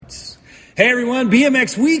Hey everyone,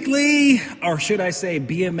 BMX Weekly, or should I say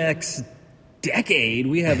BMX Decade.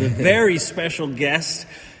 We have a very special guest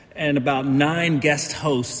and about 9 guest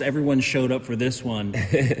hosts. Everyone showed up for this one.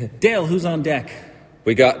 Dale, who's on deck?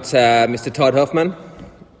 We got Mr. Todd Huffman.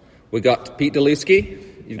 We got Pete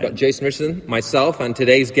Delusky. You've got Jason Richardson, myself, and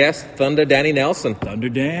today's guest, Thunder Danny Nelson. Thunder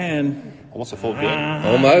Dan. Almost a full game.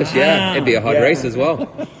 Almost, yeah. It'd be a hard race as well.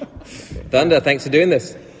 Thunder, thanks for doing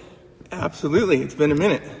this. Absolutely. It's been a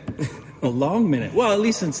minute. A long minute. Well, at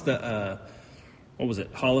least since the, what was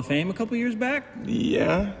it, Hall of Fame a couple years back?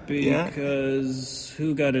 Yeah. Because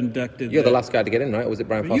who got inducted? You're the last guy to get in, right? Or was it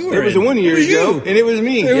Brian Foster? It was 1 year ago, and it was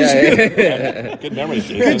me. Good memory.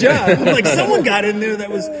 Good job. I'm like, someone got in there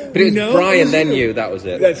that was... But it was Brian, then you. That was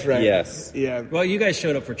it. That's right. Yes. Yeah. Well, you guys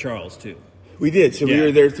showed up for Charles, too. We did. So we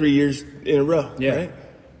were there 3 years in a row, right?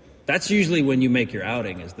 That's usually when you make your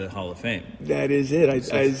outing, is the Hall of Fame. That is it.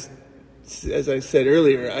 As I said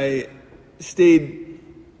earlier, I stayed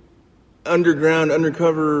underground,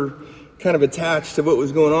 undercover, kind of attached to what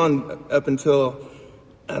was going on up until,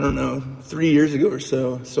 I don't know, 3 years ago or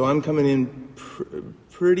so. So I'm coming in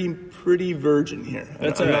pretty virgin here.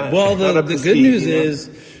 That's all right. Well, the good news is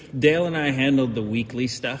Dale and I handled the weekly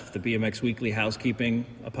stuff, the BMX Weekly housekeeping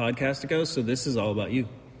a podcast ago, so this is all about you.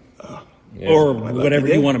 Or whatever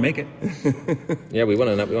you want to make it. Yeah, we want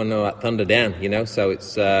to know that Thunder Dan, so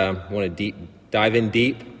it's, we want to dive in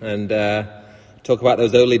deep and talk about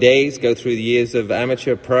those early days, go through the years of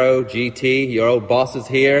amateur, pro, GT, your old bosses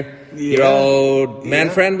here. Yeah. Your old man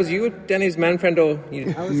friend, was you Denny's man friend or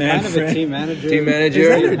you? I was kind of a team manager. Team manager.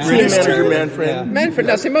 Man friend. Man friend.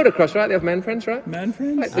 That's in motocross, right? They have man friends, right? Man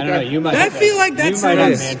friends? I don't know. You might. I feel like that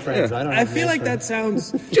sounds. Man friends. I feel like that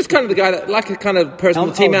sounds. Just kind of the guy that, like a kind of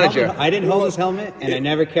personal team manager. I didn't hold his helmet, and I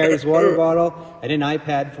never carried his water bottle. I didn't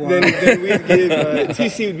iPad for him. Then we'd give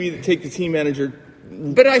TC would take the team manager.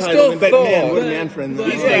 But I still thought... What a man friend.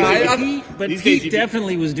 But Pete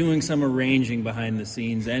definitely was doing some arranging behind the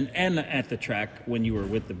scenes and at the track when you were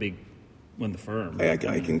with the firm. I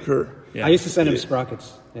concur. Yeah. I used to send him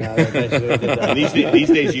sprockets. Yeah, these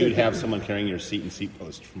days you would have someone carrying your seat and seat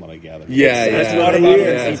post, from what I gather. That's what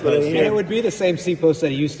I hear. It would be the same seat post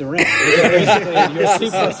that he used to rent. Basically, your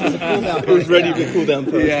seat post is a cool down post. It was ready to cool down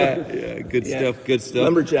post. Good stuff.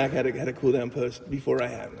 Lumberjack had a cool down post before I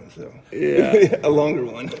had one, so a longer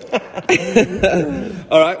one.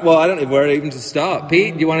 All right. Well, I don't know where even to start.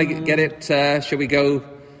 Pete, do you want to get it? Should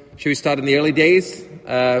we start in the early days?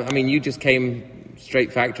 You just came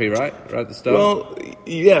straight factory, right at the start. Well,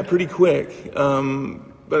 yeah, pretty quick.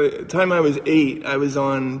 By the time I was 8, I was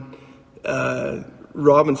on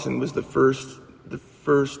Robinson was the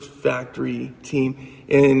first factory team,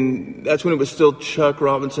 and that's when it was still Chuck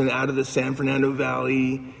Robinson out of the San Fernando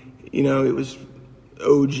Valley. It was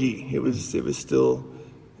OG. It was still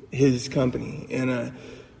his company, and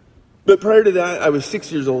but prior to that, I was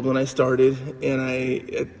 6 years old when I started,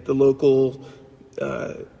 and at the local.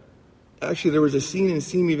 Actually, there was a scene in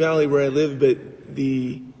Simi Valley where I lived, but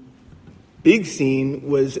the big scene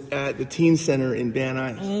was at the Teen Center in Van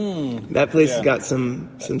Nuys. That place has got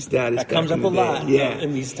some status. That comes up a lot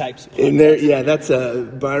in these types of podcasts. And there, that's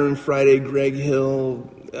Byron Friday, Greg Hill,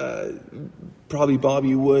 probably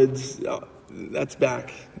Bobby Woods. That's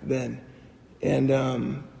back then.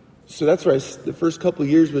 And so that's where the first couple of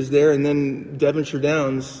years was there, and then Devonshire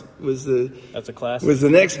Downs was that's a classic. Was the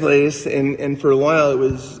next place, and for a while it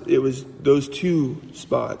was those two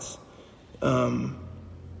spots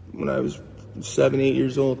when I was 7-8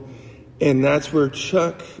 years old, and that's where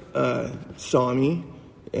Chuck saw me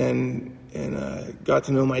and got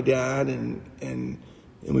to know my dad, and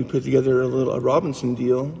we put together a Robinson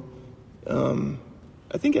deal.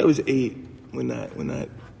 I think I was 8 when that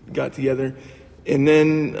got together. And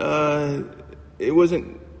then it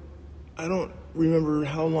wasn't, I don't remember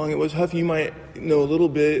how long it was. Huff, you might know a little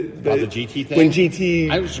bit. About the GT thing? When GT...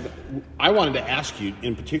 I wanted to ask you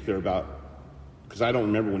in particular about, because I don't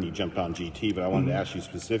remember when you jumped on GT, but I wanted to ask you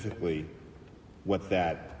specifically what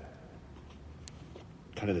that,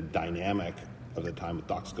 kind of the dynamic of the time with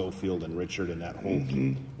Doc Schofield and Richard and that whole,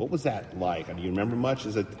 what was that like? Do you remember much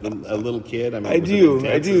as a little kid? I do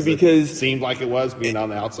because... It seemed like it was being on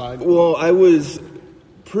the outside? Well, I was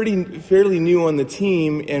fairly new on the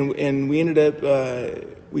team, and we ended up,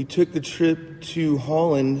 we took the trip to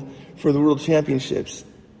Holland for the World Championships.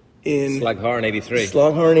 In Slaghorn 83.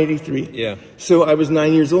 Slaghorn 83. Yeah. So I was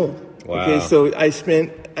 9 years old. Wow. Okay, so I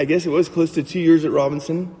spent, I guess it was close to 2 years at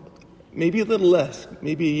Robinson, maybe a little less,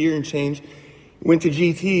 maybe a year and change. Went to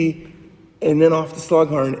GT, and then off to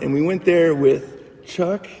Slaghorn, and we went there with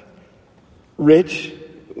Chuck, Rich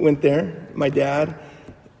went there, my dad,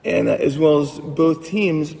 and as well as both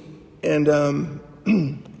teams. And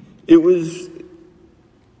it was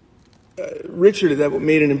Richard that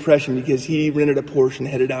made an impression because he rented a Porsche and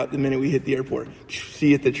headed out the minute we hit the airport. See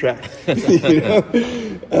you at the track. You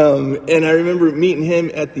know? And I remember meeting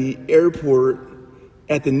him at the airport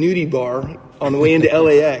at the nudie bar on the way into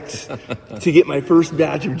LAX to get my first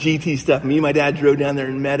batch of GT stuff. Me and my dad drove down there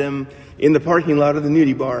and met him in the parking lot of the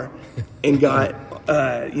nudie bar and got,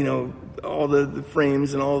 all the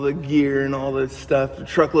frames and all the gear and all the stuff, a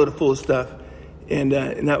truckload full of stuff. And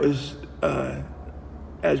that was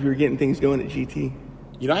as we were getting things going at GT.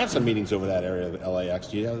 You know, I have some meetings over that area of LAX.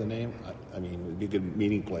 Do you know the name? I mean, it'd be a good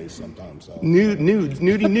meeting place sometimes. So. Nudie Nudes.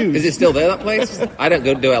 Is it still there, that place? I don't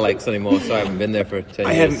go to LAX anymore, so I haven't been there for 10 years.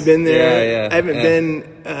 I haven't been there. Yeah, I haven't been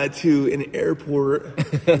to an airport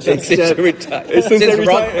since you retired. Since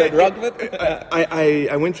Rockford?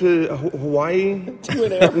 I went to Hawaii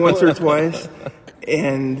once or twice,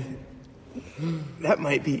 and that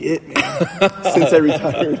might be it, man, since I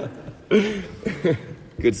retired.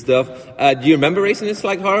 Good stuff. Do you remember racing in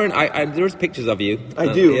Slaghorn? There's pictures of you.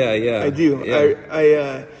 I do. Yeah. I do.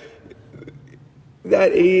 Yeah.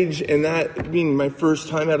 That age and that being my first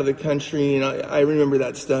time out of the country, and I remember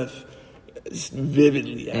that stuff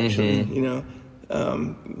vividly. Actually, Mm-hmm. you know,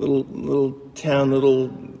 little town,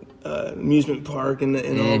 little amusement park, and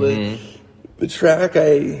all the track.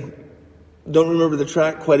 I don't remember the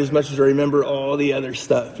track quite as much as I remember all the other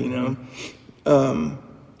stuff. You know.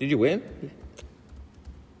 Did you win?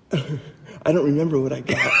 I don't remember what I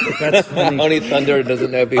got. That's funny. Only Thunder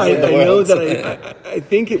doesn't know if he I won the know world. that I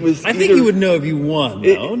think it was. I think you would know if you won.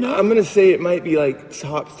 No. I'm going to say it might be like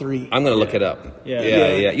top 3. I'm going to look it up.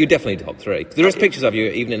 Yeah. You're definitely top 3. There is pictures of you,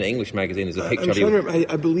 even in an English magazine. There's a picture I'm of trying to you.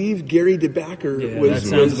 remember. I believe Gary DeBacker That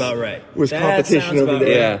sounds about right. Was That competition sounds over about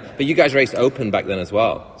there. Yeah, but you guys raced open back then as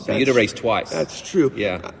well, so you'd have raced twice. That's true.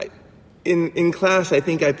 Yeah. In class, I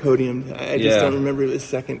think I podiumed. I just don't remember if it was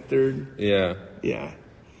second, third. Yeah. Yeah.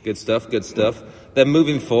 Good stuff. Then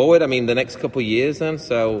moving forward, I mean, the next couple of years then,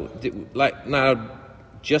 so, now,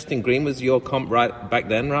 Justin Green was your comp right back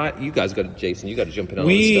then, right? You guys got to, Jason, you got to jump in on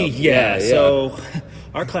this stuff. So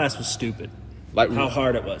our class was stupid. Like how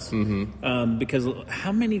hard it was. Mm-hmm. Because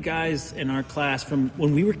how many guys in our class from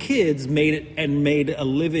when we were kids made a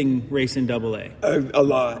living racing AA? A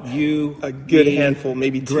lot. A good handful,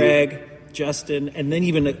 maybe two. Greg, Justin, and then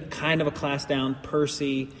even a kind of a class down,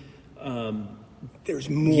 Percy.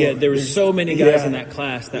 There's more. Yeah, there was so many guys in that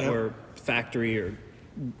class that were factory or.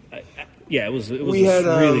 It was. We had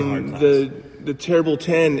really hard class. the Terrible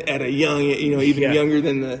 10 at a young, even younger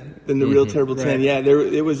than the real Terrible 10. Right. Yeah,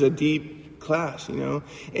 it was a deep class, and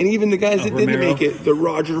even the guys that didn't make it, the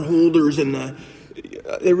Roger Holders and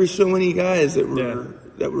there were so many guys that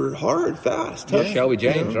were hard, fast, tough. Shelby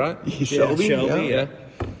James, right? Shelby, yeah.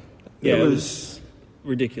 It was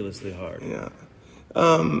ridiculously hard. Yeah.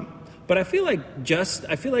 But I feel like George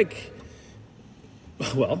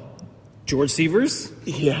Sievers.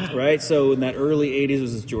 Yeah. Right? So in that early 80s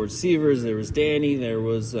was George Sievers, there was Danny, there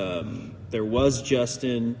was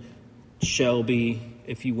Justin, Shelby,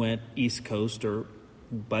 if you went East Coast, or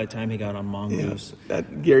by the time he got on Mongoose. Yeah.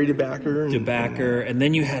 That Gary DeBacker. And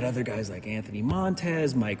then you had other guys like Anthony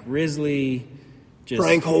Montez, Mike Risley.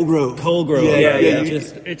 Frank Holgrove. Yeah.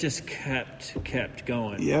 It just kept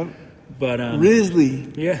going. Yep. But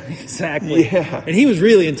Risley. Yeah, exactly. Yeah. And he was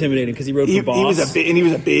really intimidating because he rode for Boss. He was a big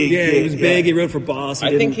kid. He was big. He rode for Boss.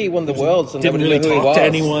 I think he won the Worlds and didn't nobody really knew who talk he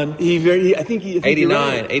to was. anyone. I think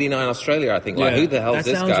 89 Australia, I think. Like, who the hell is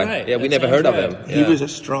this guy? Right. Yeah, we never heard of him. He was a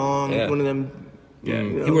strong one of them. Yeah,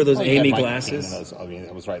 he wore those Amy Mike glasses.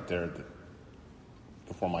 It was right there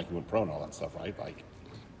before Mikey went pro and all that stuff, right? Like,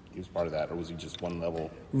 he was part of that, or was he just one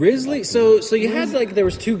level? Risley. So you had there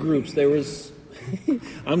was two groups. There was.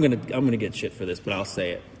 I'm gonna get shit for this, but I'll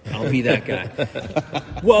say it. I'll be that guy.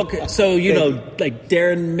 Well, so like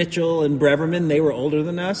Darren Mitchell and Breverman, they were older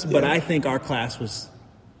than us, but I think our class was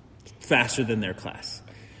faster than their class.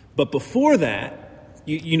 But before that,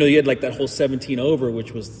 you had like that whole 17 over,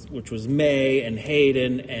 which was May and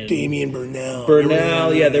Hayden and Damian Burnell.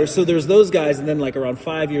 There was those guys, and then like around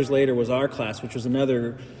 5 years later was our class, which was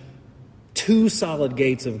another 2 solid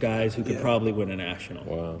gates of guys who could probably win a national.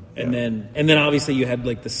 Wow. And then obviously you had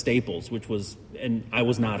like the staples, which was, and I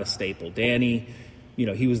was not a staple. Danny,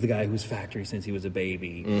 he was the guy who was factory since he was a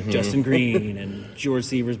baby. Mm-hmm. Justin Green and George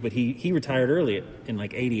Sievers, but he retired early in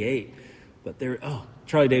like 88. But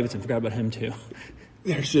Charlie Davidson, forgot about him too.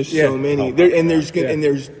 There's just so many.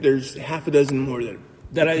 There's half a dozen more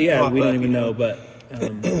that we don't even know. But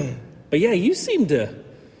yeah, you seem to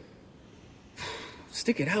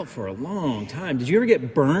stick it out for a long time. Did you ever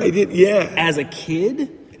get burned? I did, yeah. As a kid?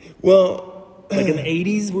 Well, Like in the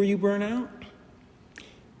 80s, were you burnt out?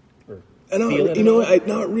 And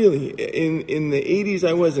not really. In the 80s,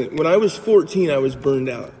 I wasn't. When I was 14, I was burned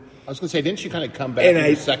out. I was going to say, didn't you kind of come back And in I-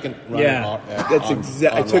 your second run? Yeah. That's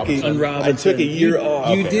exactly. On I took a year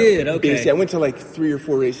off. You did, okay. Basically, I went to like 3 or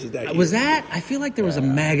 4 races that year. Was that? I feel like there was a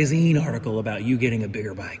magazine article about you getting a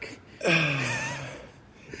bigger bike.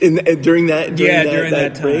 during that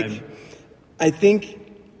that break? time. I think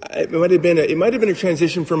it might have been a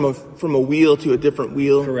transition from a wheel to a different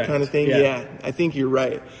wheel Correct. kind of thing. Yeah. Yeah, I think you're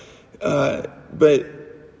right. But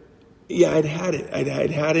yeah, I'd had it,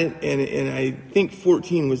 and I think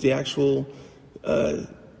 14 was the actual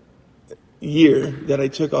year that I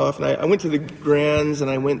took off, and I went to the Grands, and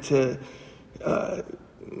I went to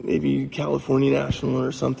maybe California National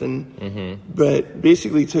or something, but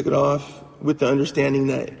basically took it off with the understanding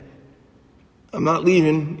that I'm not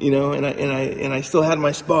leaving, and I still had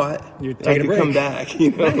my spot. You're I taking a could come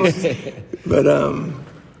break. back,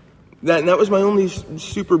 But that was my only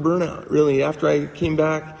super burnout, really. After I came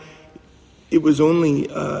back, it was only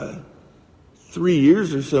 3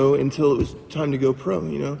 years or so until it was time to go pro.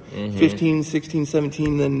 15, 16,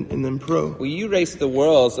 17, and then pro. Well, you raced the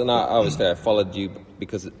Worlds, and obviously I followed you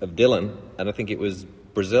because of Dylan, and I think it was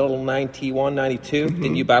Brazil 91, 92.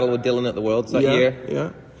 Didn't you battle with Dylan at the Worlds that year?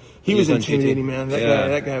 Yeah. He was on intimidating, GT. man. Yeah.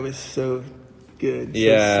 That guy was so good.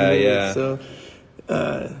 Yeah. So,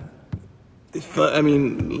 I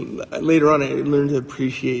mean, later on, I learned to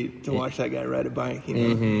appreciate to watch that guy ride a bike.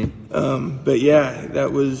 But yeah,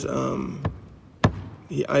 that was.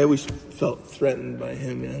 I always felt threatened by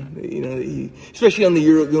him, man. Especially on the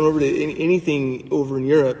Europe, going over to anything over in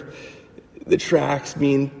Europe, the tracks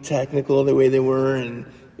being technical the way they were, and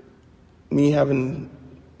me having,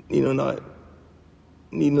 not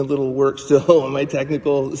needing a little work still on my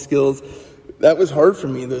technical skills. That was hard for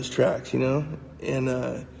me, those tracks, and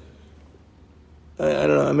I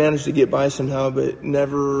don't know, I managed to get by somehow, but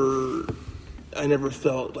I never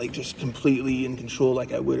felt like just completely in control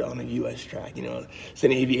like I would on a U.S. track, it's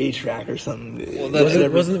an AVA track or something.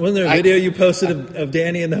 Wasn't there a video you posted of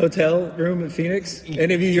Danny in the hotel room at Phoenix?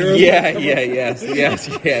 Any of you Euros?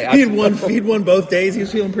 Yeah. He'd won both days. He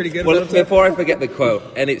was feeling pretty good. Well, about himself. before I forget the quote,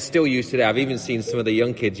 and it's still used today. I've even seen some of the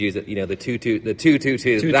young kids use it. The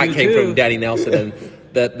 222. That came from Danny Nelson, and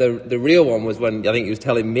the real one was when I think he was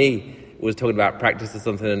telling me. Was talking about practice or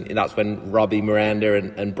something, and that's when Robbie Miranda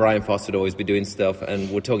and Brian Foster would always be doing stuff,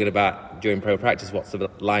 and we're talking about during pro practice what's the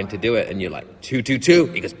line to do it, and you're like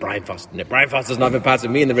 222. He goes, Brian Foster. No, Brian Foster's not been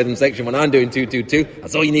passing me in the rhythm section when I'm doing 222.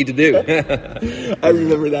 That's all you need to do. I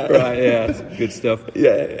remember that. Right? Yeah, good stuff.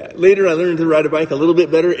 Yeah. Later, I learned to ride a bike a little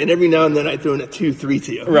bit better, and every now and then I throw in a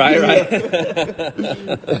 232. Right.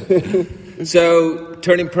 So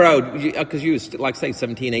turning pro, because you was like say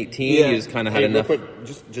 17, 18, you just kind of had enough. Real quick,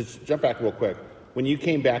 just jump back real quick. When you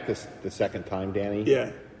came back the second time, Danny,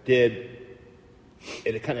 did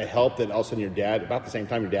it kind of help that all of a sudden your dad, about the same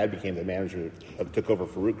time your dad became the manager, took over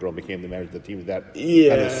for Root Girl, became the manager of the team? Did that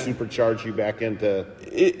kind of supercharge you back into?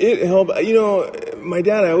 It helped. My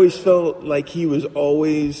dad, I always felt like he was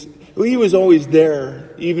always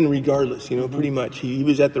there, even regardless. Pretty much he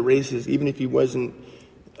was at the races, even if he wasn't.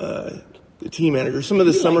 The team manager. Some of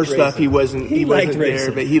the summer stuff he wasn't there,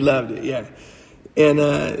 racing. But he loved it. Yeah,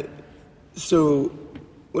 and so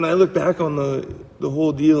when I look back on the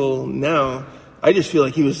whole deal now, I just feel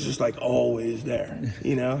like he was just like always there.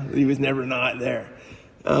 He was never not there,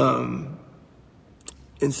 and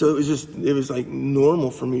so it was like normal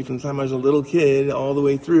for me from the time I was a little kid all the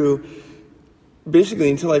way through. Basically,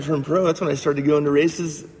 until I turned pro, that's when I started going to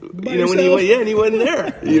races. When he wasn't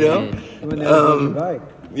there. When they were bike.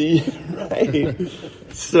 Right.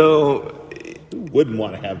 So, wouldn't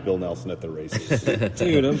want to have Bill Nelson at the races,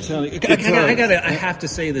 dude. I'm telling you, I have to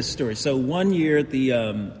say this story. So one year at the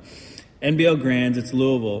NBL Grands, it's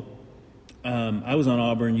Louisville. I was on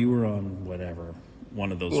Auburn. You were on whatever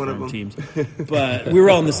one of those firm teams, but we were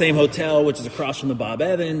all in the same hotel, which is across from the Bob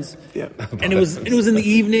Evans. Yeah. And it was in the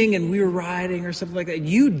evening, and we were riding or something like that.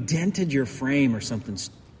 You dented your frame or something.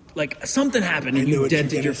 Like something happened, and you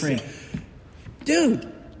dented your frame, dude.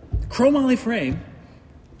 Chromoly frame,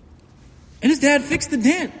 and his dad fixed the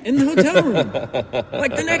dent in the hotel room.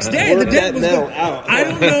 Like the next day, the dent was out. I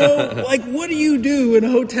don't know. Like, what do you do in a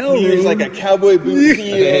hotel room? There's like a cowboy boot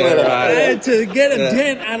to get a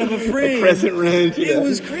dent out of a frame. A crescent wrench. It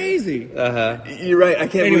was crazy. You're right. I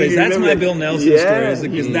can't. Anyways, that's my Bill Nelson story.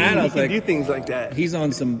 Because that I was like, do things like that. He's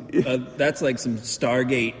on some. That's like some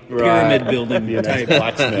Stargate pyramid building type.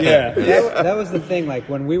 Yeah, that was the thing. Like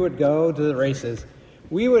when we would go to the races.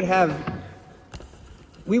 We would have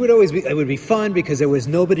we would always it would be fun because there was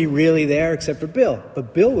nobody really there except for Bill.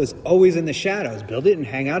 But Bill was always in the shadows. Bill didn't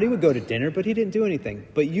hang out. He would go to dinner, but he didn't do anything.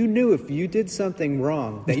 But you knew if you did something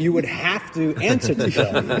wrong that you would have to answer to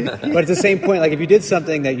Bill. But at the same point, like if you did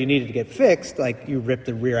something that you needed to get fixed, like you ripped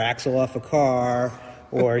the rear axle off a car,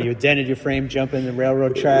 or you dented your frame jumping the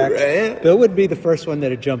railroad tracks. Right. Bill would be the first one that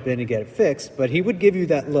would jump in and get it fixed, but he would give you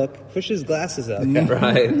that look, push his glasses up,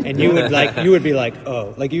 Right. and you would be like,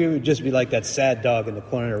 oh, like you would just be like that sad dog in the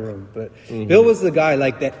corner of the room. But Bill was the guy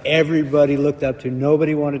like that everybody looked up to,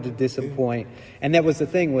 nobody wanted to disappoint, and that was the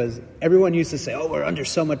thing was everyone used to say, oh, we're under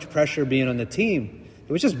so much pressure being on the team.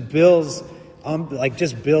 It was just Bill's.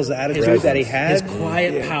 Bill's attitude that he had, his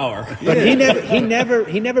quiet power. but he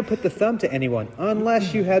never put the thumb to anyone,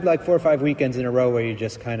 unless you had like 4 or 5 weekends in a row where you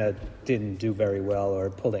just kind of didn't do very well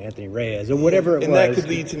or pulled an Anthony Reyes or whatever it was. And that could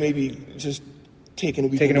lead to maybe just taking a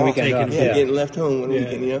weekend off. Getting left home one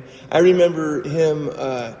weekend. You know, I remember him.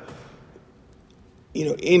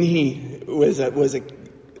 Inhee was a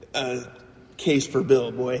case for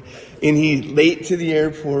Bill, boy. And he late to the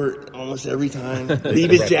airport almost every time.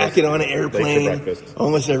 Leave his jacket on an airplane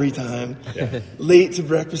almost every time. Yeah. Late to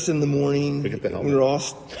breakfast in the morning. We were all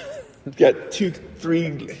got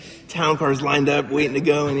 2-3 town cars lined up waiting to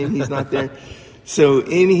go, and he's not there. So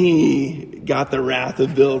Inhee got the wrath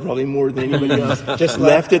of Bill probably more than anybody else. Just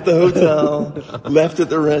left at the hotel, left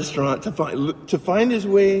at the restaurant to find his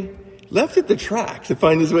way, left at the track to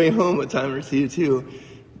find his way home a time or two too.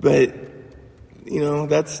 But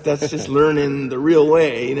that's just learning the real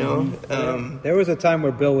way, There was a time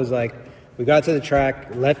where Bill was like, we got to the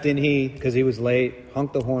track, left Inhee because he was late,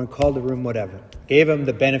 honked the horn, called the room, whatever. Gave him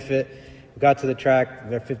the benefit. We got to the track,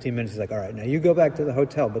 there 15 minutes, he's like, all right, now you go back to the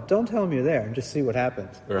hotel, but don't tell him you're there and just see what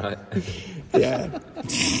happens. Right. Yeah.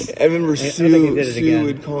 I remember Sue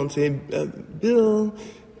would call and say, Bill,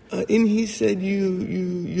 Inhee said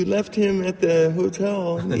you left him at the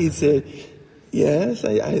hotel. And he said, yes,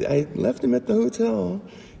 I left him at the hotel.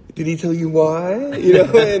 Did he tell you why?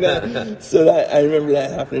 And so that I remember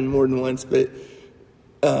that happening more than once. But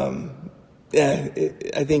I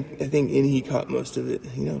think Inhee caught most of it.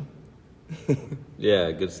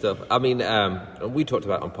 Yeah, good stuff. I mean, we talked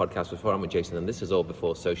about on podcasts before, haven't we, Jason? And this is all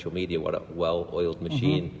before social media. What a well-oiled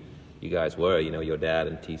machine you guys were. Your dad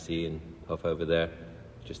and TC and Huff over there.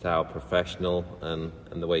 Just how professional and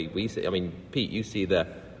the way we see. I mean, Pete, you see the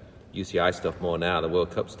UCI stuff more now, the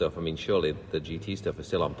World Cup stuff. I mean, surely the GT stuff is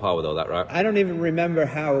still on par with all that, right? I don't even remember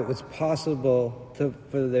how it was possible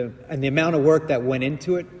and the amount of work that went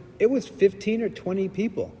into it. It was 15 or 20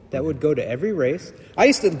 people that would go to every race. I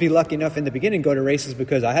used to be lucky enough in the beginning to go to races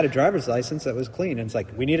because I had a driver's license that was clean. And it's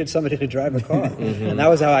like, we needed somebody to drive a car. And that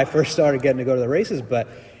was how I first started getting to go to the races. But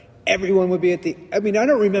everyone would be I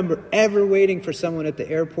don't remember ever waiting for someone at the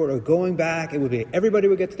airport or going back. It would be everybody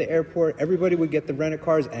would get to the airport, everybody would get the rented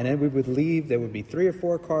cars, and then we would leave. There would be 3 or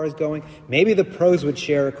 4 cars going. Maybe the pros would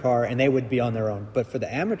share a car and they would be on their own. But for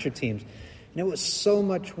the amateur teams, it was so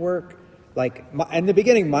much work. In the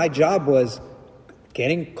beginning, my job was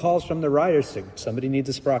getting calls from the riders to somebody needs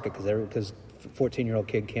a sprocket because 14-year-old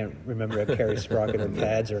kid can't remember a carry sprocket or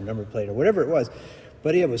pads or a number plate or whatever it was.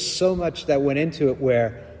 But it was so much that went into it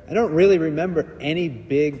where I don't really remember any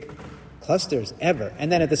big clusters ever. And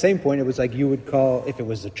then at the same point, it was like you would call, if it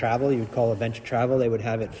was a travel, you would call Adventure Travel. They would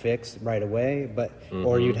have it fixed right away,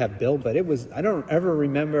 or you'd have Bill. But I don't ever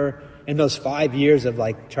remember in those 5 years of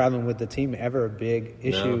traveling with the team ever a big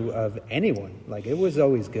issue of anyone. It was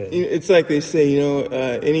always good. It's like they say,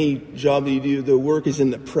 any job that you do, the work is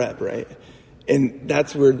in the prep, right? And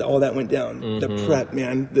that's where all that went down. The prep,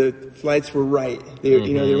 man. The flights were right.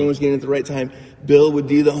 Everyone was getting at the right time. Bill would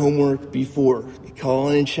do the homework before,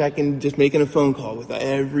 calling and checking, just making a phone call with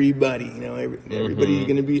everybody. Everybody's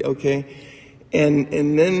going to be okay. And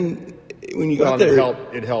then when you got there,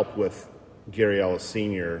 it helped with Gary Ellis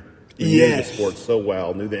Sr. He knew the sport so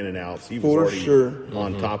well, knew the in and outs. He was already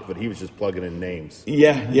on top of it. He was just plugging in names.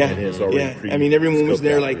 Yeah. I mean, everyone was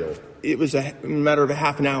there it was a matter of a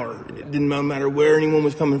half an hour. It didn't matter where anyone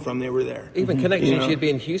was coming from, they were there. Even connections, you'd be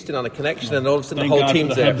in Houston on a connection, and all of a sudden Thank the God whole team's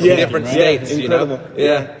for the there, hub. different states, Incredible.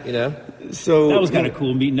 So that was kind of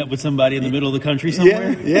cool, meeting up with somebody in the middle of the country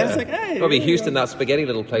somewhere. Yeah. It's like, hey. Probably Houston, that spaghetti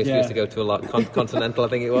little place we used to go to a lot, Continental, I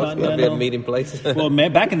think it was. That'd be a meeting place. Well,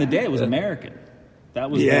 back in the day, it was American. That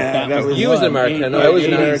was you was an American. I was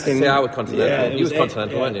an American. See, I was Continental. Yeah, you was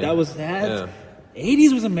Continental, weren't you? That was that.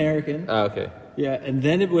 80s was American. Oh, okay. Yeah, and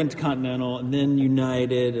then it went to Continental, and then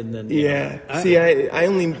United, and then... See, I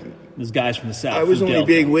only Those guys from the South. I was from only Delta.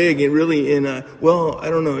 big wig, and really in well, I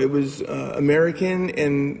don't know. It was American,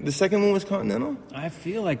 and the second one was Continental. I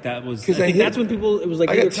feel like that was. I 'Cause I think hit- that's when people. It was like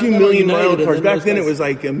I either got 2 Continental or million mile United, and cards. Back those then, it guys- was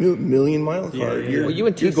like a million mile card. yeah. You're- Well, you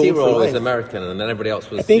and you're TC gold were for always life. American, and then everybody else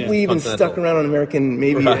was. I think we even Continental. stuck around on American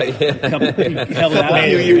maybe Right, yeah. you held out. a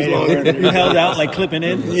few years longer. You held out like clipping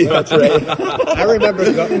in. Yeah, that's right. I remember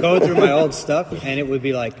going through my old stuff, and it would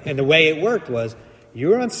be like, and the way it worked was, you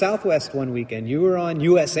were on Southwest one weekend, you were on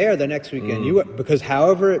US Air the next weekend, you were, because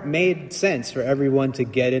however it made sense for everyone to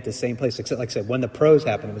get it the same place, except like I said, when the pros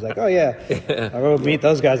happened, it was like, oh yeah, I'll go meet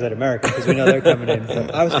those guys at American because we know they're coming in.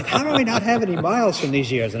 I was like, how do I not have any miles from these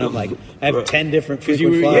years? And I'm like, I have 10 different Because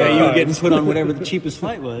frequent you were flyer getting cards. put on whatever the cheapest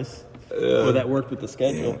flight was, or that worked with the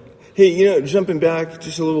schedule. Hey, jumping back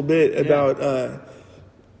just a little bit about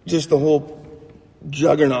just the whole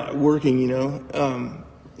juggernaut working,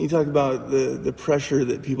 you talk about the pressure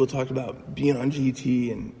that people talked about being on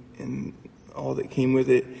GT and all that came with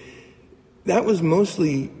it. That was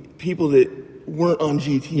mostly people that weren't on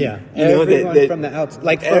GT. Yeah, everyone everyone from the outside,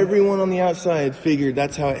 like from- everyone on the outside figured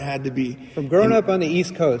that's how it had to be. From growing up on the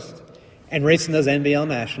East Coast and racing those NBL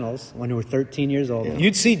Nationals when you were 13 years old,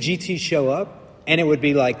 you'd see GT show up, and it would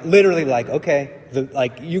be like, literally like, okay,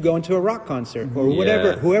 like you go into a rock concert or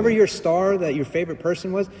whatever, whoever your star, that your favorite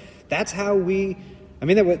person was, that's how we... I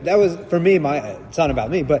mean, that was for me, it's not about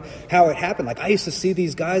me, but how it happened. Like, I used to see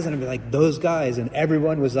these guys and I'd be like, those guys, and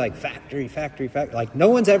everyone was like, factory. Like, no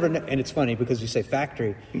one's ever, and it's funny because you say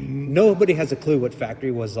factory, nobody has a clue what factory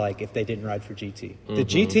was like if they didn't ride for GT. The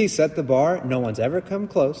GT set the bar, no one's ever come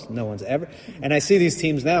close, no one's ever, and I see these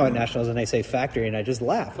teams now at Nationals and they say factory and I just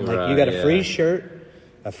laugh. I'm like, you got a free shirt,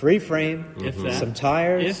 a free frame, some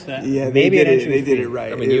tires. If that. Yeah, maybe they an did it. entry They did fee. it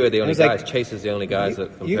right. I mean, you were the only was like- guys. Chase is the only guys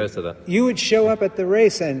that compares to that. You would show up at the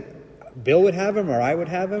race and Bill would have them or I would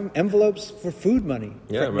have them, envelopes for food money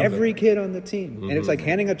Yeah, I for remember. every kid on the team. And it was like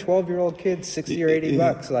handing a 12-year-old kid 60 or 80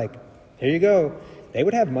 bucks, like, here you go. They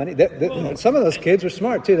would have money. Some of those kids were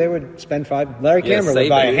smart, too. They would spend Larry Yeah, Cameron would save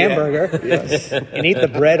buy it, a hamburger and eat the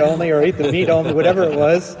bread only or eat the meat only, whatever it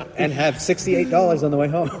was, and have $68 on the way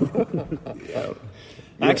home.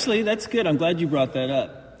 Actually, that's good. I'm glad you brought that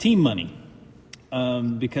up. Team money,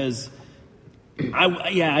 because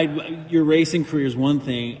your racing career is one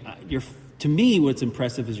thing. To me, what's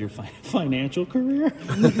impressive is your financial career.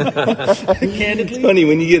 Candidly, It's funny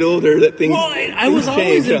when you get older that things. well, I things was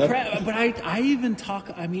always change, huh? impressed, but I even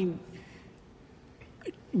talk. I mean,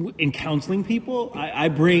 in counseling people, I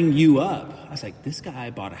bring you up. I was like, this guy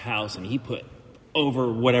bought a house and he put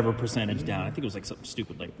over whatever percentage down. I think it was like something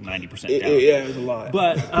stupid, like 90% down. Yeah, it was a lot.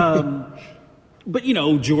 But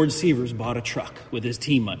George Sievers bought a truck with his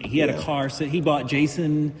team money. He had a car. So he bought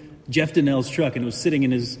Jeff Donnell's truck, and it was sitting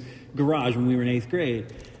in his garage when we were in 8th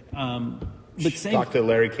grade. But same. Talk to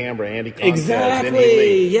Larry Canberra, Andy Conquest, Exactly, Andy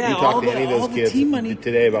Lee. yeah, You talk all to the- any of all those the kids team money.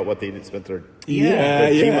 today about what they spent their Yeah,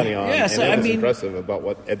 team money on. Yeah, so and it I was mean, impressive about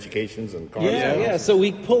what educations and cars. Yeah. So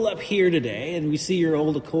we pull up here today, and we see your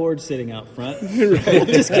old Accord sitting out front.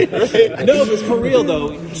 Just kidding. No, but for real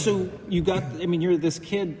though. So you're this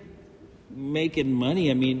kid making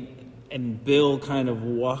money. I mean, and Bill kind of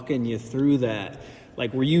walking you through that.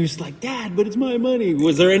 Like, were you just like, Dad, but it's my money?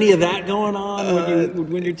 Was there any of that going on when you would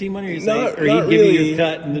win your team money? Or, Not he'd give you really. your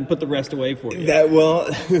cut and then put the rest away for you? I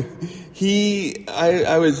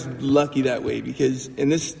was lucky that way because, and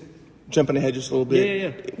this, jumping ahead just a little bit,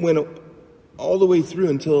 Yeah. went all the way through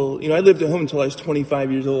until, I lived at home until I was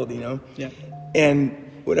 25 years old, Yeah. And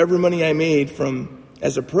whatever money I made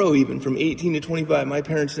as a pro, even from 18 to 25, my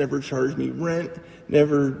parents never charged me rent,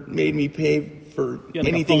 never made me pay for Yeah,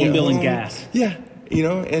 like a anything phone at bill and home. gas. Yeah,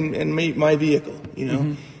 and my vehicle,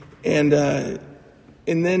 and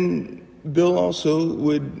then Bill also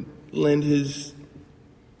would lend his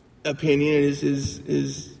opinion, his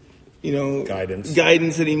guidance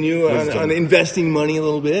that he knew on investing money a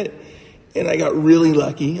little bit, and I got really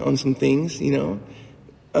lucky on some things, and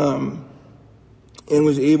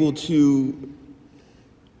was able to,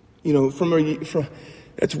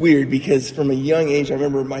 that's weird because from a young age, I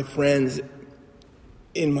remember my friends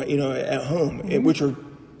in my, at home, which are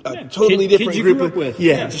a totally kids different you group grew of, up with.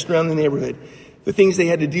 yeah, just around the neighborhood. The things they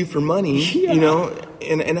had to do for money, Yeah.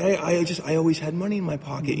 and I always had money in my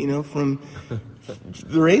pocket, from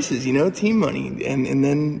the races, team money, and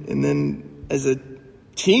then as a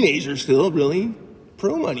teenager still, really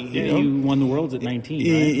pro money, You won the Worlds at 19,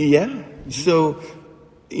 right? Yeah. So,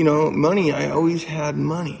 money, I always had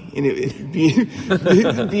money. And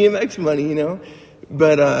BMX money,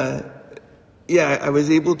 But, I was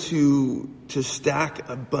able to stack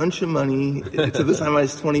a bunch of money to the time I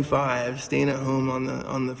was 25, staying at home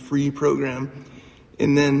on the free program.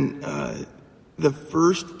 And then the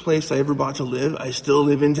first place I ever bought to live, I still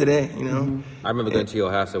live in today, you know. I remember going to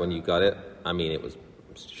your house when you got it. I mean, I'm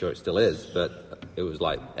sure it still is, but it was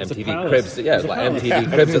like MTV palace. Cribs. Yeah, it was like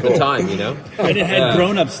MTV Cribs at the time, you know. And it had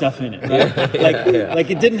grown-up stuff in it, right? Like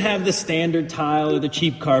it didn't have the standard tile or the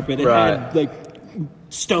cheap carpet. It had like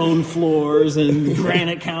stone floors and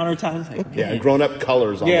granite countertops. Like, Yeah, grown-up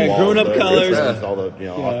colors on the Yeah, walls. grown-up the colors. Christmas, all the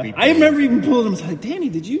offbeat I remember even pulling him. I was like, Danny,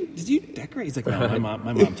 did you decorate? He's like, no, my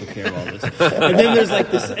mom took care of all this. And then there's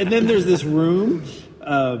like this, and then there's this room.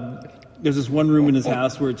 There's this one room in his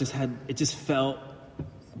house where it just felt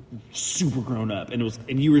super grown up, and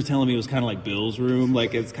you were telling me it was kind of like Bill's room,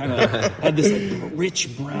 like it's kind of had this like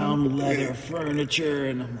rich brown leather furniture,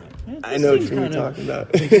 and I'm like, man, I know what you're talking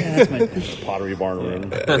about. Like, yeah, that's my Pottery Barn room.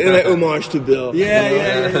 And an homage to Bill.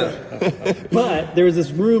 yeah. But there was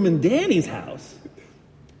this room in Danny's house,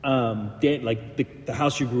 like the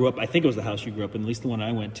house you grew up. I think it was the house you grew up in, at least the one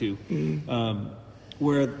I went to,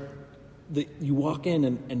 where you walk in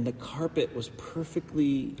and the carpet was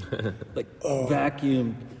perfectly like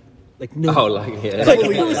vacuumed. Like no, like like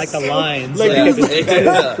the lines.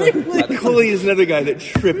 Coley is another guy that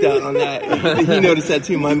tripped out on that. He noticed that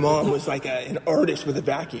too. My mom was like an artist with a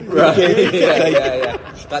vacuum. Right. Okay? Yeah.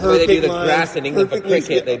 That's why they do the Perfect grass in England for perfectly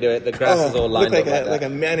cricket. They do it. The grass is all lined looked up like a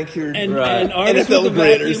manicured and artists NFL with the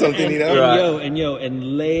grid or vacuum something, you know?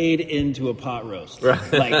 and laid into a pot roast,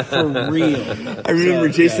 like for real. I remember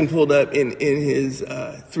Jason pulled up in his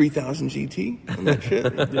 3000 GT on that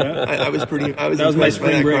shit. Yeah. I was That was my impressed by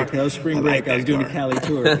spring that break. car. That was spring I break. like I was that doing a car. Cali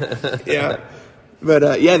tour. Yeah. But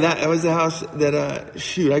that was the house that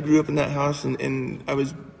I grew up in that house, and I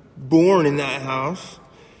was born in that house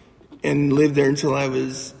and lived there until I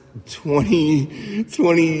was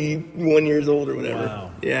 21 years old or whatever.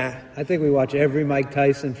 Wow. Yeah. I think we watch every Mike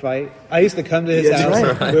Tyson fight. I used to come to his That's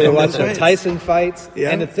house. right. We would watch That's the right. Tyson fights.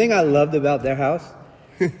 Yeah. And the thing I loved about their house,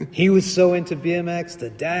 he was so into BMX. The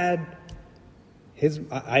dad,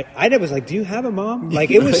 I was like, do you have a mom?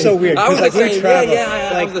 Like, it was so weird. I was 'cause, the we same. traveled,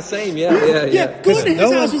 I was the same. Yeah. Going to his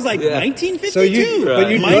no house one- was like Yeah. 1952. So you, but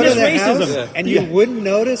you'd go minus to their racism. house and you wouldn't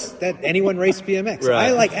notice that anyone raced BMX.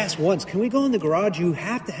 Right. I asked once, can we go in the garage? You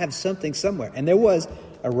have to have something somewhere. And there was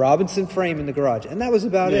a Robinson frame in the garage, and that was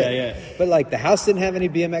about it. Yeah. But like the house didn't have any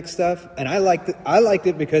BMX stuff, and I liked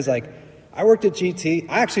it because like I worked at GT.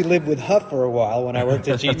 I actually lived with Huff for a while when I worked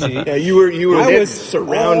at GT. Yeah, you were I was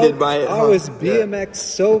surrounded by it. I was BMX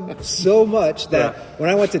so much that when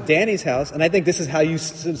I went to Danny's house, and I think this is how you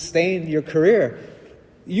sustain your career,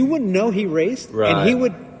 you wouldn't know he raced, and he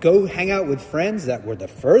would go hang out with friends that were the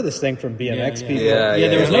furthest thing from BMX people.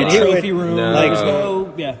 There was no And he would- trophy room. No. There was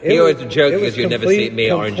no, He always was- joke it because was you'd never see me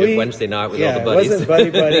at Orange complete- Wednesday night with yeah, all the buddies. It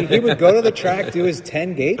wasn't buddy. He would go to the track, do his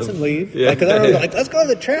 10 gates, and leave. Because I was like, let's go to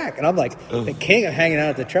the track. And I'm like, the king of hanging out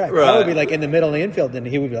at the track. I Right. would be like in the middle of the infield, and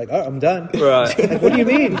he would be like, oh, I'm done. Right. Like, what do you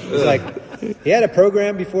mean? He's like, he had a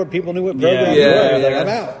program before people knew what programs were. I was like, I'm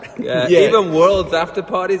out. Yeah. Even Worlds after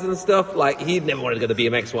parties and stuff, like he'd never wanted to go to the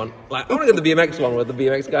BMX one. Like, I want to go to the BMX one where the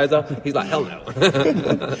BMX guys are. He's like, hell no.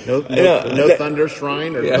 No Thunder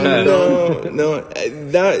Shrine or Thunder Dome? No,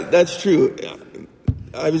 that's true.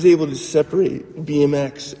 I was able to separate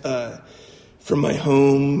BMX from my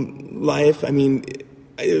home life. I mean,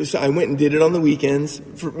 I went and did it on the weekends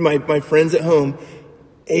for my friends at home.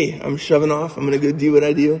 Hey, I'm shoving off. I'm going to go do what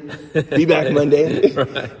I do. Be back Monday.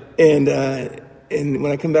 Right. And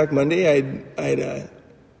when I come back Monday, I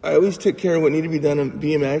always took care of what needed to be done on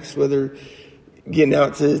BMX, whether getting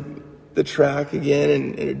out to the track again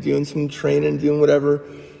and doing some training, doing whatever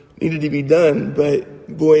needed to be done.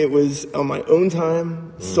 But boy, it was on my own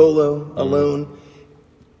time, solo, alone.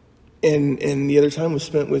 And the other time was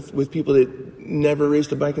spent with people that never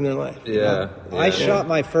raced a bike in their life. Yeah. I shot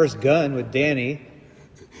my first gun with Danny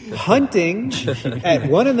hunting at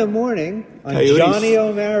 1 a.m. on Coyotes. Johnny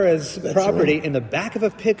O'Mara's property right. in the back of a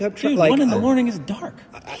pickup truck. Dude, Like, 1 in the morning is dark.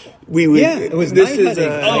 We would. Yeah, it was This night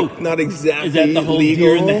is hunting. not exactly Is that the whole legal.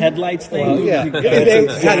 deer in the headlights thing? well, yeah. You They got- had a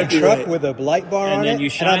exactly truck right. with a light bar And on then it. you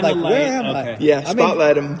and shine I'm like, the where light. am Okay. I? Yeah, I mean,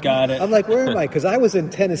 spotlight them. Got it. I'm like, where am I? Because I was in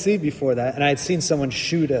Tennessee before that, and I had seen someone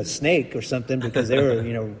shoot a snake or something because they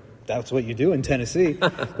were, that's what you do in Tennessee.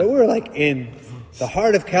 But we were like in the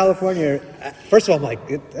heart of California. First of all, I'm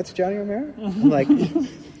like, that's Johnny O'Mara? I'm like, you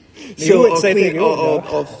So wouldn't say anything.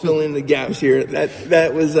 I'll fill in the gaps here.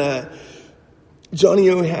 That was Johnny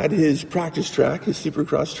O had his practice track, his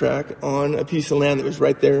Supercross track, on a piece of land that was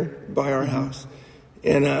right there by our house,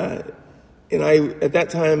 and I at that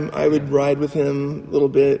time I would ride with him a little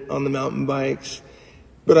bit on the mountain bikes,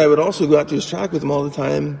 but I would also go out to his track with him all the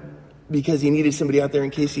time because he needed somebody out there in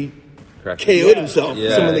case he KO'd himself,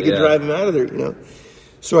 Yeah, someone that could yeah. drive him out of there,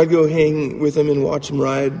 So I'd go hang with them and watch them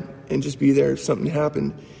ride and just be there if something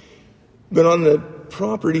happened. But on the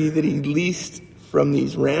property that he leased from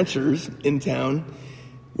these ranchers in town,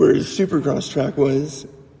 where his supercross track was,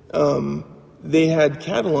 they had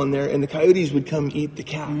cattle on there, and the coyotes would come eat the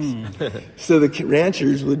cows. So the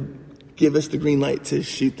ranchers would give us the green light to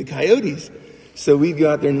shoot the coyotes. So we'd go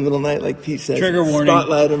out there in the middle of the night, like Pete said, Trigger warning.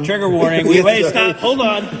 spotlight them. Trigger warning. Wait, stop. Hold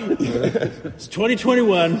on. It's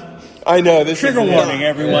 2021. I know. This Trigger is warning,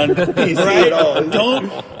 everyone. PC Right? at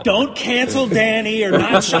all. Don't cancel Danny or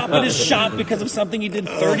not shop at his shop because of something he did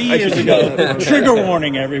 30 I years should ago. know that. Trigger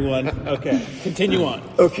warning, everyone. Okay, continue on.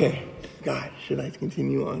 Okay. God, should I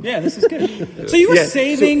continue on? Yeah, this is good. So you were Yeah,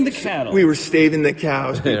 saving so the cattle. We were saving the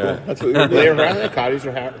cows, people. That's what we were They doing. were harassing the coyotes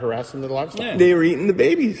or harassing the livestock. Yeah. They were eating the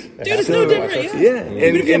babies. Dude, it's no different. Yeah.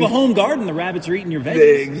 Even if you have a home garden, the rabbits are eating your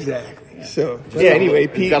veggies. Exactly. So, yeah, anyway,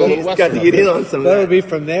 Pete got a little got to western get up in there. on some of That would that. be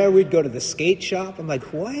from there. We'd go to the skate shop. I'm like,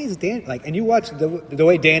 why is Dan like? And you watch the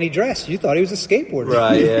way Danny dressed. You thought he was a skateboarder,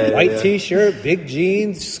 Right, yeah, White yeah. T-shirt, big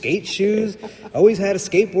jeans, skate shoes. Always had a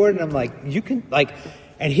skateboard, and I'm like, you can like.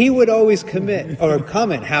 And he would always comment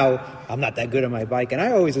how I'm not that good on my bike, and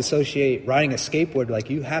I always associate riding a skateboard like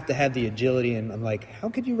you have to have the agility. And I'm like, how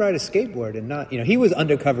could you ride a skateboard and not? He was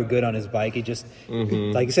undercover good on his bike. He just,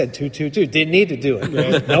 like you said, 222 didn't need to do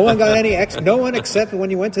it. No one got any no one except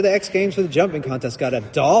when you went to the X Games for the jumping contest got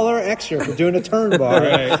 $1 extra for doing a turn bar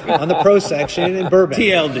on the pro section in Burbank.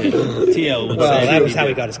 TL did. TL would Well, say. that was how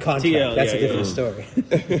he got his contract. TL, That's yeah, a different story.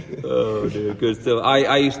 Oh, dude, good stuff.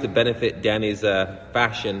 I used to benefit Danny's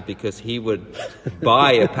fashion because he would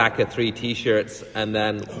buy a pack of 3 T-shirts and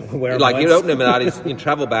then, Wear 'em like, he'd once. open them out in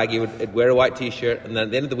travel bag. He'd wear a white T-shirt, and then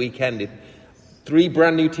at the end of the weekend, 3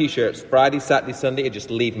 brand new T-shirts, Friday, Saturday, Sunday. He'd just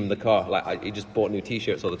leave them in the car. Like, he just bought new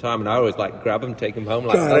T-shirts all the time, and I always like grab them, take them home.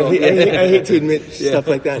 Like, God, I hate to admit stuff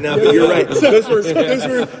like that now, but you're right. Those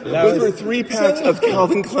were 3 packs of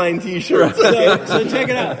Calvin Klein T-shirts. So check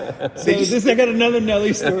it out. So I got another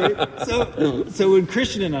Nelly story. So when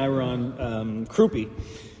Christian and I were on Crouppy,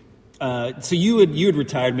 so you had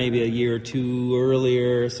retired maybe a year or two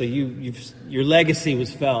earlier. So your legacy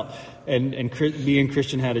was felt, and me and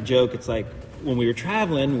Christian had a joke. It's like, when we were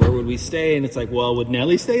traveling, where would we stay? And it's like, well, would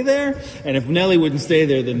Nelly stay there? And if Nelly wouldn't stay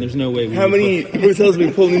there, then there's no way we How would many put- hotels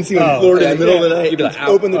we pulled into in Florida in the middle of the night? You'd be like,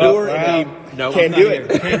 Open the door wow. and No, can't I'm do not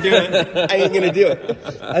it. here. Can't do it. I ain't gonna do it.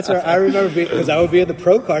 That's where I remember because I would be in the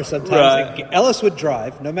pro car sometimes. Right. Like, Ellis would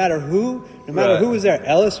drive, no matter who was there.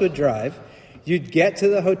 Ellis would drive. You'd get to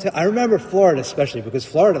the hotel. I remember Florida especially because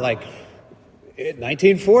Florida, like in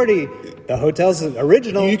 1940, the hotel's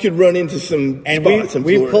original. You could run into some And spots in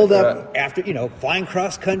we Florida. pulled up after, flying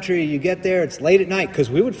cross country. You get there, it's late at night because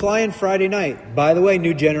we would fly in Friday night. By the way,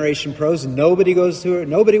 new generation pros, nobody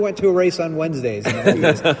went to a race on Wednesdays.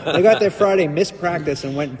 They got there Friday, missed practice,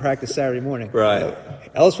 and went and practiced Saturday morning. Right.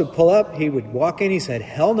 Ellis would pull up, he would walk in, he said,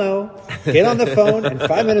 hell no, get on the phone, and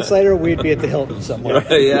 5 minutes later, we'd be at the Hilton somewhere.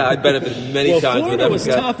 Yeah, I benefited many times with Florida them. was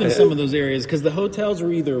tough in some of those areas because the hotels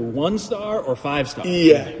were either 1-star or 5-star.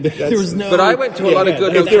 Yeah, There was no. But I went to a lot of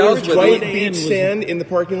good If there was hotels with white the- beach sand in the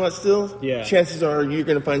parking lot still, Yeah. chances are you're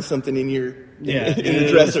going to find something in your Yeah, in the it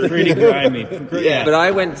was dresser. pretty grimy. Yeah. But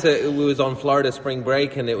I we was on Florida spring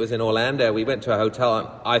break and it was in Orlando. We went to a hotel and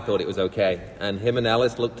I thought it was okay. And him and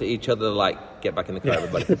Ellis looked at each other like, get back in the car,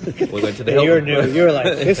 everybody. We went to the And Hilton. you're new. You're like,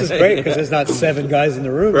 this is great because there's not 7 guys in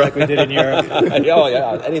the room like we did in Europe. Oh,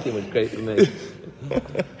 yeah, anything was great for me.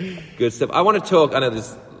 Good stuff. I want to talk, I know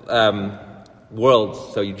there's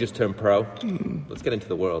Worlds, so you just turned pro. Let's get into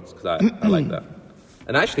the Worlds because I like that.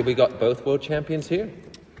 And actually, we got both world champions here.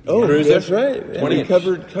 Oh, Cruiser, that's right. And 20 we inch.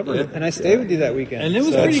 covered it. And I stayed with you that weekend. And it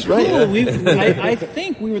was So- pretty That's cool. right, yeah. I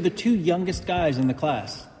think we were the 2 youngest guys in the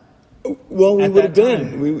class. Well, we At would have that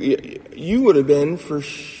been. You would have been for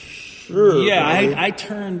sure. Yeah,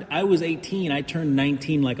 right? I was 18. I turned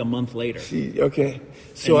 19 like a month later. Okay,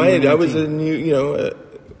 so And you were I was 19. a new.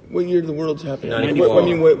 What year did the Worlds happen?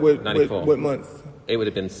 94. What month? It would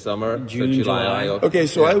have been summer, June, so July. July. Okay,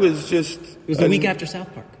 so I was just. It was the week after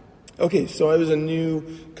South Park. Okay, so I was a new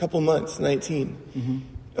couple months, 19.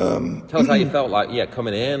 Tell us how you felt like,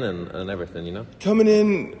 coming in and everything, you know? Coming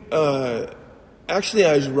in, actually,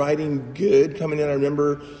 I was riding good. Coming in, I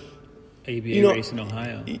remember. ABA race in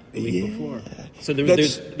Ohio the week yeah. before. So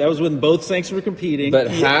That's- that was when both Sanks were competing.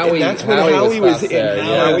 But Howie, and that's when Howie was was fast there. in.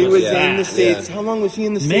 Yeah, Howie was yeah, in the States. yeah. How long was he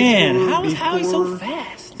in the States? Man, for how is Howie so before-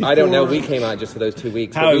 fast? I don't know. before- We came out just for those 2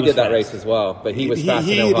 weeks, Howie but we was did that fast. race as well. But he was He- fast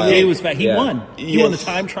he- in Ohio. He was fast. He Yeah. won. He won the Yes.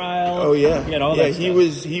 time trial. Oh yeah, He had all yeah. that He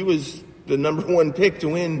stuff. was the number 1 pick to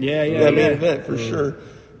win Yeah, that main yeah. event for sure.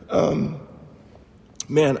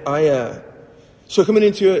 Man, So coming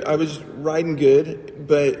into it, I was riding good,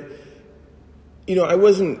 but, you know, I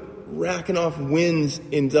wasn't racking off wins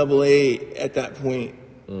in AA at that point.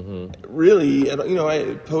 Really, you know, I had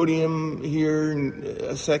a podium here, and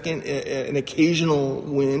a second, an occasional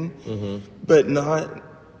win, but not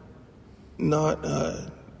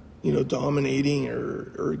you know, dominating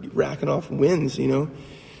or racking off wins, you know.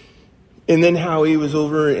 And then Howie was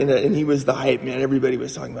over, and he was the hype man. Everybody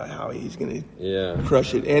was talking about how he's going to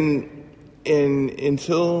crush it,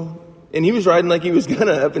 and he was riding like he was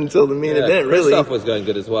gonna up until the main event. Really, Christoph was going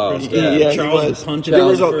good as well. Yeah, Charles was punching there out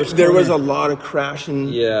was the first there was a corner. lot of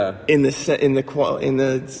crashing. in the quarters and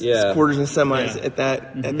semis at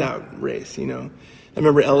that race. You know, I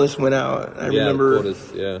remember Ellis went out. I remember.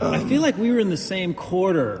 Quarters, I feel like we were in the same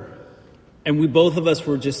quarter, and both of us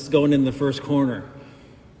were just going in the first corner.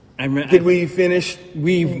 Did we finish?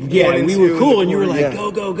 We one and we two were in cool, the and you were quarter? like,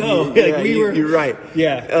 go, go, go. Yeah, Like we were. You're right.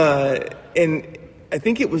 Yeah. And I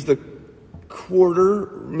think it was the quarter.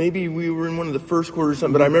 Maybe we were in one of the first quarters or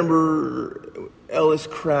something. But I remember Ellis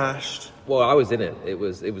crashed. Well, I was in it. It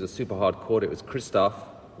was a super hard quarter. It was Christoph,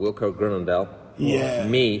 Wilco Grunendal,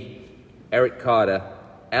 me, Eric Carter,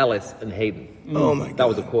 Alice, and Hayden. Oh my God, that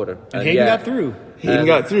was a quarter. And Hayden got through. Hayden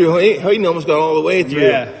got through. Hayden almost got all the way through.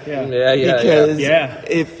 Yeah. Because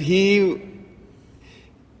if he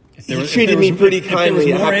If treated me pretty kindly. If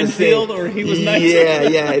there was more I have to say. infield, or he was nice.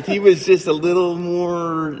 Yeah. If he was just a little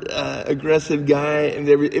more aggressive guy, and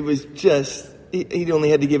it was just he only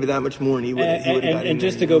had to give it that much more, and he would have got in And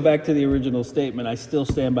just there, to go back to the original statement, I still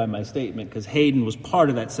stand by my statement because Hayden was part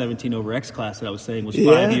of that 17 over X class that I was saying was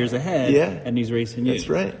 5 years ahead, and he's racing you. That's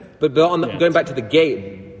right. But going back to the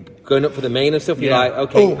gate, going up for the main and stuff, you're like,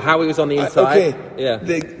 okay, Howie was on the inside.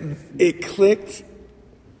 It clicked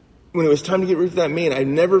when it was time to get ready for that main. I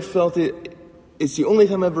never felt it. It's the only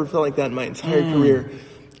time I ever felt like that in my entire career.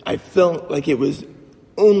 I felt like it was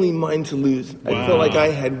only mine to lose. I felt like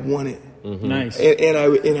I had won it. Nice. And I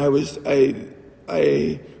was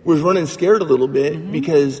running scared a little bit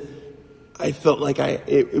because I felt like I had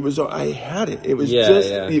it. It was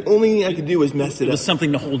the only thing I could do was mess it up. It was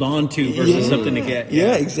something to hold on to versus something to get.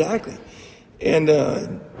 Yeah, exactly. And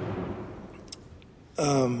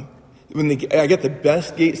when I got the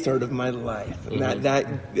best gate start of my life, and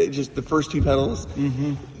that just the first two pedals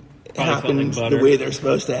happened like the way they're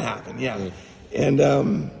supposed to happen. Yeah, and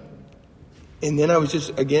then I was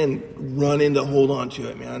just again running to hold on to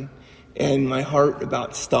it, man. And my heart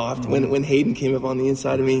about stopped when Hayden came up on the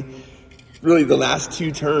inside of me. Really, the last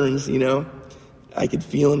two turns, you know, I could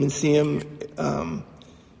feel him and see him.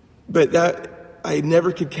 But that I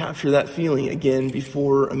never could capture that feeling again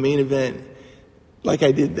before a main event like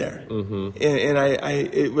I did there. And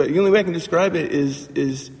the only way I can describe it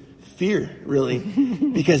is fear, really,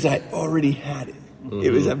 because I already had it.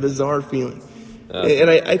 It was a bizarre feeling. And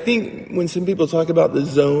I think when some people talk about the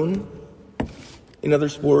zone in other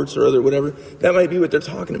sports or other whatever, that might be what they're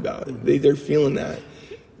talking about. They're feeling that.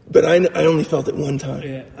 But I only felt it one time.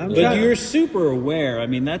 Yeah. But you're super aware. I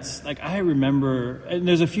mean, that's like I remember, and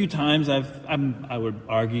there's a few times I would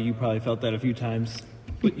argue you probably felt that a few times,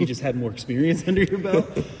 but you just had more experience under your belt.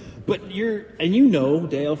 But you know,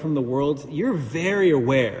 Dale, from the Worlds, you're very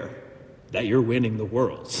aware that you're winning the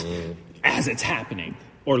Worlds as it's happening.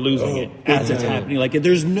 Or losing it as it's happening. Like,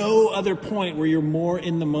 there's no other point where you're more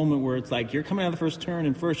in the moment where it's like you're coming out of the first turn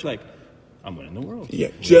and first you're like, I'm winning the world. Yeah,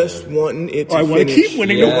 just wanting it to I want to finish. keep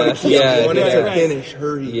winning the world. Wanting to finish.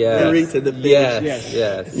 Hurry to the finish.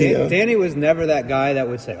 Yes. Danny was never that guy that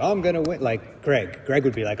would say, "Oh, I'm going to win." Like Greg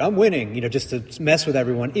would be like, "I'm winning," you know, just to mess with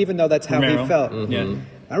everyone, even though that's how he felt. Yeah.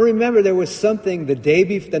 I remember there was something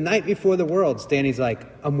the night before the Worlds. Danny's like,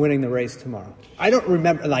 "I'm winning the race tomorrow." I don't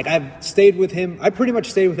remember. Like I've stayed with him. I pretty much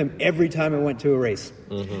stayed with him every time I went to a race.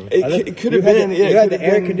 It could have been. You had the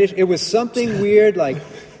air condition. It was something weird. Like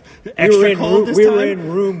we were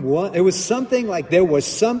in room one. It was something like there was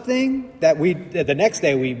something that the next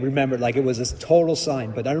day we remembered like it was a total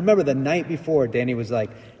sign. But I remember the night before, Danny was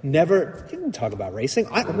like, didn't talk about racing.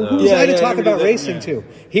 Who was I to talk about racing to?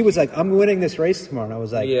 He was like, I'm winning this race tomorrow. And I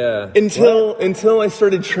was like, until I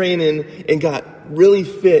started training and got really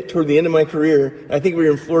fit toward the end of my career. I think we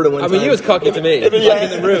were in Florida one time. I mean, he was cocky to me. Like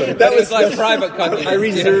in the room. That was like private cocky. I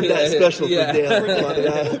reserved that special for Dale.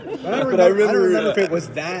 But I don't remember if it was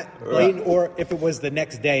that blatant or if it was the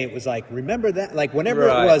next day. It was like, remember that? Like whenever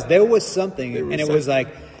it was, there was something, and it was like,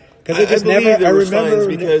 because it just never. I remember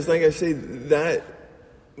because, like I say, that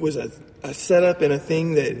was a setup and a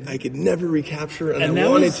thing that I could never recapture, and I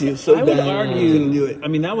wanted to so bad. I would argue, I couldn't do it. I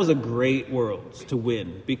mean, that was a great Worlds to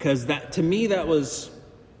win because that to me that was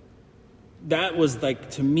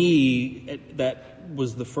like to me that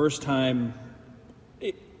was the first time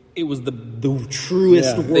it was the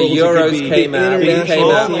truest world. The Euros came out. The He came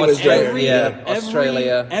out. international Australia. Australia.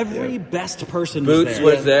 Australia. Every best person Boots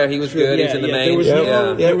was there. He was good. He's in the Yeah, main. there was Yeah,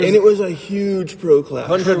 no- yeah, and it was a huge pro class.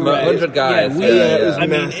 100 guys. it was I mean,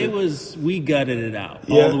 massive. we gutted it out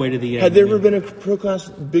Yeah. all the way to the end. Had there ever been a pro class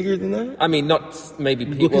bigger than that? I mean, not maybe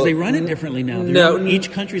people. Because they run it differently now. No.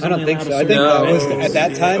 Each country's I don't only think allowed so. a I think certain that was, amount. at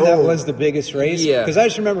that time that was the biggest race. Yeah. Because I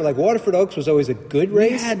just remember like Waterford Oaks was always a good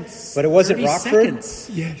race, had but it wasn't 30 Rockford.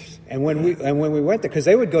 seconds. Yes. And when we went there, because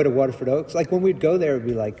they would go to Waterford Oaks, like when we'd go there, it'd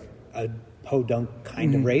be like a podunk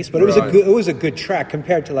kind of race, but it was Right. it was a good track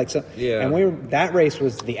compared to like some. Yeah. And that race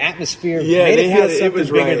was the atmosphere. Yeah, made they it had feel it- it something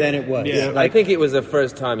was bigger right. than it was. Yeah. I think it was the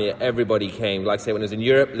first time everybody came. Like say when it was in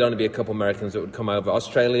Europe, there'd only be a couple Americans that would come over.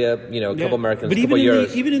 Australia, a couple Yeah. Americans, But a couple even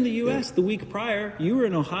Euros. even in the U.S., the week prior, you were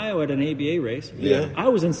in Ohio at an ABA race. Yeah. I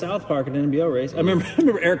was in South Park at an NBL race. I remember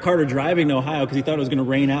Eric Carter driving to Ohio because he thought it was going to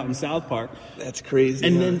rain out in South Park. That's crazy.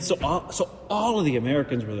 And huh? then so all of the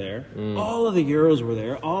Americans were there, all of the Euros were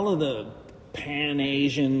there, all of the Pan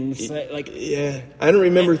Asians, like Yeah, I don't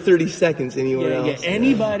remember 30 seconds anywhere else.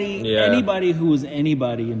 anybody who was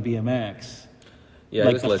anybody in BMX. Yeah, like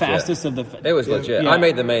it was the legit. fastest of the. It was legit. Yeah. I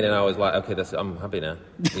made the main, and I was like, okay, I'm happy now.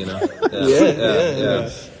 Yeah.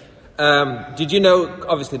 Did you know?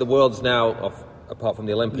 Obviously, the world's now, apart from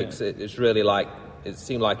the Olympics, it's really like. It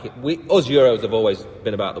seemed like us Euros have always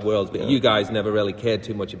been about the worlds, but you guys never really cared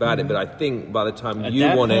too much about it. But I think by the time At you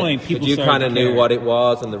that won point, it, people you started kind of to knew care. what it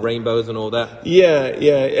was and the rainbows and all that. Yeah.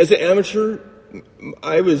 As an amateur,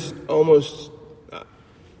 I was almost.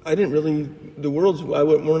 I didn't really. The worlds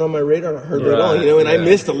weren't on my radar hardly at all, Right, and I yeah.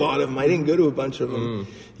 missed a lot of them. I didn't go to a bunch of them,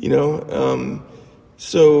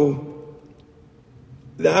 So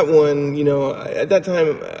that one, at that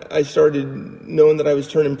time, I started knowing that I was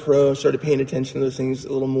turning pro. I started paying attention to those things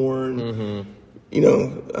a little more, and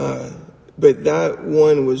but that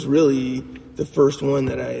one was really the first one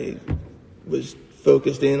that I was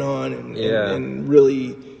focused in on and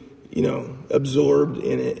really, absorbed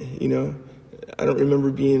in it. I don't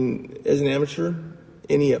remember being as an amateur,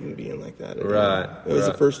 any of them being like that. Right, It was the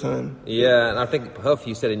right. first time. Yeah, and I think Huff,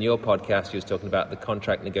 you said in your podcast, you was talking about the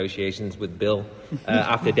contract negotiations with Bill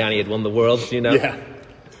after Danny had won the Worlds. Yeah.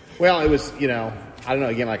 Well, it was, I don't know.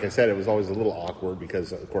 Again, like I said, it was always a little awkward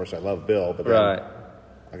because, of course, I love Bill, but then Right.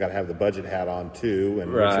 I got to have the budget hat on too,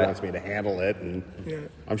 and Right. Richie wants me to handle it, and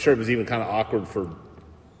I'm sure it was even kind of awkward for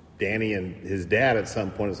Danny and his dad at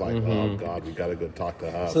some point. It's like, oh God, we got to go talk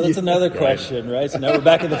to Huff. So that's another question, right? So now we're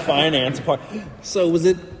back in the finance part. So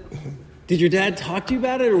did your dad talk to you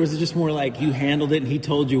about it, or was it just more like you handled it and he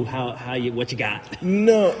told you what you got?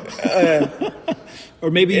 No. Or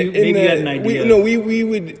maybe you had an idea.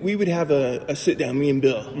 We would have a sit down, me and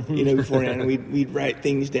Bill, beforehand, and we'd write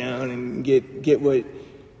things down and get what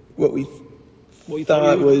we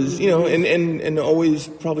thought was, and always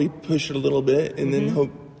probably push it a little bit, and then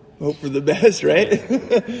hope for the best, right?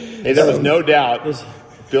 Hey, there was no doubt.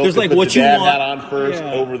 Bill there's could like put what the you dad want hat on first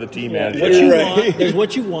over the team manager. What you Right. want, there's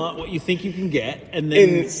what you want, what you think you can get, and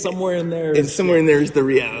then And- somewhere in there, And somewhere in there is the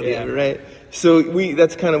reality of it, right? So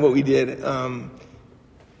that's kind of what we did.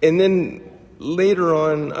 And then later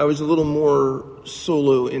on, I was a little more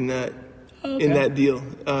solo in that deal.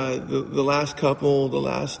 The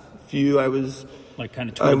last few, I was like kind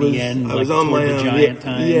of toward the end, I was like on toward my the own. giant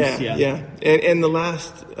times. Yeah. And the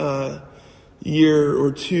last year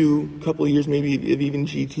or two, couple of years maybe of even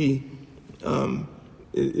GT,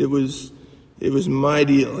 it was my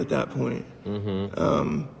deal at that point.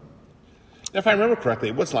 If I remember correctly,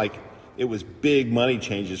 it was big money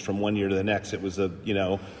changes from one year to the next. It was a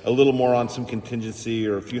little more on some contingency,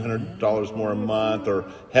 or a few $100 more a month, or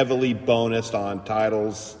heavily bonused on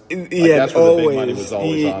titles. That's where the big money was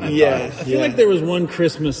always on. Yes, I feel like there was one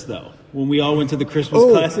Christmas though when we all went to the Christmas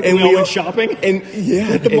Classic and and we all went shopping. and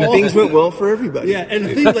mall. things went well for everybody. Yeah, and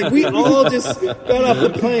the thing, like we all just got off the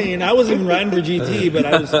plane. I wasn't even riding for GT, but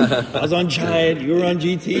I was on Giant. You were on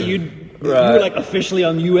GT. You were like officially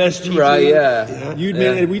on US GT. Right, yeah.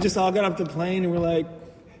 And we just all got off the plane and we're like,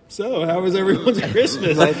 so how was everyone's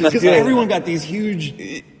Christmas? Life is Because good. everyone got these huge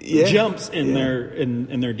jumps in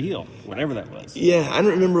their deal, whatever that was. Yeah, I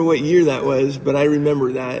don't remember what year that was, but I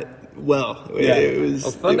remember that well. Yeah. It was.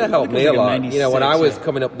 Well, Thunder helped me like a a lot. 96, When I was yeah.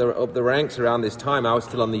 coming up the ranks around this time, I was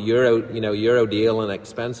still on the Euro deal and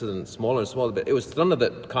expenses and smaller. But it was Thunder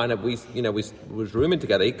that kind of we was rooming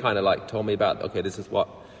together. He kind of like told me about, okay, this is what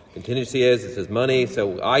contingency is. This is money.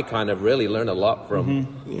 So I kind of really learned a lot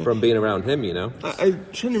from being around him. I'm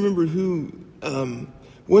trying to remember who.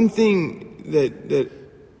 One thing that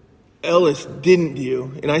Ellis didn't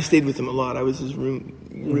do, and I stayed with him a lot. I was his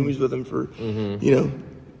roomies with him for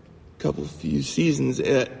few seasons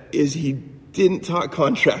is he didn't talk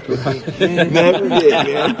contract with me. Never did,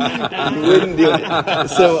 man. He wouldn't do it.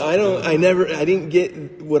 So I didn't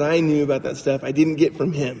get what I knew about that stuff. I didn't get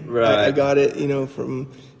from him. Right. I got it,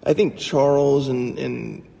 from I think Charles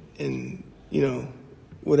and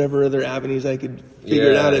whatever other avenues I could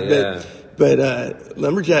figure it out at. But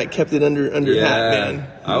Lumberjack kept it under hat, man.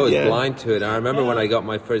 I was blind to it. I remember when I got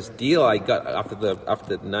my first deal, I got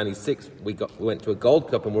after '96, we went to a Gold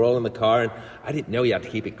Cup and we're all in the car, and I didn't know you had to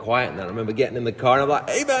keep it quiet. And I remember getting in the car and I'm like,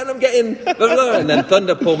 "Hey man, I'm getting," blah, blah. And then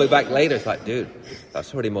Thunder pulled me back later. It's like, dude,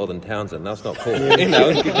 that's already more than Townsend. That's not cool. Townsend.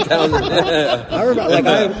 I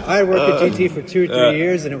remember, I worked at GT for 2 or 3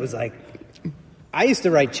 years, and it was like, I used to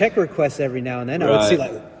write check requests every now and then. I would see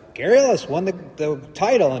Gary Ellis won the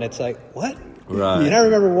title, and it's like, what? Right. And I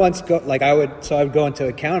remember once I would go into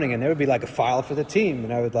accounting, and there would be like a file for the team,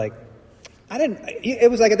 and I would it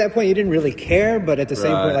was like at that point you didn't really care, but at the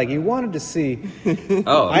same point, like, you wanted to see.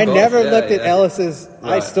 I never looked at Ellis's.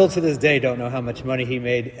 I still to this day don't know how much money he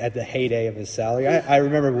made at the heyday of his salary. I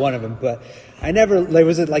remember one of them, but I never.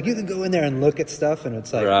 Was it like you could go in there and look at stuff, and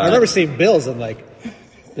it's like I remember seeing bills. I'm like,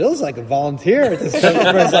 Bill's like a volunteer at this point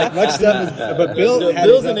for as like much stuff as, but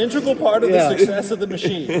Bill's an integral part of the success of the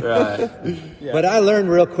machine. Right. Yeah. But I learned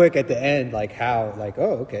real quick at the end, like how, like,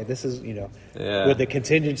 oh, okay, this is, with the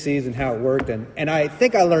contingencies and how it worked. And I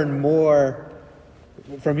think I learned more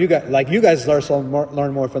from you guys. Like, you guys learned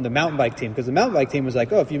more from the mountain bike team, because the mountain bike team was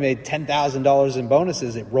like, oh, if you made $10,000 in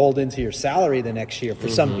bonuses, it rolled into your salary the next year for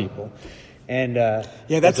some people. And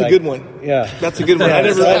that's a good one. Yeah, that's a good one. I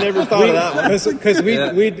never thought of that one, because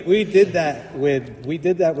we did that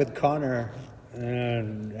with Connor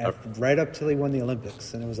right up till he won the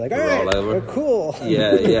Olympics, and it was like, all right, we're cool.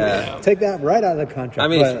 Yeah. Take that right out of the contract. I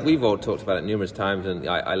mean, we've all talked about it numerous times, and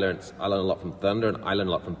I learned a lot from Thunder, and I learned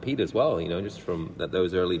a lot from Pete as well. Just from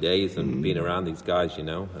those early days and being around these guys,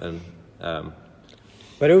 and.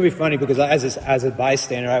 But it would be funny because as a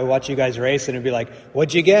bystander, I would watch you guys race and it'd be like,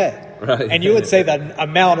 "What'd you get?" Right. And you would say the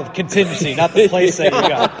amount of contingency, not the place that you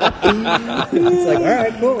got. It's like, all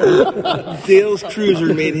right, cool. Dale's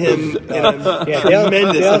Cruiser made him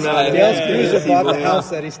tremendous amount. Dale's Cruiser bought the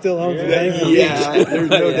house that he still owns. Yeah, there's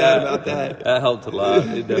no doubt about that. That helped a lot.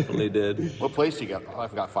 It definitely did. What place you got? Oh, I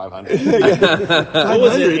forgot 500. What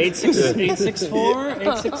was it? 864,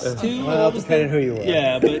 862? Well, depending who you were.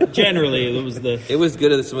 Yeah, but generally it was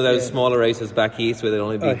good at some of those smaller races back east where there'd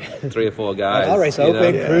only be 3 or 4 guys. I'll race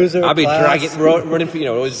open, cruiser, I'd be class. running for,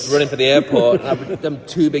 always running for the airport. And I'd be them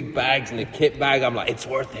 2 big bags and the kit bag. I'm like, it's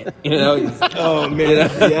worth it. Oh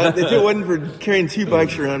man, yeah. If it wasn't for carrying 2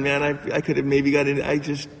 bikes around, man, I could have maybe got in. I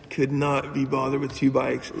just could not be bothered with 2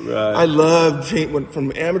 bikes. Right. I loved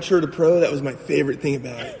from amateur to pro. That was my favorite thing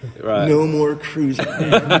about it. Right. No more cruising.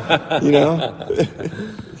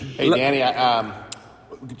 Hey, Danny,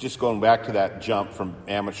 just going back to that jump from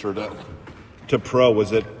amateur to pro,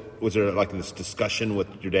 was there like this discussion with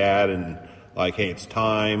your dad and like, hey, it's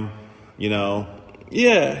time,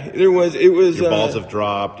 Yeah, there was. It was. Your balls have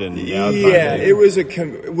dropped, and it was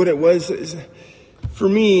what it was. For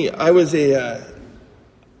me, I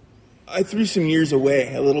threw some years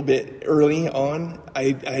away a little bit early on.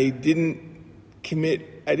 I didn't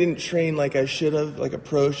commit. I didn't train like I should have, like a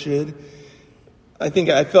pro should. I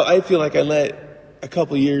feel like I let a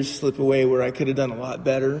couple years slip away where I could have done a lot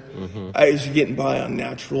better. Mm-hmm. I was getting by on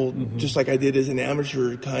natural, just like I did as an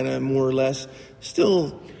amateur, kind of more or less.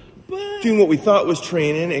 Still doing what we thought was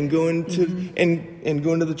training and going to and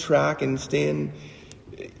going to the track and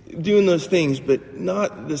doing those things, but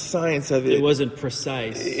not the science of it. It wasn't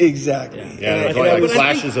precise. Exactly. Yeah, it was like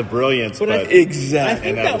flashes of brilliance. But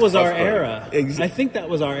exactly. I think that was our era. Exactly. I think that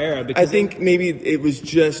was our era. Because I think maybe it was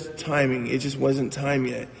just timing. It just wasn't time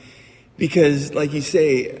yet. Because, like you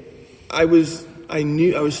say, I was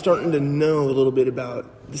starting to know a little bit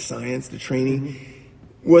about the science, the training.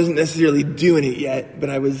 Wasn't necessarily doing it yet,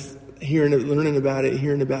 but I was learning about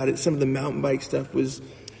it. Some of the mountain bike stuff was.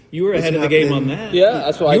 You were ahead of the game on that. Yeah,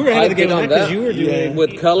 that's why you were ahead of the game on that because you were doing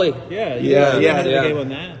with Cully. Yeah, you were ahead of the game on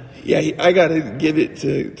that. Yeah, I got to give it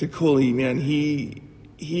to Cully, man. He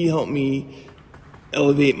helped me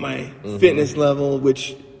elevate my fitness level,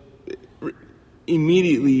 which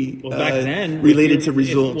immediately back then related to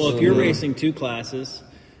results. If you're racing 2 classes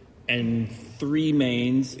and 3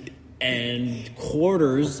 mains and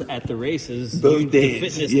quarters at the races, both days, the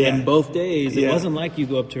fitness and both days, it wasn't like you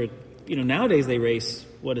go up to nowadays they race.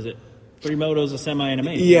 What is it? 3 motos, a semi, and a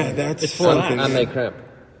main. Yeah, that's it's 4 laps. And they cramp.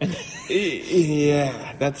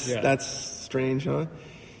 Yeah, that's strange, huh?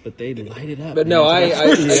 but they light it up. But man.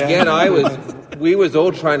 no, we was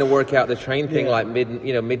all trying to work out the train thing like mid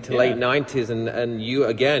to late Yeah. 90s, and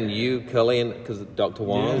you, Cully, and because Dr.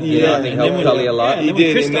 Wong, Yeah. I think And helped then Cully a lot. Yeah, He and then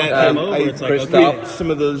when did, and Christoph that- came I- over, I- it's like, Christoph- okay. Some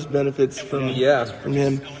of those benefits from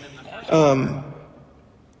him.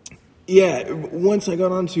 Once I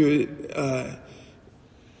got onto it,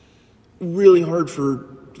 really hard for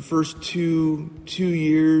the first two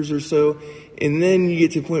years or so, and then you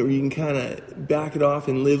get to a point where you can kind of back it off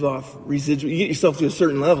and live off residual. You get yourself to a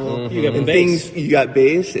certain level, You got and base. you got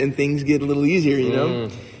base, and things get a little easier, you know.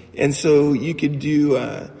 And so you could do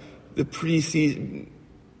the pre-season,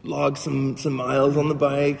 log some miles on the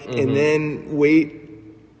bike, and then wait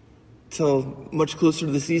till much closer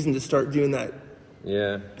to the season to start doing that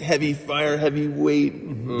Yeah. heavy fire, heavy weight,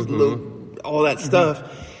 all that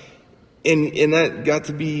stuff. And that got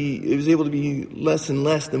to be, it was able to be less and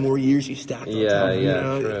less the more years you stacked on top, you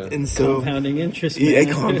know? true. And so, Compounding interest, yeah,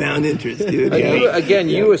 man. compound interest, dude.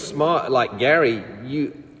 You were smart, like Gary.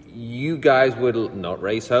 You guys would not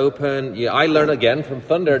race open. Yeah, I learned again from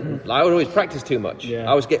Thunder. I would always practice too much.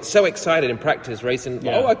 Yeah. I was get so excited in practice racing.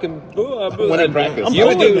 Yeah. Oh, I can. When I practice. You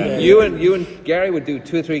would do. man. You and Gary would do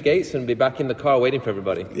 2 or 3 gates and be back in the car waiting for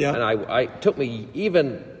everybody. Yeah. And I took me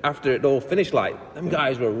even after it all finished. Like them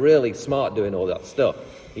guys were really smart doing all that stuff.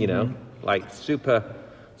 You know, like super.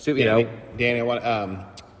 You know. Danny, I want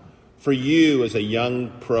for you as a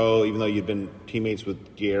young pro, even though you've been teammates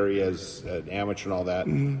with Gary as an amateur and all that,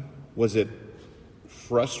 was it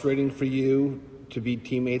frustrating for you to be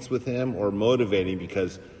teammates with him, or motivating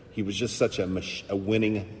because he was just such a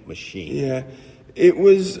winning machine? Yeah, it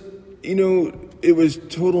was, it was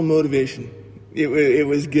total motivation. It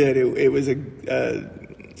was good. It was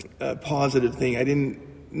a positive thing. I didn't,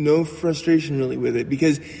 no frustration really with it,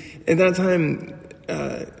 because at that time,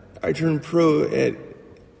 I turned pro at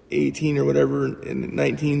 18 or whatever, and at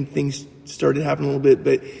 19 things started happening a little bit,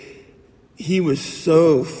 but he was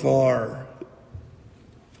so far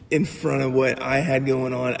in front of what I had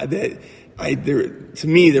going on that to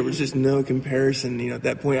me there was just no comparison, at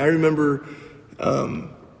that point. I remember,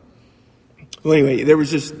 there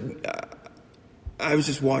was just, I was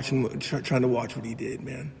just watching, trying to watch what he did,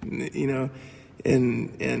 man,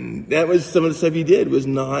 and that was some of the stuff he did, was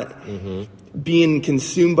not being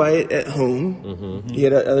consumed by it at home. He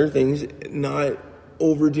had other things, not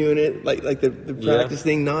overdoing it, like the practice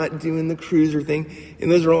thing, not doing the cruiser thing,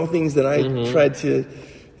 and those are all things that I tried to,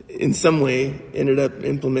 in some way, ended up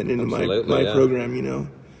implementing into my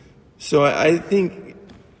program. So I think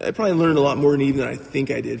I probably learned a lot more than even I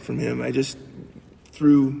think I did from him. I just,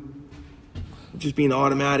 through just being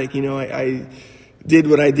automatic, I did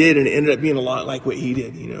what I did, and it ended up being a lot like what he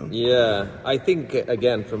did, Yeah, I think,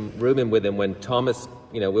 again, from rooming with him when Thomas,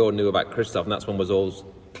 we all knew about Christoph, and that's when was all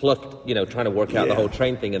plucked, trying to work out the whole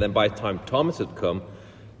train thing. And then by the time Thomas had come,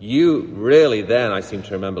 you really then, I seem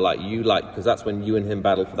to remember, because that's when you and him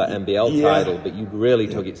battled for that MBL title, but you really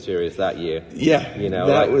took it serious that year. Yeah.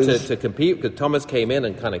 That was... to compete, because Thomas came in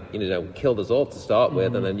and kind of, killed us all to start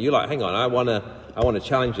with, and then you hang on, I want to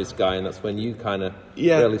challenge this guy, and that's when you kind of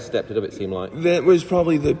really stepped it up, it seemed like. That was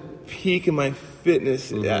probably the peak of my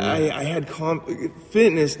fitness. I had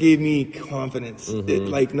fitness gave me confidence,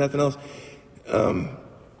 like nothing else.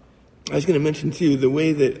 I was going to mention too, the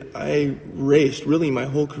way that I raced, really my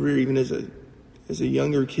whole career, even as a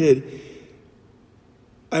younger kid,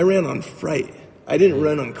 I ran on fright. I didn't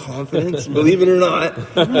run on confidence, believe it or not.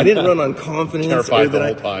 I didn't run on confidence. Terrified the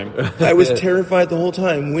whole time. I was terrified the whole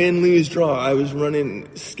time. Win, lose, draw. I was running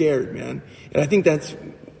scared, man. And I think that's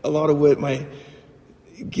a lot of what my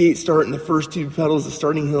gate start in the first 2 pedals, the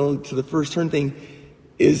starting hill to the first turn thing,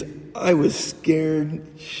 is I was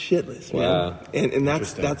scared shitless, man. And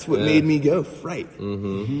that's what made me go, fright.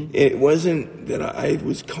 It wasn't that I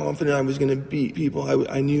was confident I was going to beat people.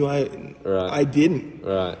 I knew I didn't.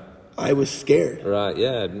 Right. I was scared. Right,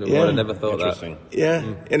 yeah. I never thought that.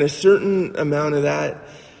 Yeah, and a certain amount of that,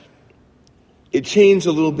 it changed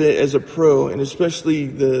a little bit as a pro, and especially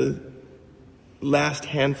the last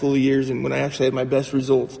handful of years, and when I actually had my best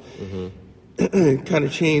results, kind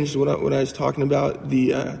of changed what I was talking about,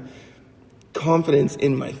 the confidence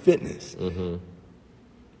in my fitness.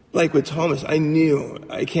 Like with Thomas, I knew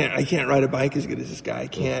I can't ride a bike as good as this guy. I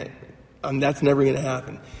can't. That's never going to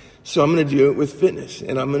happen. So I'm going to do it with fitness,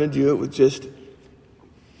 and I'm going to do it with just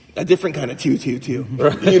a different kind of 222,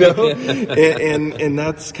 and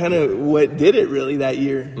that's kind of what did it really that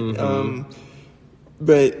year.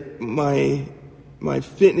 But my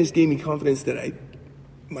fitness gave me confidence that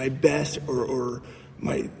my best or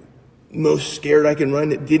my most scared I can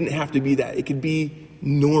run, it didn't have to be that. It could be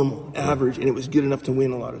normal, average, and it was good enough to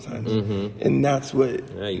win a lot of times. And that's what.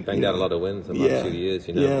 Yeah, you banged out a lot of wins in the last 2 years,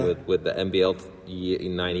 with the NBL year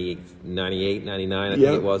in 98, 99, I think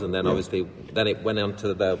it was, and then obviously then it went on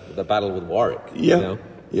to the battle with Warwick.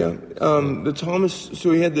 The Thomas. So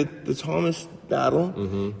we had the Thomas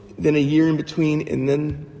battle, then a year in between, and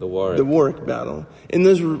then the Warwick battle, and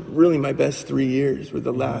those were really my best 3 years. Were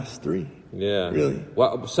the last 3. Yeah, really.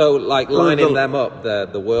 Well, so like lining them up,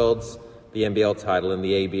 the Worlds, the NBL title, and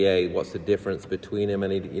the ABA. What's the difference between them?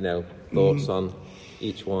 Any thoughts on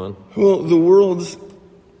each one? Well, the Worlds,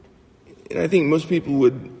 and I think most people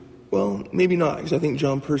would. Well, maybe not, because I think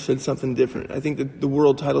John Pearce said something different. I think that the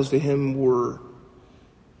world titles to him were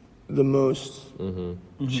the most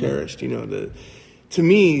cherished. To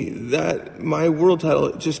me, that my world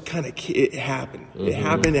title just kind of it happened. It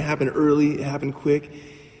happened early. It happened quick.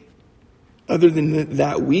 Other than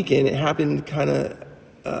that weekend, it happened kind of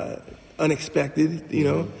unexpected.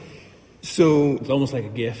 So It's almost like a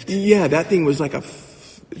gift. Yeah, that thing was like a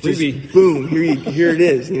freebie. Boom, here it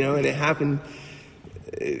is. And it happened.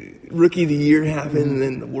 Rookie of the year happened, and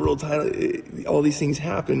then the world title. All these things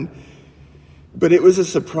happened. But it was a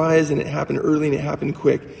surprise, and it happened early, and it happened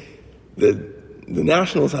quick. The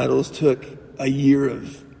national titles took a year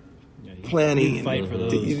of planning. You fight for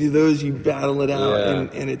those. Those you battle it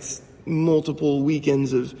out, and it's multiple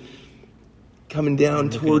weekends of coming down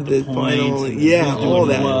toward the final. All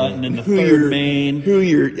that. And then the third main.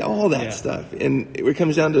 All that stuff. And it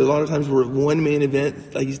comes down to a lot of times where one main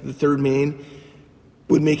event, like the third main,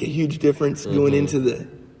 would make a huge difference going into the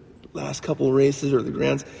last couple of races or the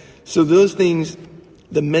grands. So those things,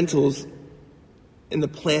 the mentals and the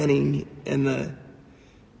planning and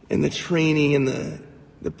the training and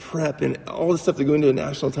the prep and all the stuff that go into a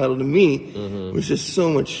national title, to me was just so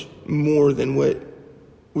much more than what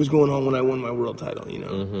was going on when I won my world title,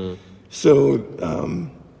 So,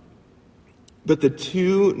 but the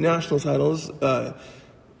 2 national titles, the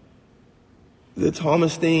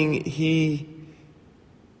Thomas thing, he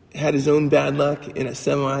had his own bad luck in a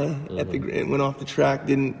semi and went off the track,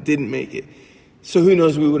 didn't make it. So who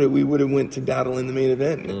knows? We would have went to battle in the main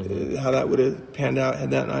event, how that would have panned out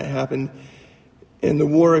had that not happened. And the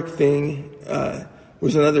Warwick thing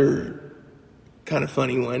was another kind of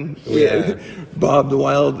funny one. Yeah. Bob the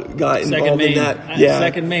Wild got involved in that.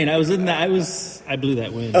 Second main. I was in that. I blew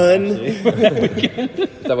that win. Is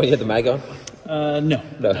that when you had the mag on? No,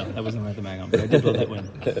 that wasn't with the mag on, but I did blow that win.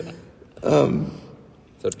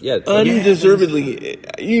 So yeah, undeservedly,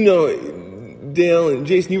 Dale and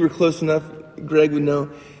Jason, you were close enough. Greg would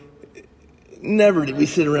know. Never did we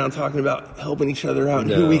sit around talking about helping each other out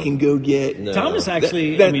and who we can go get. No. Thomas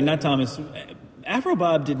actually, not Thomas. Afro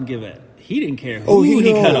Bob didn't give it. He didn't care who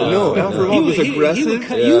he cut off. No, Afro Bob was aggressive. He would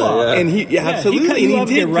cut you off. And he absolutely. He cut you off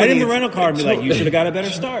and get right in the rental car and be like, you should have got a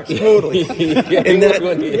better start. Totally. And that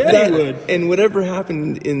would. And whatever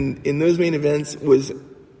happened in those main events was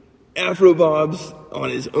Afro Bob's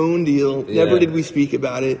on his own deal. Never did we speak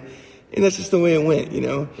about it. And that's just the way it went,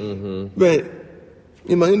 But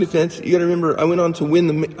in my own defense, you got to remember, I went on to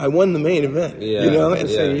I won the main event, And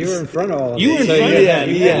so you were in front of all of them. You were in front of them.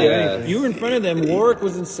 Yeah. You were in front of them. Warwick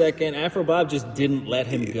was in second. Afro Bob just didn't let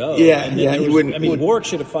him go. He wouldn't. Warwick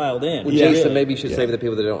should have filed in. Jason, maybe you should say for the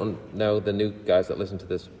people that don't know, the new guys that listen to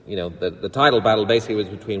this, the title battle basically was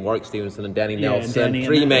between Warwick Stevenson and Danny Nelson. Danny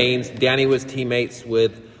 3 mains. Danny was teammates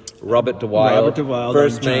with Robert DeWild.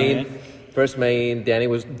 First main, Danny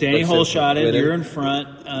hole-shotted. You're in front,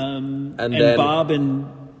 and then Bob and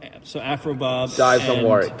Afro Bob dives on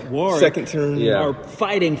Warwick. Second turn are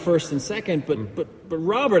fighting first and second, but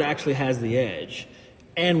Robert actually has the edge,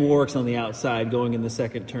 and Warwick's on the outside going in the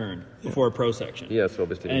second turn before a pro section. Yes,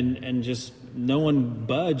 obviously, and just no one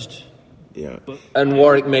budged. Yeah, and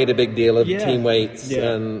Warwick made a big deal of team weights,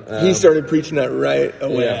 and he started preaching that right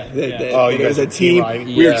away. It was a team.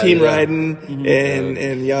 We were team riding,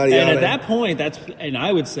 and yada yada. And at that point, and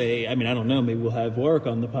I would say, I don't know, maybe we'll have Warwick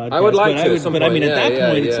on the podcast. I would like to, at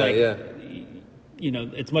that point, it's like,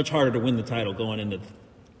 it's much harder to win the title going into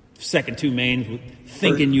second 2 mains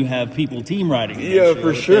thinking you have people team riding. Yeah,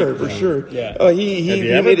 for sure. Yeah. He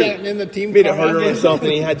ever gotten in the team made it harder on himself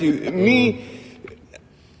than he had to.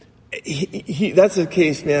 That's a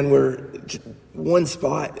case, man, where one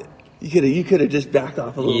spot you could have just backed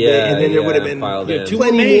off a little bit, and then there would have been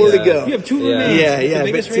plenty more to go. You have 2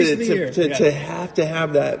 remains. But to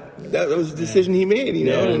have that was a decision he made,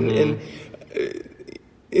 and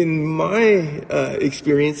in my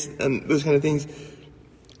experience and those kind of things,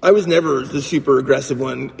 I was never the super aggressive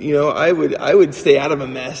one. I would stay out of a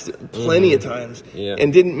mess plenty of times,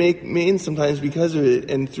 and didn't make mains sometimes because of it,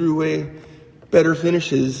 and threw away better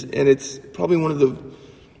finishes. And it's probably one of the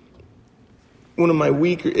one of my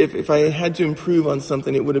weaker. If I had to improve on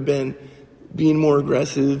something, it would have been being more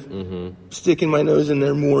aggressive, sticking my nose in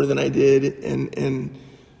there more than I did, and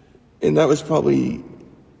that was probably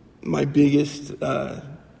my biggest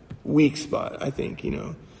weak spot, I think,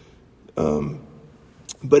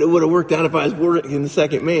 but it would have worked out if I was working in the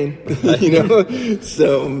second main,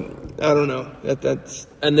 So I don't know. That's.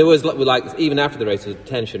 And there was like even after the race, there was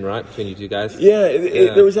tension, right, between you two guys. Yeah,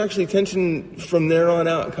 there was actually tension from there on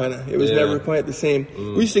out. Kind of, it was never quite the same.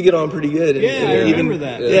 We used to get on pretty good. I remember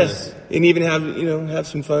that. Yes, and even have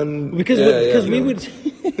some fun. Because we would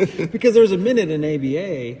because there was a minute in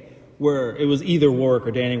ABA where it was either Warwick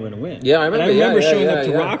or Danny were going to win. Yeah, I remember. And I remember showing up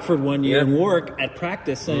to yeah. Rockford one year and Warwick at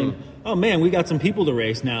practice saying, "Oh man, we got some people to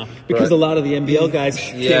race now," because a lot of the NBL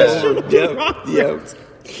guys Yep.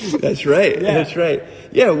 That's right. Yeah. That's right.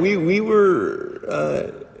 Yeah, we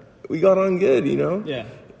were we got on good, Yeah.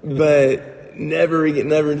 but never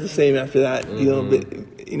the same after that deal.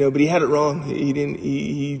 But he had it wrong. He didn't.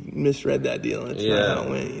 He misread that deal. That's not how it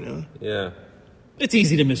went. Yeah. It's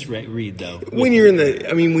easy to misread though. When you're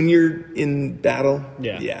when you're in battle.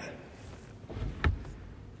 Yeah.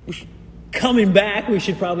 Coming back, we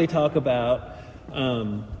should probably talk about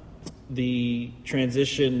the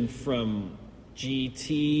transition from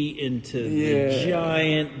GT into the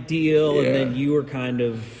Giant deal, and then you were kind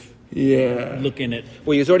of looking at.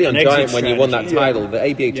 Well, you was already on Giant when you won that title, the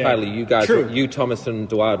ABA Yeah. title. You guys, you, Thomas, and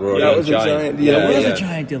Dwyer were already That on was a Giant. Giant deal. It was a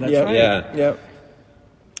Giant deal. That's right. Yeah.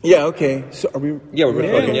 Yeah. Okay. So are we? Yeah, we're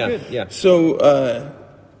recording. good. Yeah. So,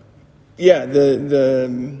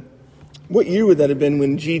 the what year would that have been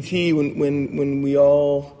when GT when we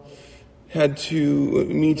all had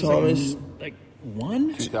to Thomas? Like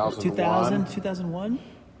 2001?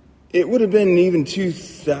 It would have been even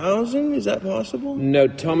 2000. Is that possible? No,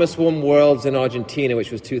 Thomas won Worlds in Argentina, which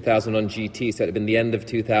was 2000 on GT, so it had been the end of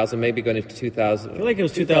 2000, maybe going into 2000. I feel like it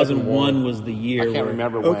was 2001 was the year. I can't where,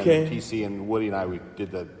 remember when Okay. TC and Woody and we did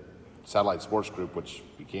the Satellite Sports Group, which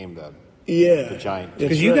became the Giant.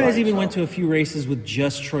 Because you guys even went to a few races with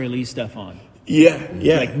just Troy Lee stuff on. Yeah.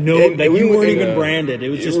 Like you weren't even branded. It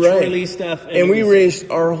was just Troy Lee stuff. And we raced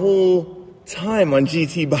our whole time on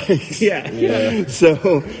GT bikes. Yeah.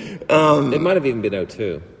 So, it might have even been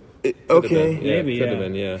 02. okay. Maybe, Could have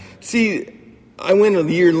been, yeah. See, I went a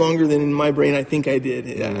year longer than in my brain I think I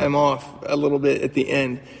did. I'm off a little bit at the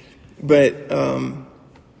end. But, the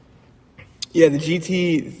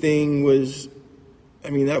GT thing was,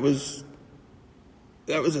 that was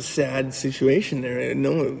a sad situation there.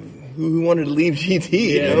 No one who wanted to leave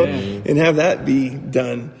GT, and have that be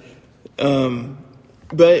done.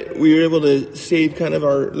 But we were able to save kind of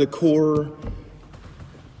the core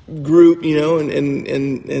group,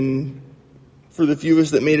 and for the few of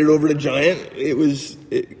us that made it over to Giant, it was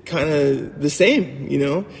kind of the same,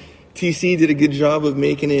 TC did a good job of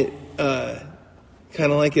making it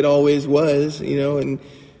kind of like it always was, and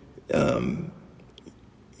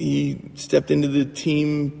he stepped into the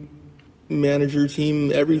team manager,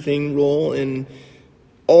 team everything role, and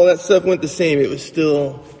all that stuff went the same. It was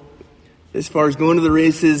still, as far as going to the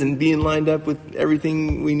races and being lined up with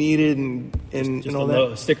everything we needed and all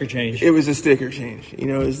that. Sticker change. It was a sticker change. It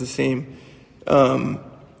was the same.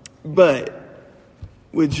 But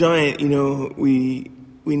with Giant, we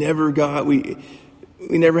never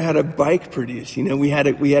had a bike produced. We had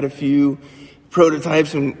a few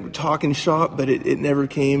prototypes and talking shop, but it never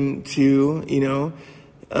came to.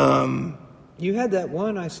 You had that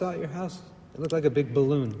one I saw at your house. It looked like a big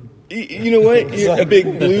balloon. You know what? A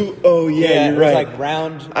big blue. Oh yeah, you're it was right. like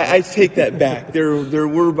round. I take that back. There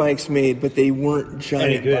were bikes made, but they weren't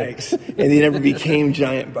Giant bikes, and they never became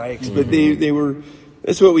Giant bikes. But they were.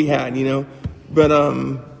 That's what we had, But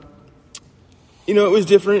it was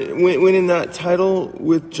different. Winning that title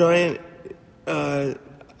with Giant, I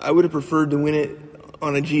would have preferred to win it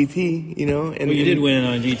on a GT, And you did win it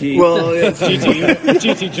on a GT. Well, yeah,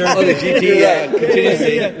 GT journey. Oh, the GT,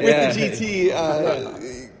 with the GT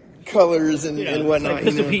colors and whatnot. Like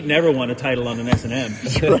Pistol Pete never won a title on an S&M.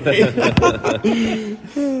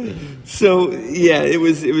 So it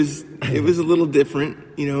was a little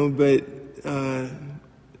different, but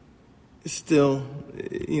still,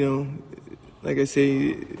 like I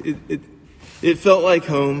say, it felt like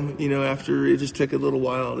home, after it just took a little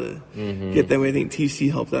while to get that way. I think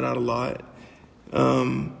TC helped that out a lot.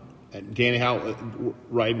 Danny, how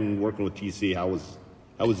riding, working with TC, how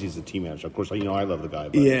was he as a team manager? Of course, I love the guy.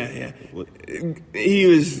 But Yeah. He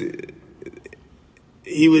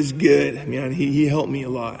was good. He helped me a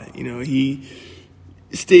lot. He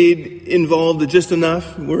stayed involved just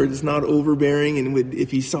enough where it's not overbearing, and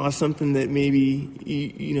if he saw something that maybe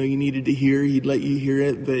you needed to hear, he'd let you hear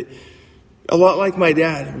it. But A lot like my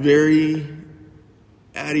dad, very,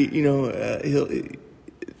 he'll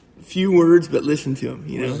few words, but listen to him.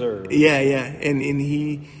 Reserved. Yeah, and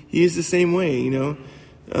he is the same way.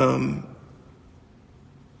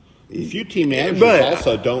 Few team managers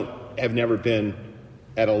But- have never been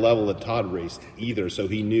at a level that Todd raced either, so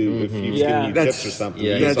he knew if he was Yeah. giving you That's- tips or something.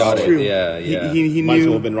 Yeah, he he That's got it. true. Yeah. He might as well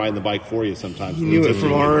knew. have been riding the bike for you sometimes. He knew it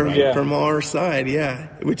from our Right? from our side, yeah.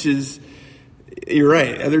 Which is, you're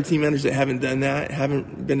right. Other team managers that haven't done that,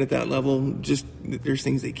 haven't been at that level, just there's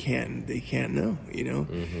things they can't know,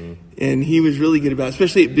 And he was really good about it,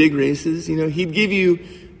 especially at big races. He'd give you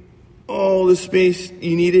all the space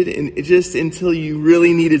you needed, and it just until you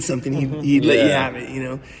really needed something, he'd let you have it,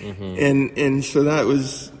 And so that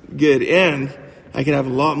was good, and I could have a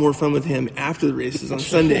lot more fun with him after the races on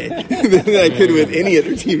Sunday than I could with any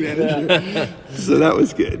other team manager. So that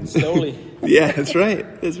was good. Slowly. Yeah, that's right.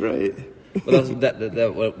 Well,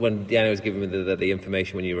 when Deanna was giving me the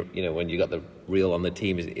information when when you got the reel on the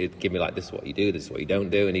team, it gave me like, this is what you do, this is what you don't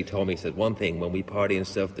do, and he told me, he said, one thing, when we party and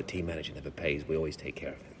stuff, the team manager never pays. We always take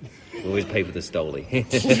care of it. We always pay for the stoli.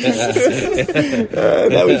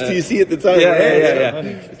 That was TC at the time. Yeah.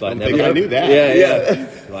 It's like, I think I knew that. Yeah.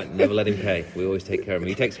 Like, never let him pay. We always take care of him.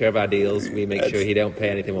 He takes care of our deals. We make sure he don't pay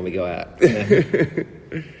anything when we go out.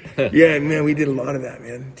 Yeah, man, we did a lot of that,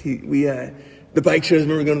 man. The bike shows.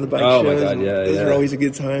 Remember going to the bike shows? Oh my God, yeah, those yeah. were always a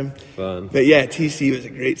good time. Fun. But yeah, TC was a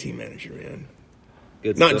great team manager, man.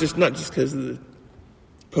 Good Not stuff. just because of the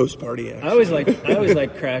post party. I always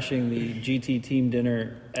like crashing the GT team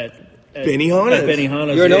dinner at Benihana's. At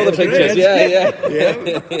Benihana's. You're in all the Yeah. pictures. Yeah.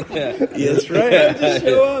 Yeah, that's right. Just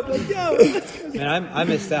show up. Let's go. Man, I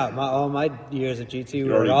missed out. All my years at GT, we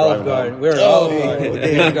were already at Olive driving Garden. We were at Olive Garden. We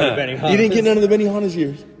damn. didn't go to Benihana's. You didn't get none of the Benihana's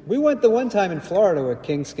years. We went the one time in Florida where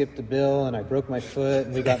King skipped the bill and I broke my foot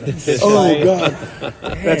and we got in a fist Oh fight. God,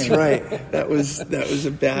 that's right. That was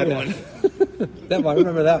a bad one. I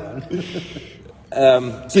remember that one.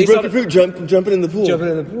 So you broke your foot jumping in the pool. Jumping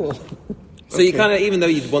in the pool. So you kind of, even though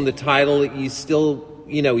you'd won the title, you still,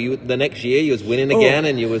 the next year you was winning again,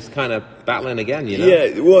 and you was kind of battling again,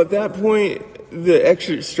 Yeah, well, at that point, the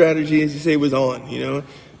exit strategy, as you say, was on.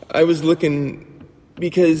 I was looking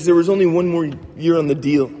because there was only one more year on the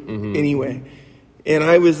deal anyway, and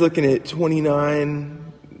I was looking at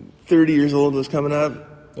 29, 30 years old was coming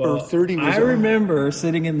up, or 30 was I on. remember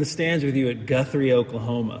sitting in the stands with you at Guthrie,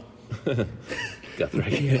 Oklahoma.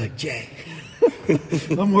 Guthrie. You're like, Jay,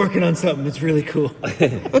 I'm working on something that's really cool. But,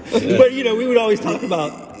 we would always talk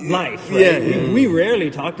about life, right? Yeah. We rarely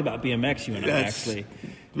talked about BMX, you and I, That's actually.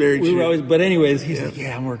 very We true. were always, but anyways, he's like,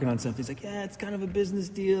 I'm working on something. He's like, it's kind of a business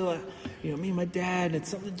deal. Me and my dad, it's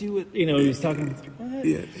something to do with, he was talking, what?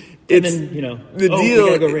 Yeah. And It's, then, the we deal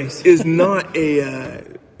gotta go race. is not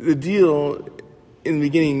the deal in the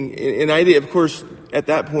beginning, and I did, of course, at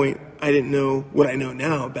that point, I didn't know what I know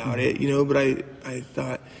now about it, but I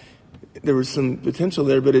thought there was some potential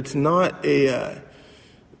there, but it's not a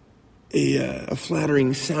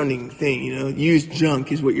flattering sounding thing, Used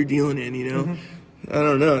junk is what you're dealing in, I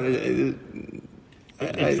don't know.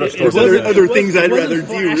 There's other things I'd rather do,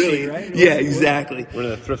 flashy, really. right? Yeah, exactly. We're in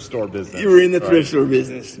the thrift store business. You were in the Right. thrift store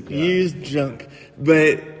business. Used junk.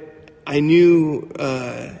 But I knew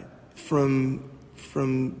from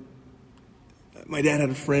my dad had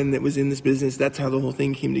a friend that was in this business. That's how the whole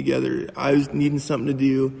thing came together. I was needing something to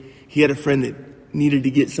do. He had a friend that needed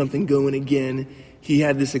to get something going again. He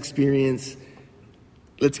had this experience.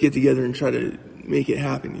 Let's get together and try to make it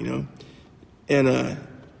happen, And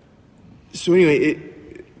so anyway,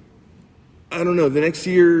 I don't know. The next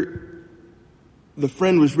year, the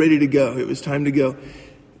friend was ready to go. It was time to go.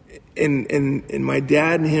 And my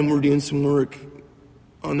dad and him were doing some work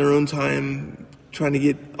on their own time, trying to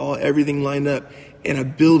get everything lined up, and a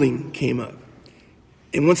building came up.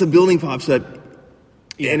 And once a building pops up,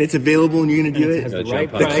 and it's available and you're going to do And it, it has the Gotta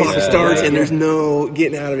right jump on the it. price. clock starts and there's no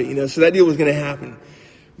getting out of it, So that deal was going to happen,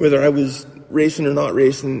 whether I was racing or not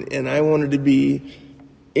racing, and I wanted to be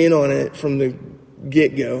in on it from the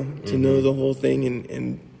get-go to know the whole thing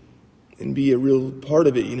and be a real part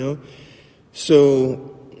of it,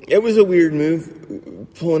 So it was a weird move,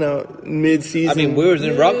 pulling out mid-season. I mean, we were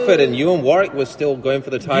in Rockford, and you and Warwick was still going for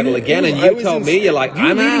the title again, and I you was told in- me, you're like,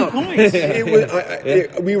 I'm leading out. points. It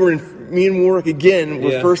was, we were me and Warwick again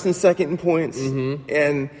were Yeah. first and second in points,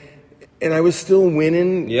 and I was still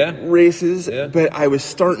winning races, Yeah. but I was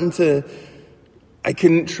starting to. I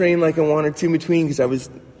couldn't train like I wanted to in between because I was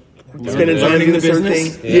spending time Learning doing the certain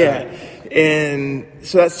business? things. Yeah, and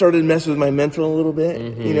so that started to mess with my mental a little bit.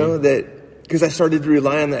 That because I started to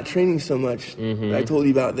rely on that training so much. That I told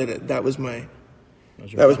you about that was my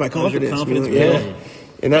confidence. confidence Yeah.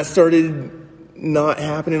 And that started not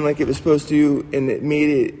happening like it was supposed to, and it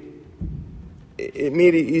made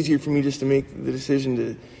it easier for me just to make the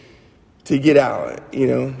decision to get out. It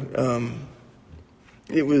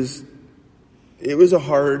was a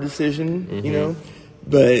hard decision,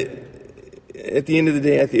 but at the end of the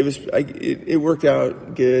day, it worked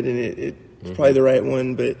out good, and it's probably the right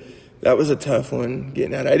one. But that was a tough one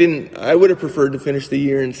getting out. I would have preferred to finish the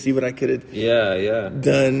year and see what I could have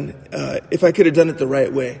done if I could have done it the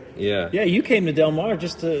right way. Yeah, you came to Del Mar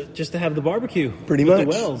just to have the barbecue. Pretty with much. The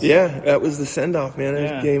Wells. Yeah, that was the send off, man. It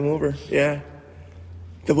Yeah. was game over. Yeah.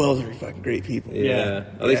 The Wells are fucking great people. Yeah.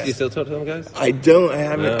 At least you still talk to them guys? I don't. I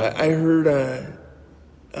haven't. No. I heard.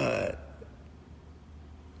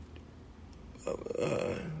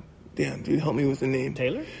 Damn, dude, help me with the name.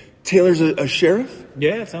 Taylor? Taylor's a sheriff.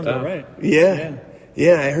 Yeah, it sounds about right. Yeah.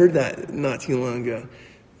 I heard that not too long ago.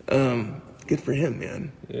 Good for him,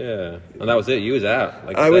 man. Yeah. And that was it. You was out.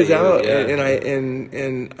 Like you I said, was you out, were- and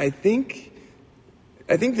I think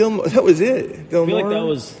that was it. Del I feel like Mar? that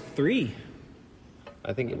was 3.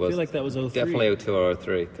 I think it I was. feel like that was 03. Definitely 02 or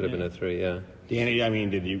 03. Could have been 03, yeah. Danny, I mean,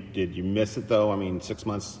 did you miss it though? I mean, 6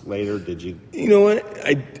 months later, did you? You know what?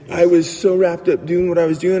 I was so wrapped up doing what I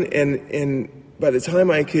was doing, and by the time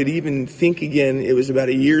I could even think again, it was about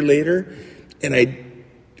a year later, and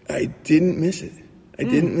I didn't miss it. I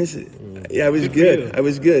didn't miss it. Yeah, I was good. I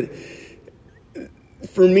was good.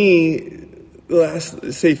 For me, the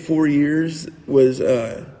last, say, 4 years was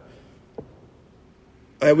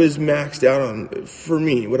I was maxed out on, for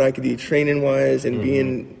me, what I could do training wise and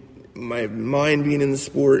being, my mind being in the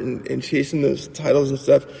sport and chasing those titles and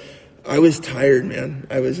stuff. I was tired, man.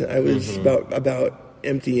 I was about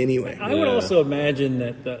empty anyway. I would also imagine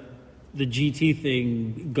that the GT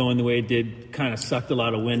thing going the way it did kind of sucked a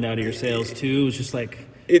lot of wind out of your sails too. It was just like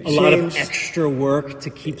It lot of changed. extra work to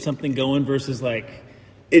keep something going versus like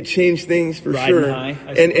It changed things for Riding sure. high,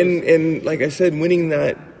 I and suppose. and like I said, winning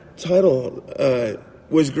that title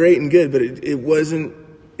was great and good, but it wasn't.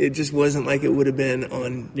 It just wasn't like it would have been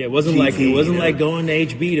on. it wasn't GT, like going to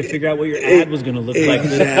HB to figure out what your ad was going to look like.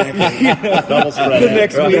 Exactly. Double spread. The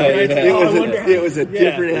next week, Right. right? It Oh, was I wonder how- it was a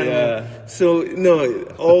different animal. So no,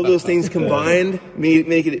 all those things combined made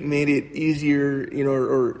it easier,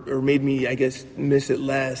 or made me, I guess, miss it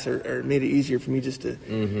less, or made it easier for me just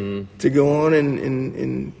to go on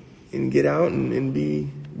and get out and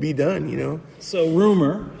be done, So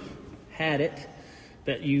rumor had it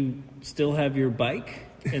that you still have your bike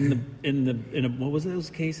in what was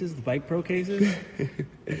those cases? The Bike Pro cases?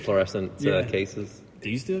 Fluorescent Yeah. cases. Do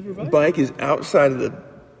you still have your bike? Bike is outside of the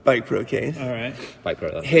Bike Pro case, All right. Bike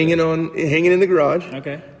Pro. hanging in the garage.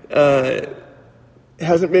 Okay.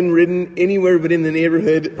 Hasn't been ridden anywhere but in the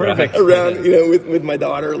neighborhood. Perfect. Around, with my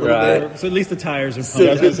daughter a little Right. bit. So at least the tires are So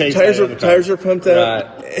pumped. was gonna the say tires are pumped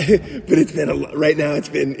up, Right. but it's been right now. It's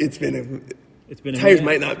been It's been a tires minute.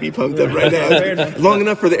 might not be pumped up right Fair now. enough. Long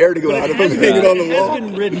enough for the air to go out if I'm hanging on the It has wall.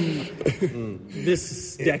 been ridden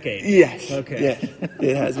this decade. Yes. Okay. Yes,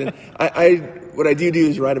 it has been. I what I do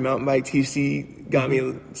is ride a mountain bike. TC got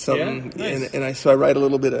me something, Yeah? Nice. and I ride a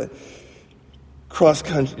little bit of cross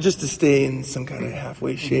country just to stay in some kind of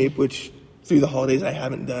halfway shape, which through the holidays I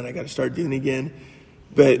haven't done. I got to start doing again.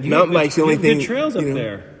 But mountain bike's the only You have thing. good trails up you know.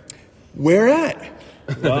 there. Where at?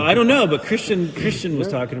 Well, I don't know, but Christian was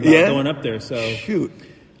talking about Yeah? going up there. So Shoot.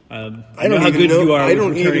 I I know don't how even good know- you are I with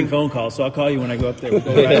don't returning even- phone calls. So I'll call you when I go up there. We'll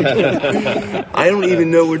go ride. I don't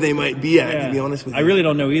even know where they might be at, to be honest with you. I really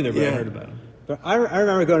don't know either, but I Yeah. heard about them. But I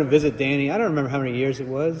remember going to visit Danny. I don't remember how many years it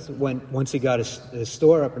was once he got his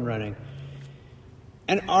store up and running.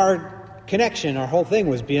 And our connection, our whole thing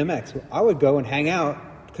was BMX. I would go and hang out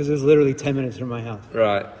because it was literally 10 minutes from my house.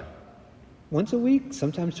 Right. Once a week,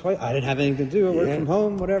 sometimes twice. I didn't have anything to do. I worked Yeah. from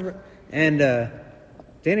home, whatever. And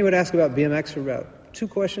Danny would ask about BMX for about 2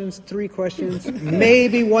 questions, 3 questions.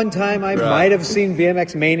 Maybe one time I might have seen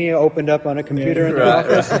BMX Mania opened up on a computer in the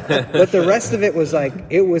office. But the rest of it was like,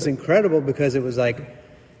 it was incredible because it was like,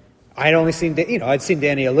 I'd only seen, I'd seen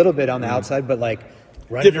Danny a little bit on the outside, but like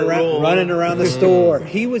running around the store.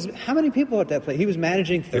 He was, how many people at that place? He was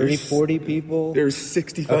managing 30, 40 people. There's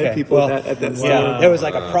 65 Okay, people well, at that store. Yeah, there was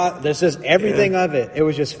like there's just everything of it. It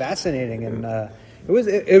was just fascinating, and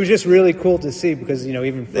it was just really cool to see because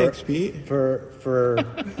even for Thanks, Pete. for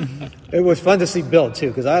it was fun to see Bill too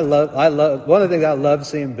because I love one of the things I love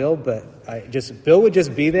seeing Bill, but Bill would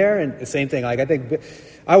just be there and the same thing. Like I think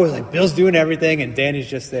I was like, Bill's doing everything, and Danny's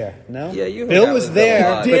just there. No, Yeah, you hung Bill out was with Bill a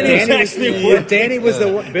there. lot. But Danny was Danny actually was, working. Danny was the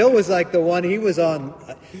one. Bill was like the one. He was on.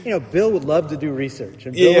 Bill would love to do research,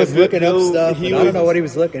 and Bill Yeah, was looking Bill- up stuff. he And I don't was- know what he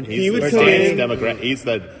was looking. He's would the come science in he's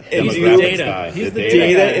the and do demographics data. guy. He's the data.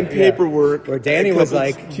 data data and Yeah. paperwork. Where Danny a was couple-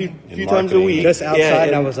 like few in times a marketing. week, just outside, Yeah,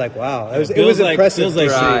 and I and- was like, wow, it was Bill's impressive. Bill's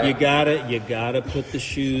like, Right. you gotta put the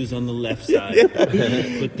shoes on the left side.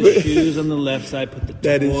 Put the shoes on the left side. Put the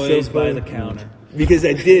That is so toys by funny. the counter. because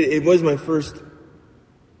it was my first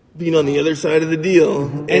being on the other side of the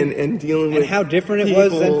deal and dealing with and how different it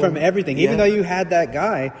was than people. from everything. Even Yeah. though you had that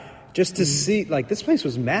guy, just to see, like, this place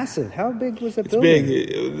was massive. How big was that It's building?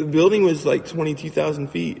 big. The building was like 22,000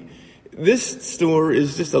 feet. This store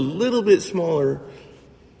is just a little bit smaller.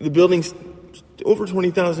 The building's over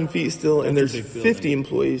 20,000 feet still, and That's there's a big building. 50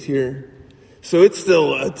 employees here. So it's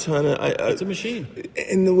still a ton of. It's a machine.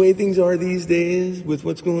 And the way things are these days with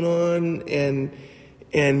what's going on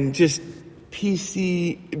and just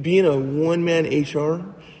PC being a one-man HR,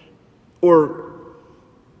 or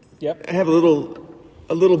Yep. I have a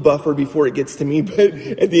little buffer before it gets to me, but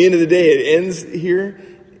at the end of the day, it ends here.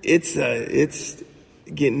 It's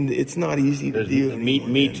not easy to There's do. Me anymore,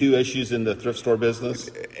 man. Too issues in the thrift store business.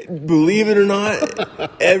 Believe it or not,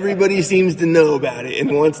 everybody seems to know about it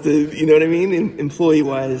and wants to. You know what I mean? Employee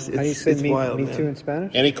wise, How do you it's say me, wild. me man. too in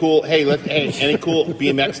Spanish? Any cool? Any cool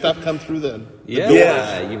BMX stuff come through the Yeah,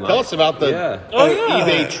 doors? you might. Tell us about the Yeah.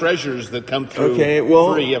 eBay treasures that come through Okay,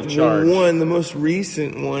 well, free of charge. the most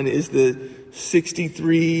recent one is the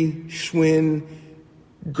 '63 Schwinn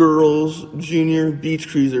Girls Junior Beach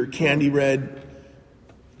Cruiser, candy red.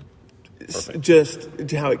 Just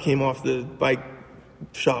how it came off the bike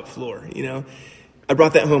shop floor, you know. I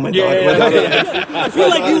brought that home. My daughter, my daughter, I feel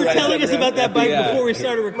like you were rides telling that us about that bike Yeah. before we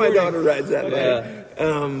started my recording. daughter rides that bike.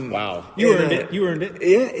 Wow. You And, earned it. You earned it.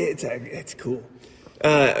 Yeah, it's cool.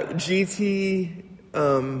 GT.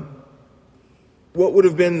 What would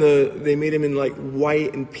have been they made him in like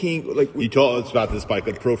white and pink, like You told us about this bike,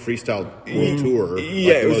 the Pro Freestyle World Tour.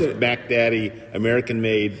 yeah, like it was the most Mac Daddy,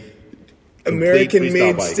 American-made, American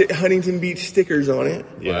made bike. Huntington Beach stickers on it.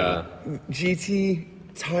 Yeah. GT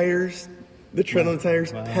tires, the tread on the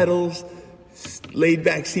tires, pedals, laid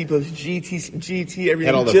back seat posts, GT, everything.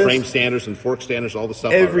 Had all the just frame standers and fork standers, all the stuff.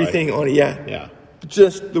 on it, right? everything on it. Yeah, Yeah.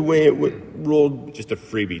 just the way it rolled Just a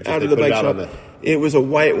freebie. Just out they of the put it bike out shop. on the. It was a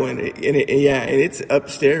white one, and it's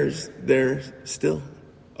upstairs there still.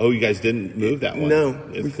 Oh, you guys didn't move that one? No,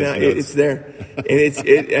 It's we 'cause, found you know, it's there,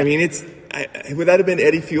 and I mean, would that have been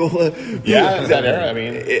Eddie Fiola? Yeah, is that era? I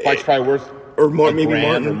mean, bike's probably worth or more, a maybe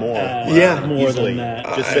grand Martin or more. Yeah. More Easily. than that.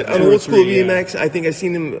 Just sit An two or old school three, BMX. I think I've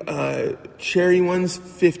seen them cherry ones,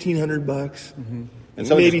 $1,500. And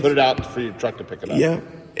someone maybe- just put it out for your truck to pick it up. Yeah.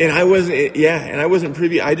 And I wasn't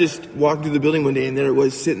privy. I just walked through the building one day and there it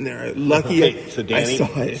was sitting there. Lucky Okay, so Danny, I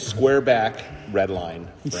saw it. square back, red line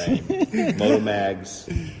frame, Moto Mags.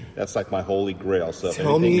 That's like my holy grail. So if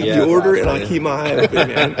Tell me anything the comes order across, and I'll keep my eye open,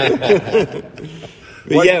 man.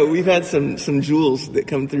 But yeah, we've had some jewels that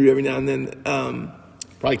come through every now and then.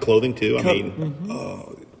 probably clothing too. I mean,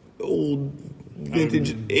 Old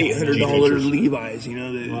vintage $800 Levi's, you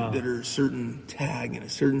know, that are a certain tag and a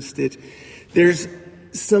certain stitch. There's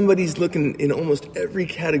somebody's looking in almost every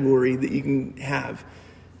category that you can have: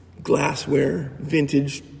 glassware,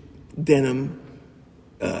 vintage, denim,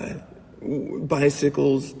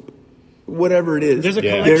 bicycles, whatever it is. There's a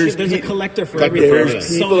Yeah. collection. There's a pe- collector for Collector everything. for There's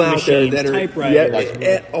everything. people Sewing out there machines, that are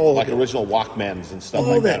typewriters. all like of it. original Walkmans and stuff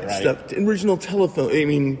all like that that, right? stuff. Original telephone. I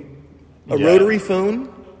mean, a Yeah. rotary phone.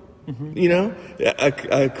 You know,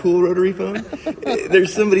 a cool rotary phone.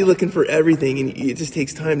 There's somebody looking for everything, and it just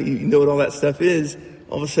takes time. You know what all that stuff is.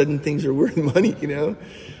 All of a sudden, things are worth money. You know,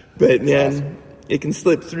 but man, it can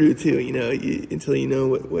slip through too. You know, until you know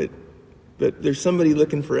what. But there's somebody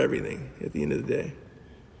looking for everything at the end of the day.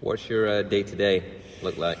 What's your day-to-day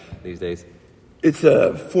look like these days? It's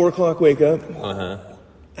a 4:00 wake up. Uh-huh.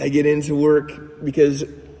 I get into work because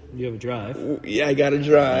You have a drive. yeah, I got to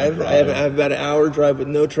drive. I have about an hour drive with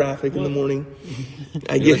no traffic in the morning.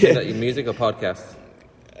 I You listen to get. your music or podcasts?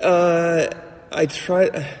 I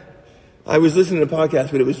tried. I was listening to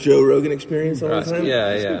podcasts, but it was Joe Rogan Experience all the time.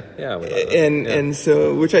 Yeah. we like that. And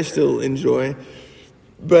so, which I still enjoy,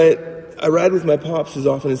 but I ride with my pops as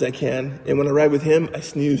often as I can. And when I ride with him, I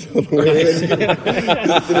snooze on the way in.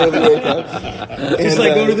 Just to know the wake up. Just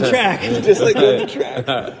like going to the track. Just like going to the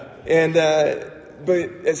track. And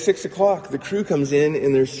but at 6 o'clock, the crew comes in,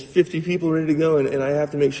 and there's 50 people ready to go, and I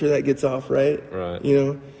have to make sure that gets off right. Right. You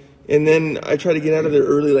know, and then I try to get out of there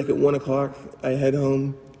early, like at 1 o'clock. I head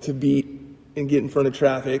home to beat and get in front of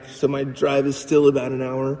traffic, so my drive is still about an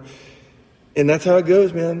hour. And that's how it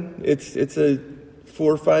goes, man. It's a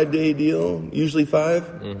 4 or 5 day deal, usually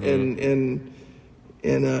 5, and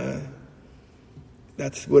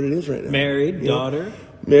that's what it is right now. Married, daughter.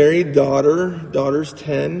 Married, daughter's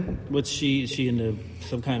 10. What's she into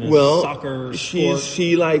some kind of Well, soccer sport?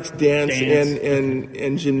 she likes dance.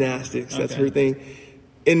 And gymnastics. That's her thing.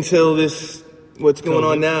 Until what's going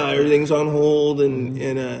on now, everything's on hold, and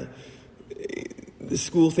the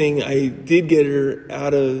school thing. I did get her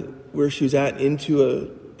out of where she was at into a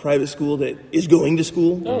private school that is going to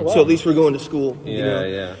school. Oh, wow. So at least we're going to school.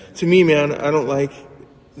 Yeah. To me, man, I don't like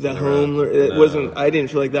the home. It wasn't. I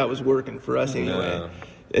didn't feel like that was working for us anyway. No.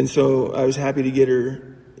 And so I was happy to get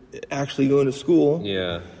her actually going to school.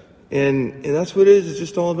 Yeah. And that's what it is. It's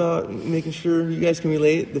just all about making sure you guys can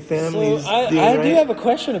relate. The family's So doing I right. do have a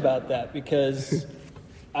question about that, because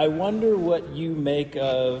I wonder what you make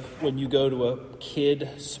of when you go to a kid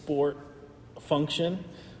sport function,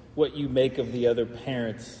 what you make of the other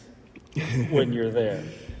parents when you're there.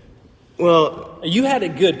 Well, You had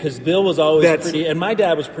it good, because Bill was always That's- pretty, and my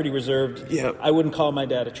dad was pretty reserved. Yeah. I wouldn't call my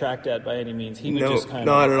dad a track dad by any means. He would No, just kind of...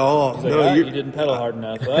 not at all. He's like, No, you didn't pedal hard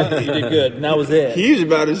enough. Well, you did good. And that was it. he's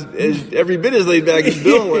about as every bit as laid back as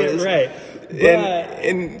Bill was. Right.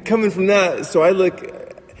 And coming from that, so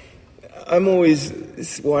I'm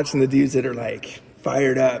always watching the dudes that are like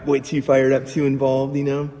fired up, way too fired up, too involved,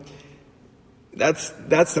 That's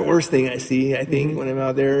the worst thing I see, I think, when I'm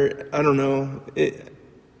out there. I don't know.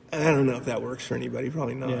 I don't know if that works for anybody.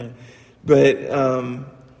 Probably not. Yeah. But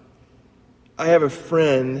I have a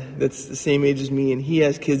friend that's the same age as me, and he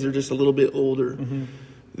has kids that are just a little bit older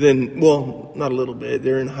than, well, not a little bit.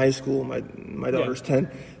 They're in high school. My daughter's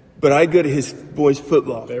 10. But I go to his boys'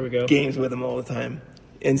 football There we go. games with him all the time.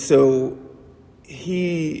 And so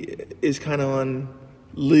he is kind of on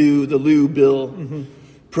the Lou Bill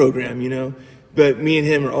program, But me and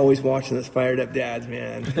him are always watching those fired up dads,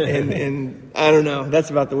 man. And I don't know.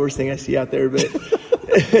 That's about the worst thing I see out there. But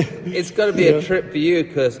It's got to be a trip for you,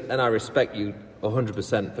 and I respect you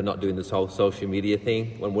 100% for not doing this whole social media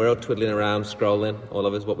thing. When we're all twiddling around, scrolling, all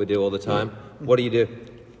of us, what we do all the time, what do you do?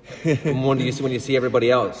 And when you see everybody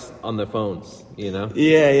else on their phones,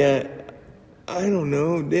 yeah. I don't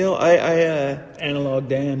know, Dale. Analog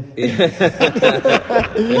Dan.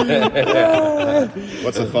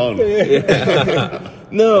 What's a phone?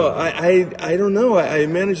 No, I don't know. I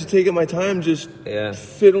managed to take up my time just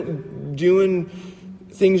doing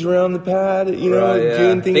things around the pad,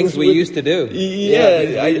 doing things we used to do.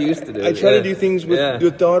 Yeah, I used to do. I try to do things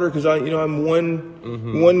with daughter, because I'm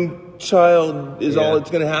one child is all that's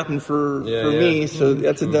going to happen for me, so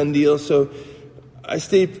that's a done deal. So I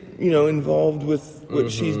stay, involved with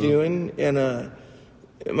what she's doing, and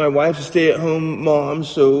my wife's a stay-at-home mom,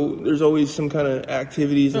 so there's always some kind of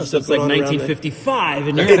activities and So stuff it's like going on around there. 1955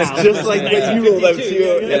 in your It's house. just like what you rolled up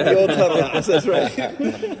 1952. to at the old tunnel house. That's right.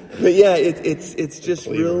 But yeah, it's just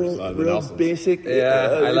Believers on the real Nelsons. basic.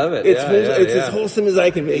 Yeah, I love it. It's Yeah, as wholesome as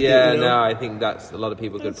I can make Yeah, it. no, I think that's a lot of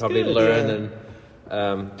people could probably good, learn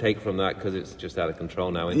and take from that, because it's just out of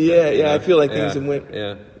control now. Isn't Yeah, it? yeah. I feel like things have went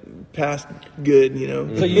past good.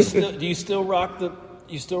 So do you still rock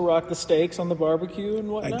the steaks on the barbecue and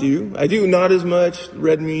whatnot? I do not as much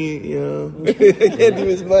red meat. I can't do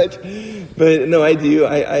as much, but no, I do.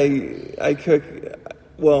 I cook.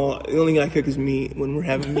 Well, the only thing I cook is meat when we're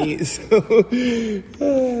having meat.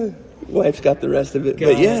 So wife's got the rest of it.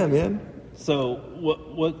 But yeah, man. So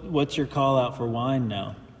what's your call out for wine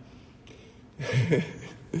now?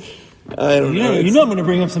 I don't know. I'm going to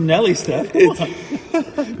bring up some Nelly stuff. Come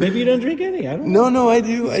on. Maybe you don't drink any. I don't know. No, I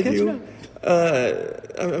do. I catch do.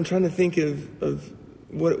 I'm trying to think of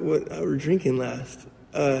what we're drinking last.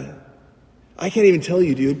 I can't even tell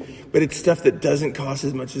you, dude. But it's stuff that doesn't cost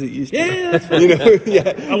as much as it used to. Yeah, that's fine.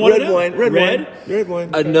 Yeah. I wanna Red know. wine. Red wine.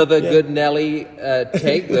 Another good Nelly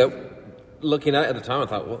take that, looking at it at the time, I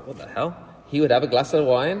thought, what the hell? He would have a glass of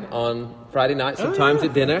wine on Friday night, sometimes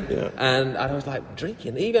at dinner, and I was like,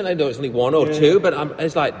 drinking, even I know it's only one or two, but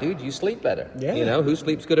it's like, dude, you sleep better. Yeah. Who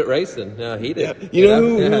sleeps good at racing? No, he did. Yeah.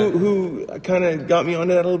 You know who kind of got me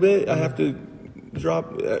onto that a little bit? I have to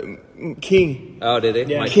drop King. Oh, did he?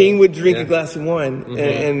 Yeah. Mike King would drink a glass of wine,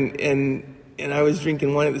 Mm-hmm. and I was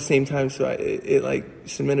drinking wine at the same time, so it like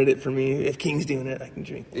cemented it for me. If King's doing it, I can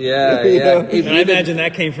drink. Yeah, You yeah. know? And I imagine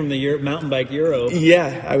that came from the mountain bike Euro.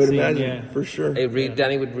 Yeah, I would See, imagine yeah. for sure.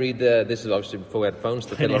 Danny would read this is obviously before we had phones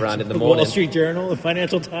to fiddle around in the The morning. Wall Street Journal, the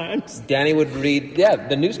Financial Times. Danny would read,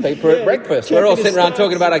 the newspaper at breakfast. We're all checking sitting around his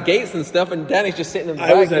talking stats. about our gates and stuff, and Danny's just sitting in the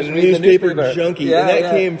back I was a just reading the newspaper newspaper. junkie, Yeah, and that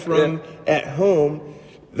yeah, came from yeah. at home.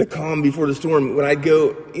 the calm before the storm. When I'd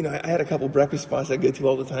go, I had a couple breakfast spots I'd go to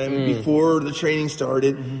all the time before the training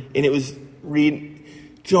started, and it was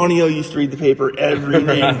Johnny O used to read the paper every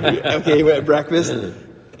day. Okay, at breakfast.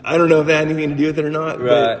 I don't know if that had anything to do with it or not,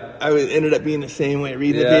 but I ended up being the same way,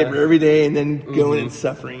 reading the paper every day and then going and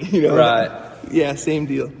suffering, Right. Yeah, same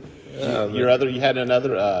deal. You had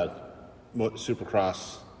another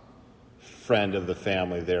Supercross friend of the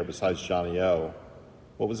family there besides Johnny O.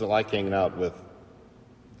 What was it like hanging out with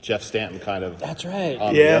Jeff Stanton That's right.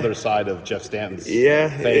 on the other side of Jeff Stanton's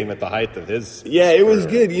fame at the height of his it was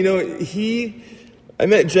good. I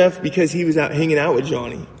met Jeff because he was out hanging out with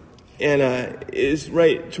Johnny. And it was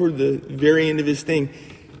right toward the very end of his thing.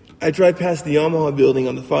 I drive past the Yamaha building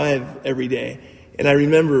on the 5 every day. And I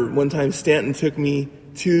remember one time Stanton took me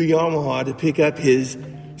to Yamaha to pick up his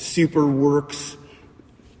Superworks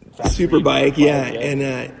Superbike.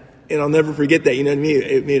 And I'll never forget that, you know what I mean?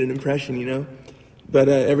 It made an impression, But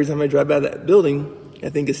every time I drive by that building, I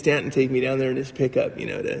think of Stanton take me down there in his pickup,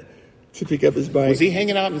 to pick up his bike. Was he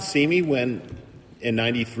hanging out in Simi in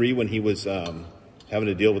 '93 when he was having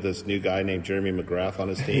to deal with this new guy named Jeremy McGrath on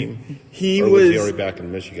his team? He was was he already back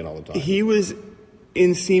in Michigan all the time? He was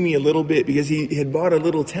in Simi a little bit because he had bought a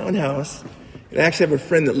little townhouse. And I actually have a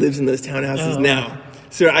friend that lives in those townhouses now.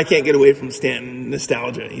 So I can't get away from Stanton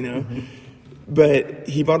nostalgia, But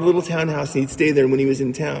he bought a little townhouse and he'd stay there when he was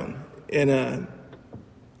in town. And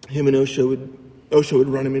him and Osho would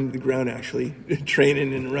run him into the ground, actually,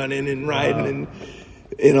 training and running and riding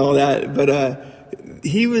and all that. But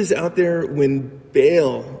he was out there when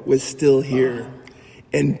Bale was still here.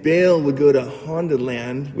 And Bale would go to Honda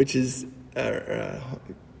Land, which is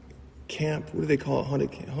camp. What do they call it?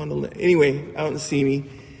 Honda Land. Anyway, out in Simi.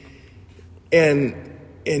 And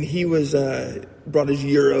he was brought his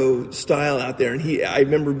Euro style out there. And I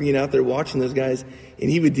remember being out there watching those guys, and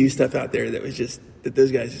he would do stuff out there that was just that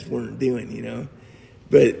those guys just weren't doing,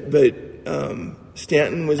 But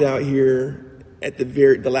Stanton was out here at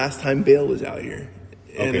the last time Bale was out here.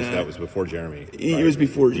 And, so that was before Jeremy. It was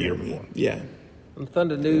before Jeremy. Yeah. And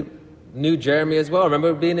Thunder knew Jeremy as well. I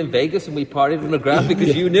remember being in Vegas and we partied with McGrath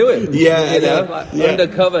because you knew him.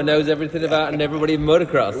 Undercover knows everything about and everybody in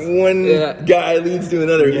motocross. One guy leads to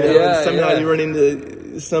another. And somehow you run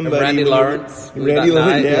into somebody. And Randy Lawrence.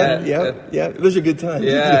 Yeah. Those are good times.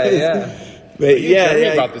 Yeah. But Jeremy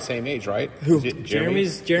about the same age, right? Who?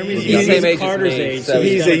 Jeremy's the same age Carter's as me, age. so So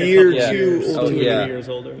he's a year or two older. 2 years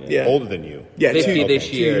older. Yeah. Older than you. Yeah, 50 this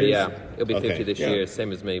 2 year, years. He'll be 50 this Yeah. year,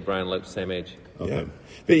 same as me. Brian Lopes, same age. Okay. Yeah.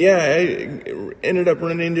 But I ended up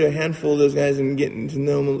running into a handful of those guys and getting to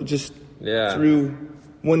know them just through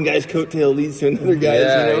one guy's coattail leads to another guy's.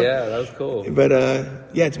 Yeah, that was cool. But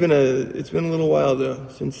it's been a little while though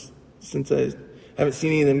since I haven't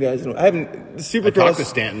seen any of them guys. I haven't. The Supercross. I talked to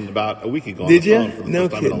Stanton about a week ago. Did you? On the phone for the No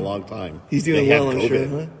first time kidding. in a long time. He's doing They had well, I'm COVID. sure.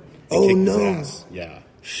 Huh? He Oh kicked no! his ass. Yeah,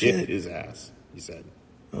 Shit. kicked his ass. He said.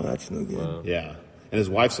 Oh, that's no good. Wow. Yeah, and his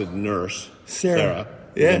wife's a nurse. Sarah.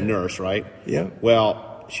 is Yeah. a nurse, right? Yeah.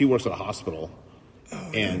 Well, she works at a hospital,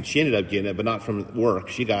 and she ended up getting it, but not from work.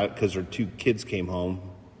 She got it because her 2 kids came home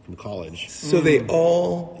from college. So they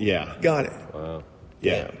all Yeah. got it. Wow.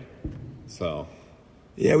 Yeah. So.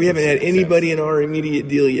 Yeah, we haven't had anybody in our immediate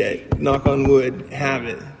deal yet, knock on wood, have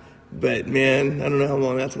it. But man, I don't know how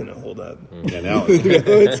long that's going to hold up. Yeah, now remember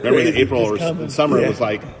crazy. in April or summer Yeah. it was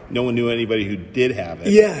like no one knew anybody who did have it.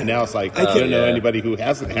 Yeah. And now it's like I I don't know yeah. anybody who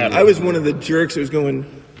hasn't had it. I was one of the jerks that was going,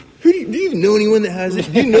 do you even know anyone that has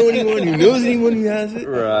it? Do you know anyone who knows anyone who has it?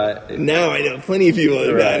 Right. Now I know plenty of people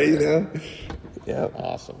about it, Yeah.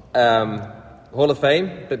 awesome. Hall of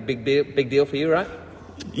Fame, big deal for you, right?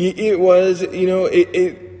 It was,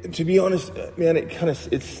 it to be honest, man,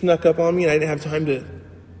 it snuck up on me and I didn't have time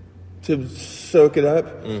to soak it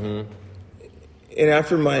up. Mm-hmm. And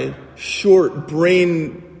after my short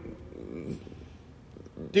brain,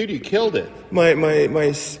 Dude, you killed it.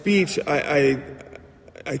 my speech, I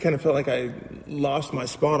kind of felt like I lost my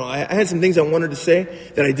spot on. I had some things I wanted to say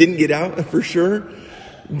that I didn't get out for sure,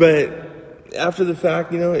 but after the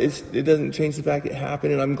fact, it doesn't change the fact it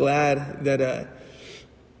happened, and I'm glad that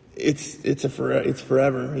it's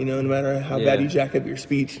forever. No matter how bad you jack up your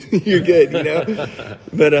speech, you're good.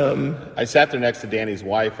 But I sat there next to Danny's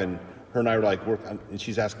wife, and her and I were like, and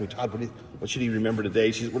she's asking me, Todd, what should he remember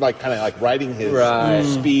today? We're like kind of like writing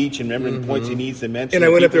his speech and remembering the points he needs to mention. And I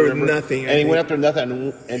went up there with Remember- nothing, And he went up there with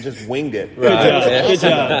nothing and just winged it. Right.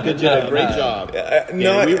 Good job. Great job.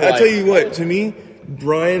 I'll tell you what. To me,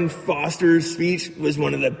 Brian Foster's speech was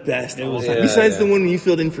one of the best. Besides the one you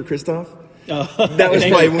filled in for Christoph. That was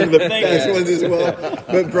probably one of the best ones as well.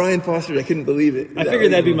 But Brian Foster, I couldn't believe it. I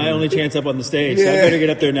figured that'd be my only chance up on the stage, so I better get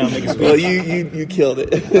up there now and make a speech. Well, you killed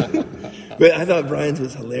it. But I thought Brian's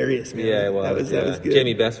was hilarious, man. Yeah, well, that was good.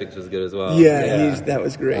 Jamie Bestwick's was good as well. That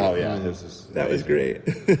was great. Oh yeah, That was great.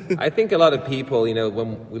 I think a lot of people,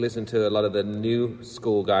 when we listen to a lot of the new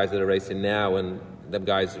school guys that are racing now, and them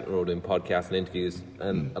guys are all doing podcasts and interviews,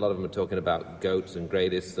 and a lot of them are talking about GOATs and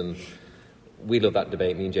greatest, and we love that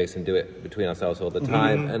debate. Me and Jason do it between ourselves all the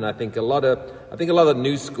time, and I think a lot of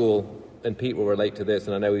new school, and Pete will relate to this,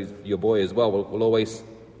 and I know he's your boy as well. Will always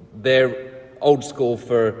their old school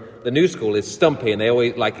for the new school is Stumpy, and they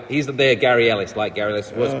always he's their Gary Ellis, like Gary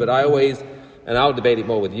Ellis was. But I always, and I'll debate it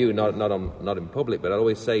more with you, not in public, but I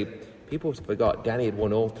always say people forgot Danny had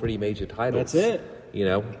won all 3 major titles. That's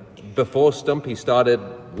it. Before Stumpy started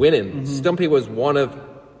winning, Stumpy was one of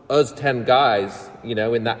us 10 guys,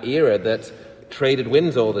 in that era that traded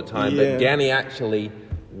wins all the time. Yeah. But Danny actually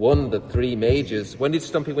won the 3 majors. When did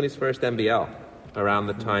Stumpy win his first NBL? Around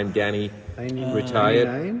the time Danny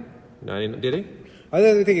retired. 99? Did he? I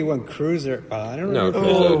don't think he won Cruiser. I don't know.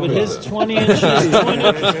 No, But his 20 inches,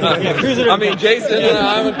 yeah, Cruiser. I mean, Jason,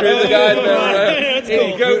 I'm a Cruiser guy. That's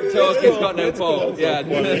In cool. GOAT talk, he's got no fault. Yeah.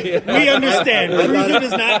 We understand. Cruiser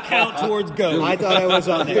does not count towards GOAT. I thought I was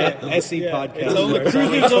on the SE podcast. It's only,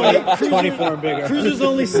 Cruiser's only 24 and bigger. Cruiser's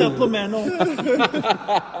only supplemental.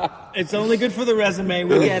 It's only good for the resume.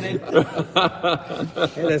 We get it.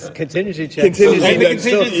 Hey, that's contingency check.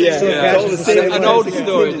 Contingency, yeah. All the same An lines. old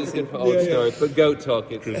story. It's good for old stories. But GOAT talk,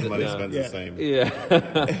 it's Cruise money spent the same. Yeah.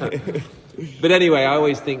 But anyway, I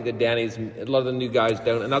always think that Danny's, a lot of the new guys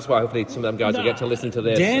don't, and that's why hopefully some of them guys will get to listen to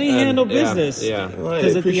this. Danny and, handled business. Yeah. Well, I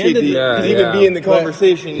Because at the appreciate end of the the even be in the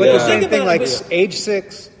conversation. But Yeah. the same Think thing, about like it. age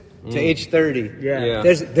 6 to age 30. Yeah.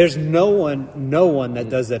 There's no one that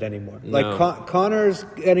does that anymore. Like Connor's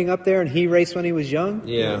getting up there, and he raced when he was young.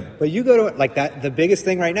 Yeah. But you go to like that. The biggest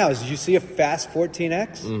thing right now is you see a fast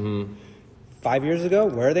 14X. 5 years ago,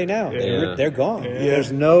 where are they now? Yeah. They're gone.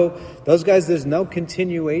 There's those guys. There's no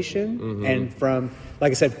continuation. And from,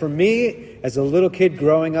 like I said, for me as a little kid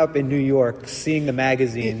growing up in New York, seeing the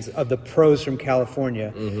magazines of the pros from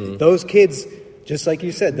California, those kids, just like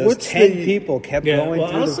you said, those 10 people kept going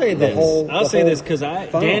through the whole. I'll say this because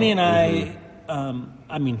funnel. Danny and I,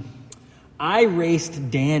 I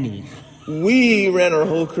raced Danny. We ran our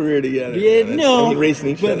whole career together. Yeah, And no, racing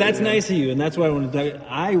each but other. that's nice of you, and that's why I want to.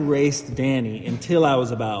 I raced Danny until I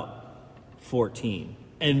was about 14,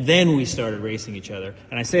 and then we started racing each other.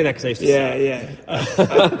 And I say that because I used to. I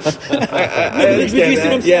Did you understand see what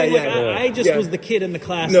I'm that. saying? Yeah, Like, yeah. I just was the kid in the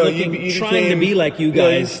class, No, looking, you trying to became- be like you no,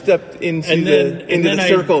 you guys. stepped into and then, the I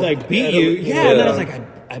circle. like beat you. Yeah, and then I was like,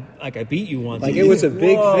 I beat you once. Like it was a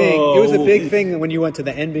big thing. It was a big thing when you went to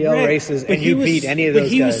the NBL Right. races But and he you was- beat any of those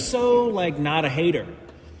But he guys. was so like not a hater.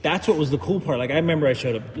 That's what was the cool part. Like I remember I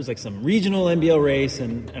showed up. It was like some regional NBL race,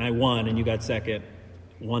 and I won, and you got second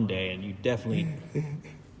one day, and you definitely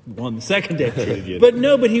won the second day. But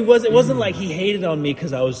no, but he was. It wasn't like he hated on me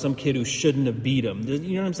because I was some kid who shouldn't have beat him.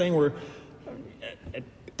 You know what I'm saying? We're at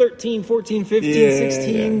 13, 14, 15,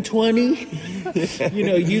 16, 20.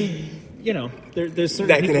 You know, there's certain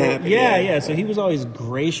That can people. happen, Yeah, yeah. yeah. So he was always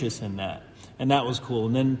gracious in that, and that was cool.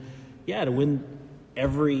 And then, to win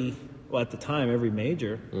at the time, every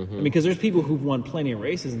major. I mean, because there's people who've won plenty of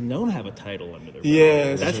races and don't have a title under their belt.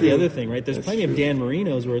 Yeah, That's the other thing, right? There's plenty of Dan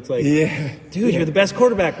Marinos where it's like, Yeah. dude, you're the best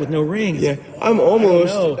quarterback with no rings. Yeah, I'm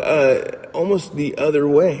almost the other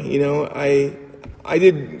way. You know, I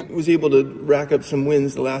was able to rack up some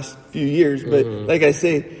wins the last few years, but like I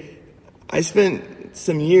say, I spent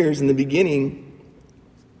some years in the beginning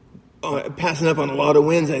passing up on a lot of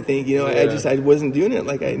wins. I think I wasn't doing it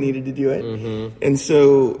like I needed to do it, and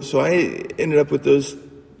so I ended up with those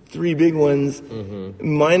 3 big ones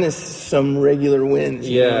minus some regular wins.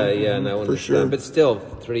 For sure. But still,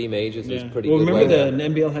 3 majors is pretty Well, good. remember the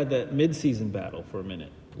NBL had that mid-season battle for a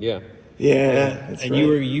minute. Yeah. Yeah, that's And right. you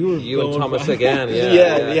were You and going Thomas for- again.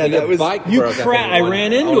 Yeah, Your that was- bike You broke, I think, I one-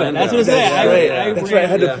 ran into it. Orlando. That's what I said. That's I right. That's right. I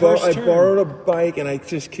had to first I turn. borrowed a bike and I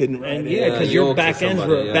just couldn't ride And it. because you your owed back to ends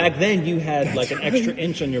somebody, were yeah. back then. You had like an extra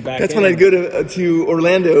inch on your back. That's end. when I'd go to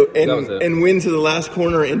Orlando That was it. and win to the last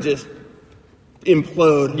corner and just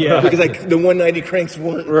implode. Yeah. Because the 190 cranks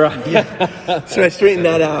weren't. Right. So I straightened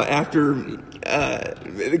that out after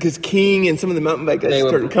because King and some of the mountain bike guys They were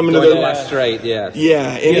started coming to going the last straight, yes.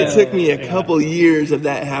 Yeah, and it Yeah, took me a yeah. couple years of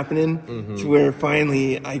that happening to where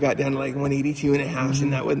finally I got down to like 182 and a half,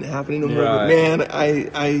 and that wasn't happening no more. But Right. man,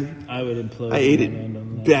 I would implode. I ate on it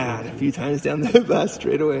that. bad a few times down the last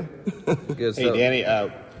straightaway. Good Hey, stuff. Danny,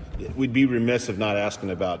 we'd be remiss of not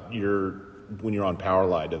asking about when you're on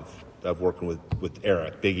Powerline of of working with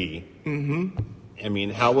Eric, Big E. Mm-hmm. I mean,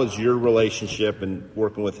 how was your relationship and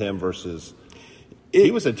working with him versus...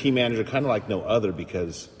 He was a team manager kind of like no other,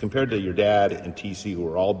 because compared to your dad and TC, who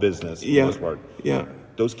were all business for the most part,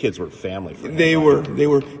 those kids were family for him. They were.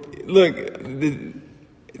 Look,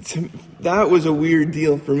 that was a weird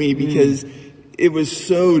deal for me, because it was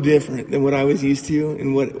so different than what I was used to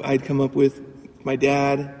and what I'd come up with. My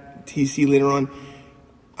dad, TC later on,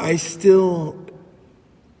 I still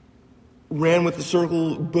ran with the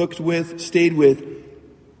circle, booked with, stayed with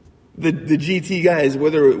the GT guys,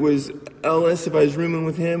 whether it was Ellis, if I was rooming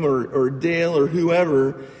with him, or Dale, or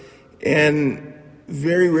whoever. And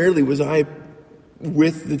very rarely was I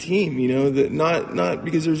with the team, that not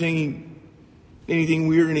because there's anything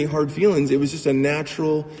weird, any hard feelings. It was just a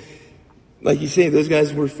natural, like you say, those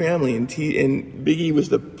guys were family, and Big E was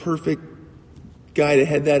the perfect guy to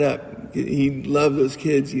head that up. He loved those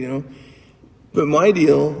kids, But my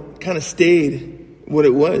deal kind of stayed what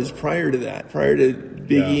it was prior to that, prior to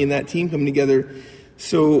Big E and that team coming together.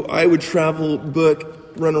 So I would travel,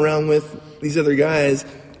 book, run around with these other guys,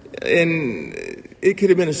 and it could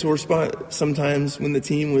have been a sore spot sometimes when the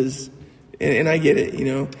team was, and I get it,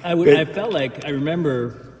 I felt like, I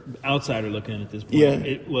remember outsider looking at this point. Yeah.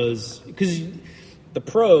 It was, because the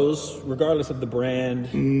pros, regardless of the brand,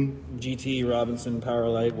 GT, Robinson,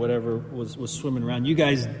 Powerlite, whatever was swimming around, you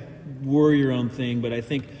guys were your own thing. But I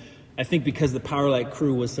think because the Powerlite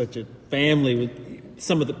crew was such a family, with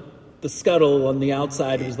some of the scuttle on the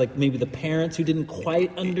outside, it was like maybe the parents who didn't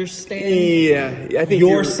quite understand I think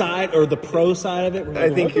your side or the pro side of it. I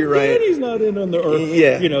think you're right. He's not in on the, or, and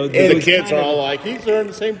the kids are all like, he's wearing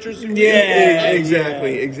the same jersey.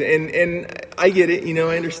 Exactly. And I get it.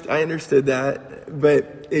 I understood that,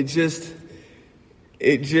 but it just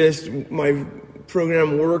my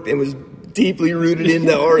program worked and was deeply rooted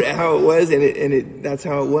into how it was, and that's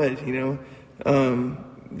how it was.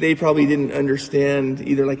 They probably didn't understand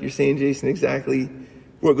either, like you're saying, Jason, exactly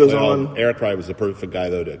what goes on. Eric probably was the perfect guy,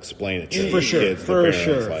 though, to explain it to for the sure, kids, for the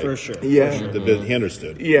sure, parents, for sure. Yeah, he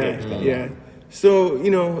understood. Yeah. So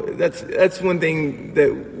that's one thing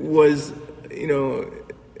that was,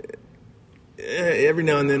 every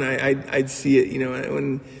now and then I'd see it.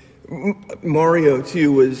 When Mario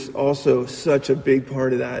too was also such a big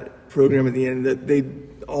part of that program at the end, that they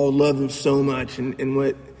all loved him so much, and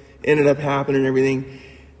what ended up happening and everything.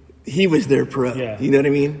 He was their pro. Yeah. You know what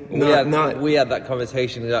I mean? We had that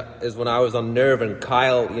conversation is when I was on Nerve, and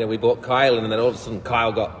Kyle, we bought Kyle in, and then all of a sudden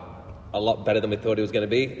Kyle got a lot better than we thought he was going to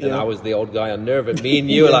be, and I was the old guy on Nerve, and me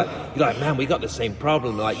and you were you're like, man, we got the same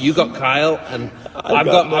problem. Like, you got Kyle, and I've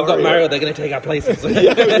got Mario. They're going to take our places.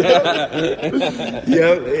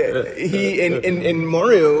 He and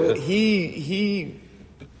Mario, he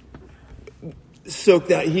soaked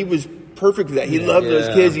that. He was perfect for that. He loved those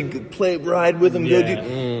kids. He could ride with them, go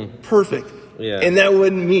do perfect. Yeah. And that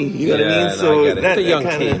wasn't me. You know what I mean? So it's a young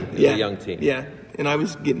team. It's a young team. Yeah. And I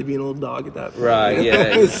was getting to be an old dog at that point. Right,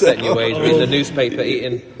 yeah. Setting your ways, reading the newspaper,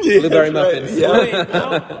 eating blueberry muffins. Right.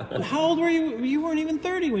 Wait, how old were you? You weren't even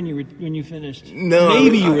 30 when you finished. No.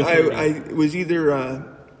 Maybe you were 30. I was either...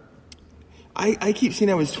 I keep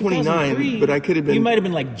saying I was 29, but I could have been... You might have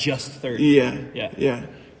been like just 30. Yeah.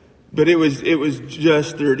 But it was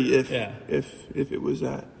just 30 if it was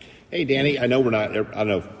that. Hey, Danny, I know we're not... I don't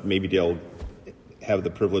know if maybe Dale have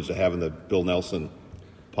the privilege of having the Bill Nelson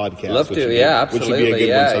podcast. Love to, absolutely. Which would be a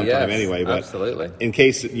good one sometime anyway. But absolutely. In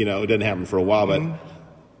case, it doesn't happen for a while, but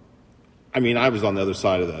I mean, I was on the other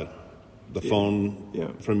side of the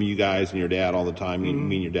phone from you guys and your dad all the time. Me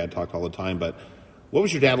and your dad talked all the time. But what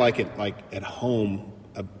was your dad like at home,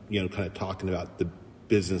 kind of talking about the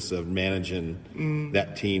business of managing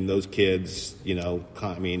that team, those kids,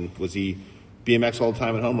 I mean, was he BMX all the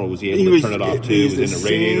time at home, or was he able to turn it off too? Was he in the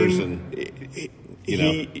radiators and...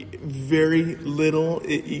 He very little.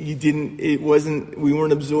 We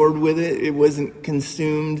weren't absorbed with it. It wasn't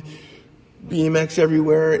consumed. BMX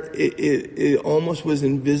everywhere. It almost was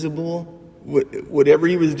invisible. Whatever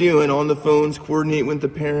he was doing on the phones, coordinating with the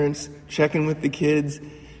parents, checking with the kids,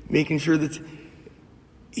 making sure that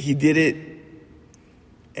he did it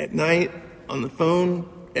at night on the phone.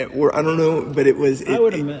 At work, I don't know, but it was. I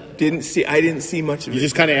didn't see much of it. You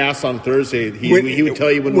just kind of asked on Thursday. He would tell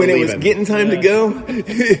you when it was getting time to go.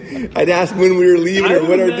 I'd ask when we were leaving or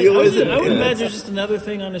what our deal was. I would imagine just another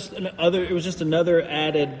thing on it was just another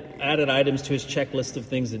added items to his checklist of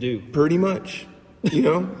things to do. Pretty much,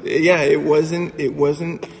 it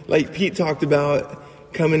wasn't like Pete talked about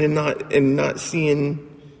coming and not seeing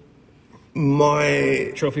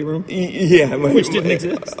my trophy room. Which didn't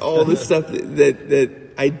exist. All the stuff that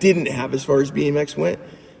I didn't have as far as BMX went.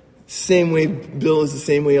 same way Bill is the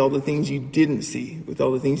same way all the things you didn't see with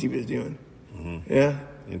all the things he was doing. Mm-hmm. Yeah.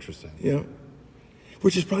 Interesting. Yeah.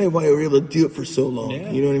 Which is probably why we were able to do it for so long. Yeah.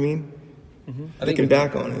 You know what I mean? Mm-hmm. Thinking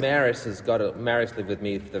back on it. Maris lived with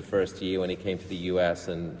me for the first year when he came to the U.S.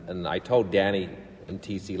 and I told Danny and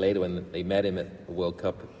TC later when they met him at the World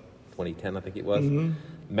Cup 2010, I think it was. Mm-hmm.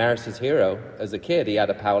 Maris's hero as a kid, he had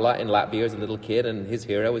a power light in Latvia as a little kid, and his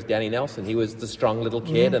hero was Danny Nelson. He was the strong little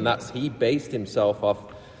kid, and he based himself off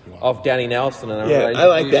Danny Nelson. And I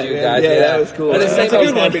like that. Yeah, that was cool. I was happy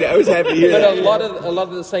to hear that. But a lot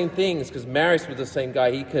of the same things, because Maris was the same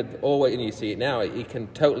guy. He could always, and you see it now, he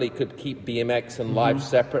could keep BMX and life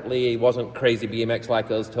separately. He wasn't crazy BMX like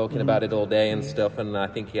us, talking about it all day and stuff. And I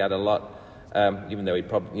think he had a lot. Even though he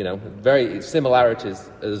probably, very similarities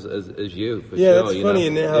as you, for sure. Yeah, that's funny,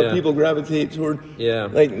 and how people gravitate toward,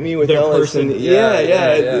 like me with their Ellis. person.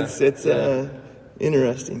 It's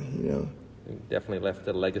interesting, You definitely left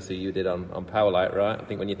a legacy you did on Powerlight, right? I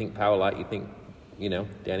think when you think Powerlight, you think,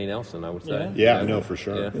 Danny Nelson, I would say. Yeah, no, for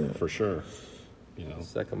sure. Yeah. For sure.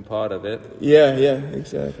 Second part of it. Yeah,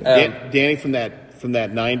 exactly. Danny, from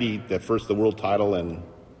that 90, the world title and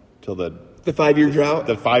till the 5-year drought?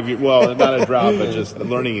 The 5-year, well, not a drought, but just the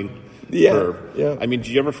learning curve. Yeah. I mean, did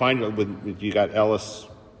you ever find, when you got Ellis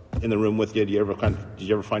in the room with you, did you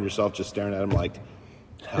ever find yourself just staring at him like,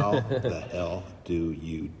 how the hell do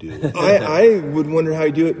you do it? I would wonder how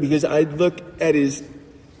he do it, because I'd look at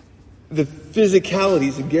the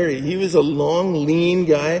physicalities of Gary. He was a long, lean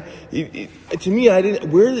guy. To me,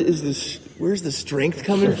 where's the strength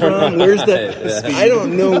coming from? Where's the, I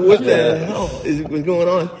don't know what the hell was going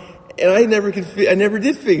on. And I never did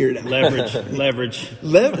figure it out. Leverage.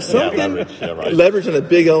 Leverage on a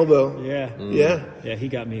big elbow. Yeah. Yeah, he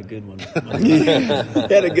got me a good one. He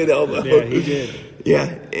had a good elbow. Yeah, he did.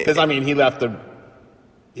 Yeah. Because,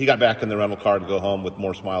 he got back in the rental car to go home with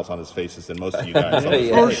more smiles on his faces than most of you guys.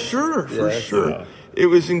 For sure. Yeah. It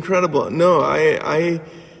was incredible. No, I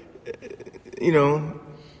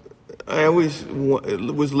always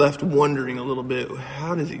was left wondering a little bit,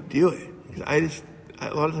 how does he do it?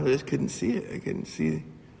 A lot of times I just couldn't see it. I couldn't see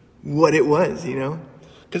what it was,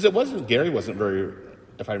 Because Gary wasn't very,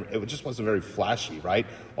 it just wasn't very flashy, right?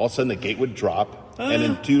 All of a sudden the gate would drop, and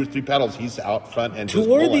in 2 or 3 pedals he's out front and just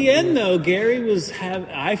toward pulling. the end though, Gary was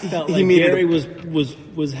I felt like Gary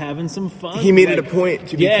was having some fun. He made it a point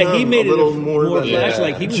to become a little more flashy.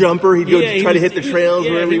 Like he was, jumper. He'd go try to hit the trails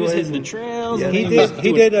wherever he was hitting the trails. Yeah.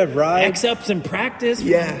 He did a ride X-ups in practice.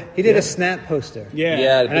 Yeah, he did a snap poster.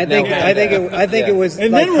 Yeah, and I think it was.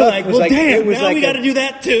 And like then we're like, well, damn, now we got to do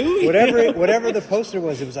that too. Whatever the poster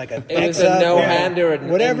was, it was like a no-hander.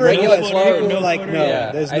 Whatever it was, people were like,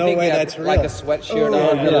 no, there's no way that's real. Like a sweatshirt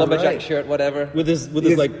on, a lumberjack shirt, whatever. With his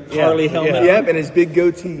like Harley helmet. Yeah, and his big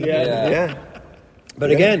goatee. Yeah.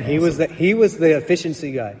 But again, he was the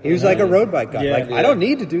efficiency guy. He was like a road bike guy. I don't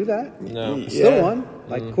need to do that. No, still one.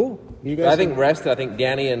 Like cool. You guys. I think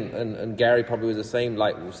Danny and Gary probably was the same.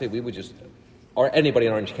 Like we were just, or anybody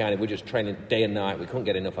in Orange County, we're just training day and night. We couldn't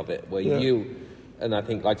get enough of it. Where you. And I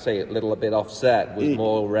think, like say, a little bit offset was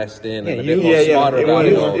more rest in and a bit more smarter about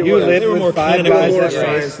it. You lived with 5 guys that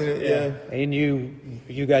race, and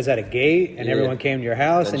you guys had a gate, and everyone came to your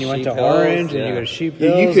house, and you went to Orange, and you go to Sheep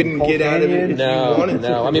Hills. You couldn't get out of it. No.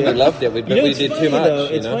 I mean, we loved it. We did too much. Though.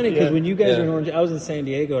 It's funny because when you guys were in Orange, I was in San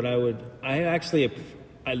Diego, and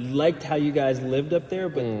I liked how you guys lived up there,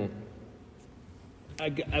 but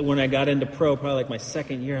when I got into pro, probably like my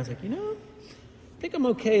second year, I was like, I think I'm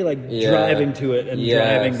okay, driving to it and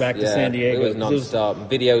driving back to San Diego. It was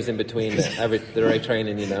non-stop. Videos in between the race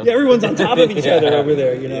training, Yeah, everyone's on top of each other over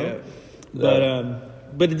there,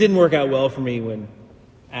 But it didn't work out well for me when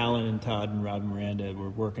Alan and Todd and Rod Miranda were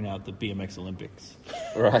working out the BMX Olympics.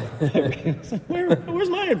 Right. Where's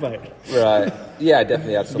my invite? Right. Yeah, I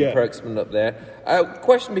definitely had some perks coming up there.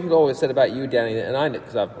 Question people always said about you, Danny, and I,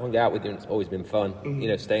 because I've hung out with you and it's always been fun,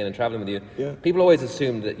 staying and traveling with you. Yeah. People always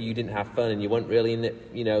assumed that you didn't have fun and you weren't really in it,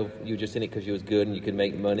 you were just in it because you was good and you could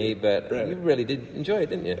make money, but you really did enjoy it,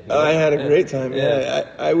 didn't you? I had a great time,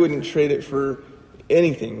 I wouldn't trade it for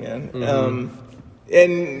anything, man. Mm-hmm.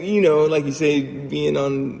 And, like you say, being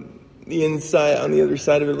on the inside, on the other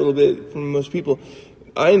side of it a little bit from most people,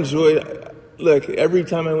 I enjoyed, look, every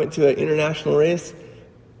time I went to an international race,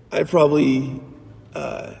 I probably,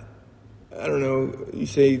 I don't know, you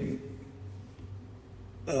say,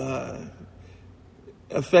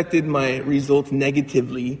 affected my results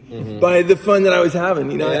negatively by the fun that I was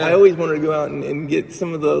having. I always wanted to go out and get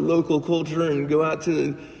some of the local culture and go out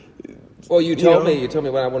to Well, you told me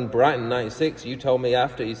when I won Brighton '96. You told me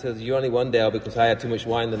after. You said you only won, Dale, because I had too much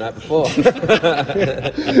wine the night before.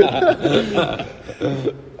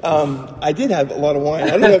 I did have a lot of wine.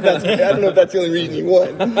 I don't know if that's the only reason you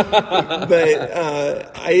won, but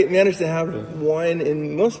I managed to have wine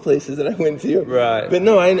in most places that I went to. Right. But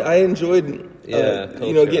no, I enjoyed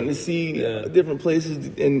culture. getting to see different places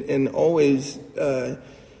and always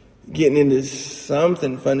getting into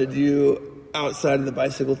something fun to do outside of the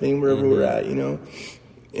bicycle thing wherever we're at, and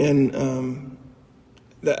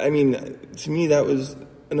to me that was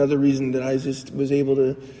another reason that I just was able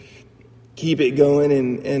to keep it going,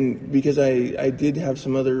 and because I did have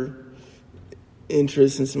some other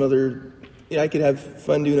interests and some other, I could have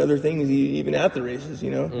fun doing other things even at the races,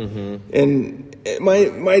 and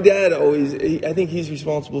my dad always, I think he's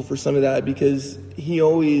responsible for some of that, because he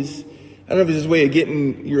always, I don't know if it's his way of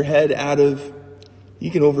getting your head out of, you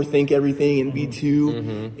can overthink everything and be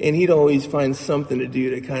too, and he'd always find something to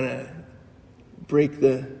do to kind of break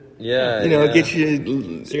the, get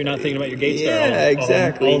you. So you're not thinking about your gate star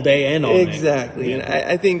exactly. all day and all night. Exactly. Yeah.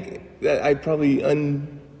 And I think that I probably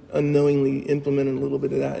unknowingly implemented a little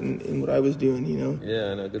bit of that in what I was doing,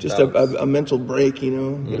 Yeah, no, good just balance. a mental break, get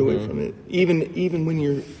away from it. Even when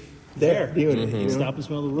you're there doing it, Stop and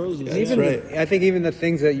smell the roses. That's right. I think even the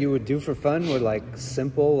things that you would do for fun were like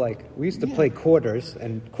simple. Like we used to play quarters,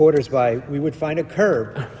 and we would find a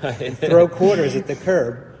curb and throw quarters at the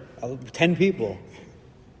curb, 10 people.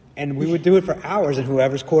 And we would do it for hours, and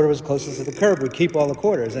whoever's quarter was closest to the curb would keep all the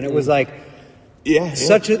quarters. And it was like,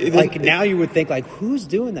 now you would think like, who's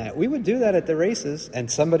doing that? We would do that at the races.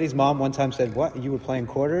 And somebody's mom one time said, "What? You were playing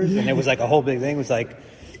quarters?" And it was like a whole big thing. It was like,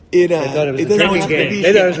 they thought it was a drinking game.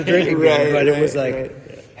 They thought it was a drinking game, but it was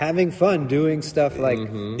like having fun doing stuff like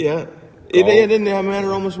it didn't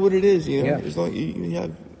matter almost what it is, as long as you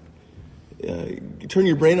have. Turn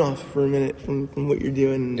your brain off for a minute from what you're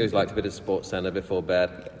doing. He always liked a bit of Sports Center before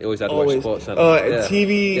bed. He always had to watch Sports Center.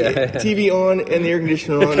 TV on and the air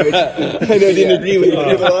conditioner on, which I know didn't agree with.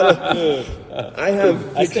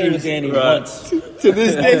 I stayed with Danny once. To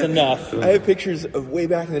this day, that's enough. I have pictures of way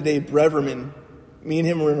back in the day. Breverman, me and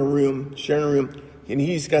him were in a room, sharing a room, and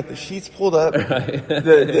he's got the sheets pulled up. Right.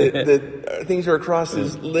 The things are across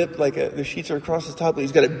his lip, the sheets are across his top.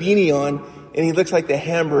 He's got a beanie on. And he looks like the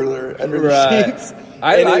Hamburglar under the sheets.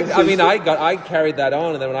 I carried that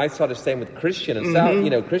on, and then when I started staying with Christian and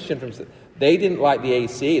Sal, Christian they didn't like the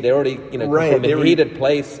AC. They already, from a heated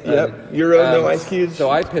place. Yep. No ice cubes. So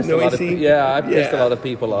I pissed a lot of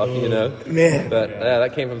people off, Man. But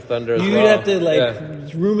that came from Thunder as well. You'd have to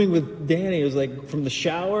rooming with Danny. It was like from the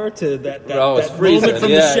shower to that moment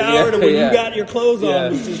from the shower to when you got your clothes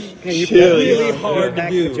on. Was just really hard to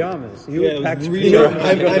do. Pajamas.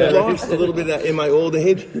 I've lost a little bit of that in my old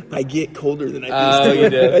age. I get colder than I used to. You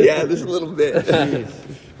did? Yeah, just a little bit.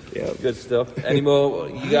 Yeah. Good stuff. Any more?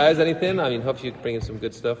 You guys, anything? I mean, hope you bring in some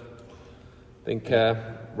good stuff.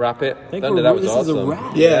 Wrap it. Thunder, that was awesome.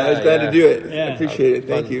 Yeah, I was glad to do it. I appreciate it.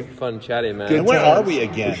 Thank you. Fun chatting, man. And where are we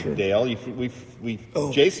again, Dale?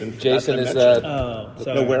 Jason. Jason is. No,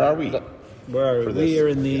 where are we? Where are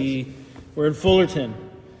we? We're in Fullerton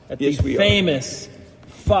at the famous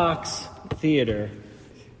Fox Theater.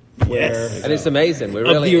 Yes. And it's amazing. We're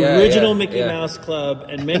of the original Mickey Mouse Club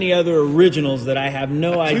and many other originals that I have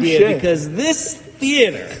no idea, because this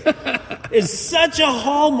theater is such a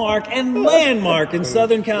hallmark and landmark in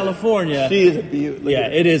Southern California. She is a beauty. Yeah,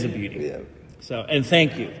 it is a beauty. Yeah. So, and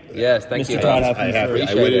thank you. Yes, thank Mr. you. Todd Huffman, for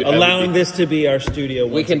allowing this to be our studio.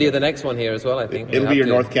 We can do the next one here as well, I think. It'll be your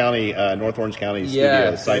North Orange County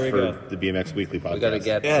studio site for the BMX Weekly podcast. We've got to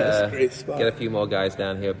get a few more guys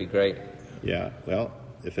down here. It'd be great. Yeah, well,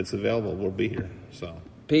 if it's available, we'll be here. So,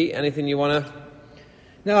 Pete, anything you want to?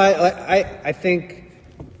 No, I think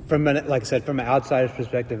from an outsider's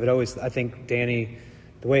perspective, I think Danny,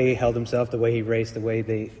 the way he held himself, the way he raced, the way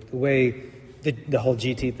the whole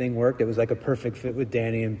GT thing worked, it was like a perfect fit with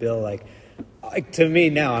Danny and Bill. Like to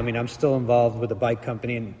me now, I mean, I'm still involved with the bike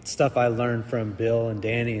company and stuff I learned from Bill and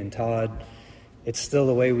Danny and Todd. It's still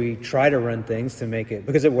the way we try to run things to make it,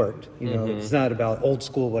 because it worked. It's not about old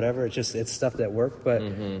school, whatever. It's stuff that worked. But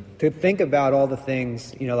to think about all the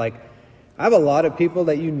things, I have a lot of people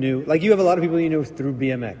that you knew, like you have a lot of people you knew through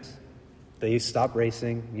BMX. They stopped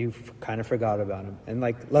racing. You kind of forgot about them. And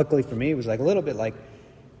luckily for me, it was like a little bit like,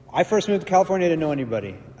 I first moved to California, I didn't know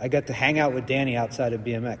anybody. I got to hang out with Danny outside of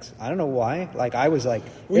BMX. I don't know why. I was like...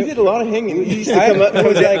 We did a lot of hanging. We used to come out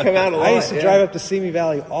a lot. I used to drive up to Simi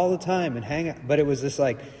Valley all the time and hang out. But it was just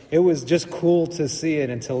it was just cool to see it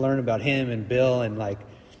and to learn about him and Bill and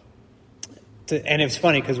and it was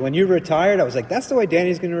funny because when you retired, I was like, that's the way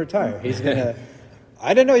Danny's going to retire. He's going to...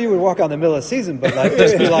 I didn't know you would walk out in the middle of the season, but like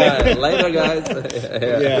just be like, later, guys.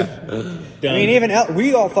 I mean, even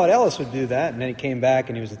we all thought Ellis would do that, and then he came back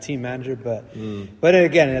and he was a team manager. But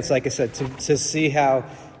again, it's like I said, to see how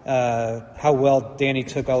well Danny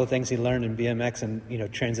took all the things he learned in BMX and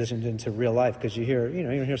transitioned into real life, because you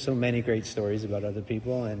hear so many great stories about other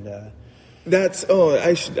people, and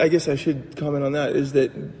I guess I should comment on that, is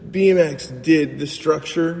that BMX did the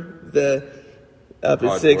structure, the up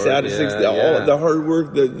at 6, out at 6, all the hard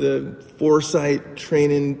work, the foresight,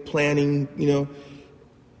 training, planning,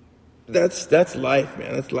 that's life,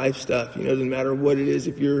 man. That's life stuff. It doesn't matter what it is.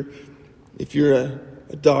 If you're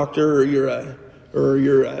a doctor or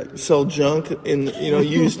you're sell junk and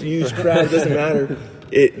used crap, it doesn't matter.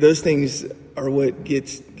 Those things are what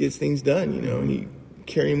gets things done, and you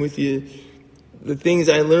carry them with you. The things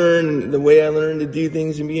I learned, the way I learned to do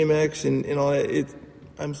things in BMX and all that,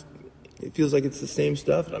 it feels like it's the same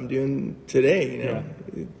stuff that I'm doing today,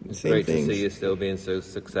 It's same great things. to see you still being so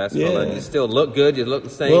successful. Yeah. And you still look good. You look the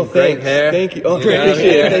same. Well, great thanks. hair. Thank you. Oh,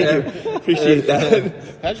 appreciate it. Thank you. Appreciate that.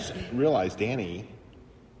 I just realized, Danny,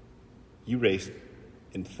 you raced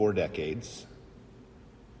in 4 decades,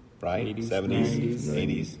 right? 80s, 70s, 90s.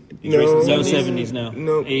 80s. You raced in No 70s? 70s, no.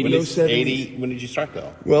 No, 80s. no 70s. 80. When did you start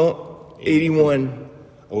though? Well, 81.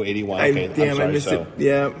 Oh, 81. Okay, I'm sorry. I missed it.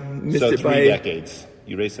 Yeah, missed so it 3 by decades.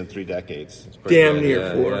 You raced in 3 decades. damn good, near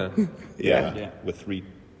yeah, 4. yeah. Yeah. With 3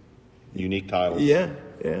 unique titles. Yeah.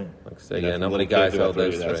 Like I say, You know, not from many little guys kid to held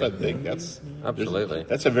those That's three. a big. That's Absolutely.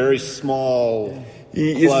 That's a very small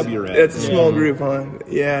It's- club you're in. That's a small group, huh?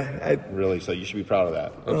 Yeah. Really, so you should be proud of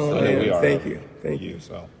that. Oh, I know man, we are. thank you. Thank you.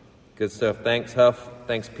 So Good stuff. Thanks, Huff.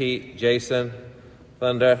 Thanks, Pete, Jason,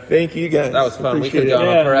 Thunder. Thank you guys. That was fun. We Appreciate could go it.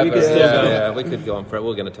 on Yeah, forever. we could still go. Yeah, we could go on forever.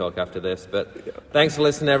 We're going to talk after this. But thanks for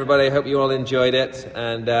listening, everybody. I hope you all enjoyed it.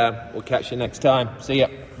 And we'll catch you next time. See ya.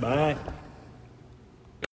 Bye.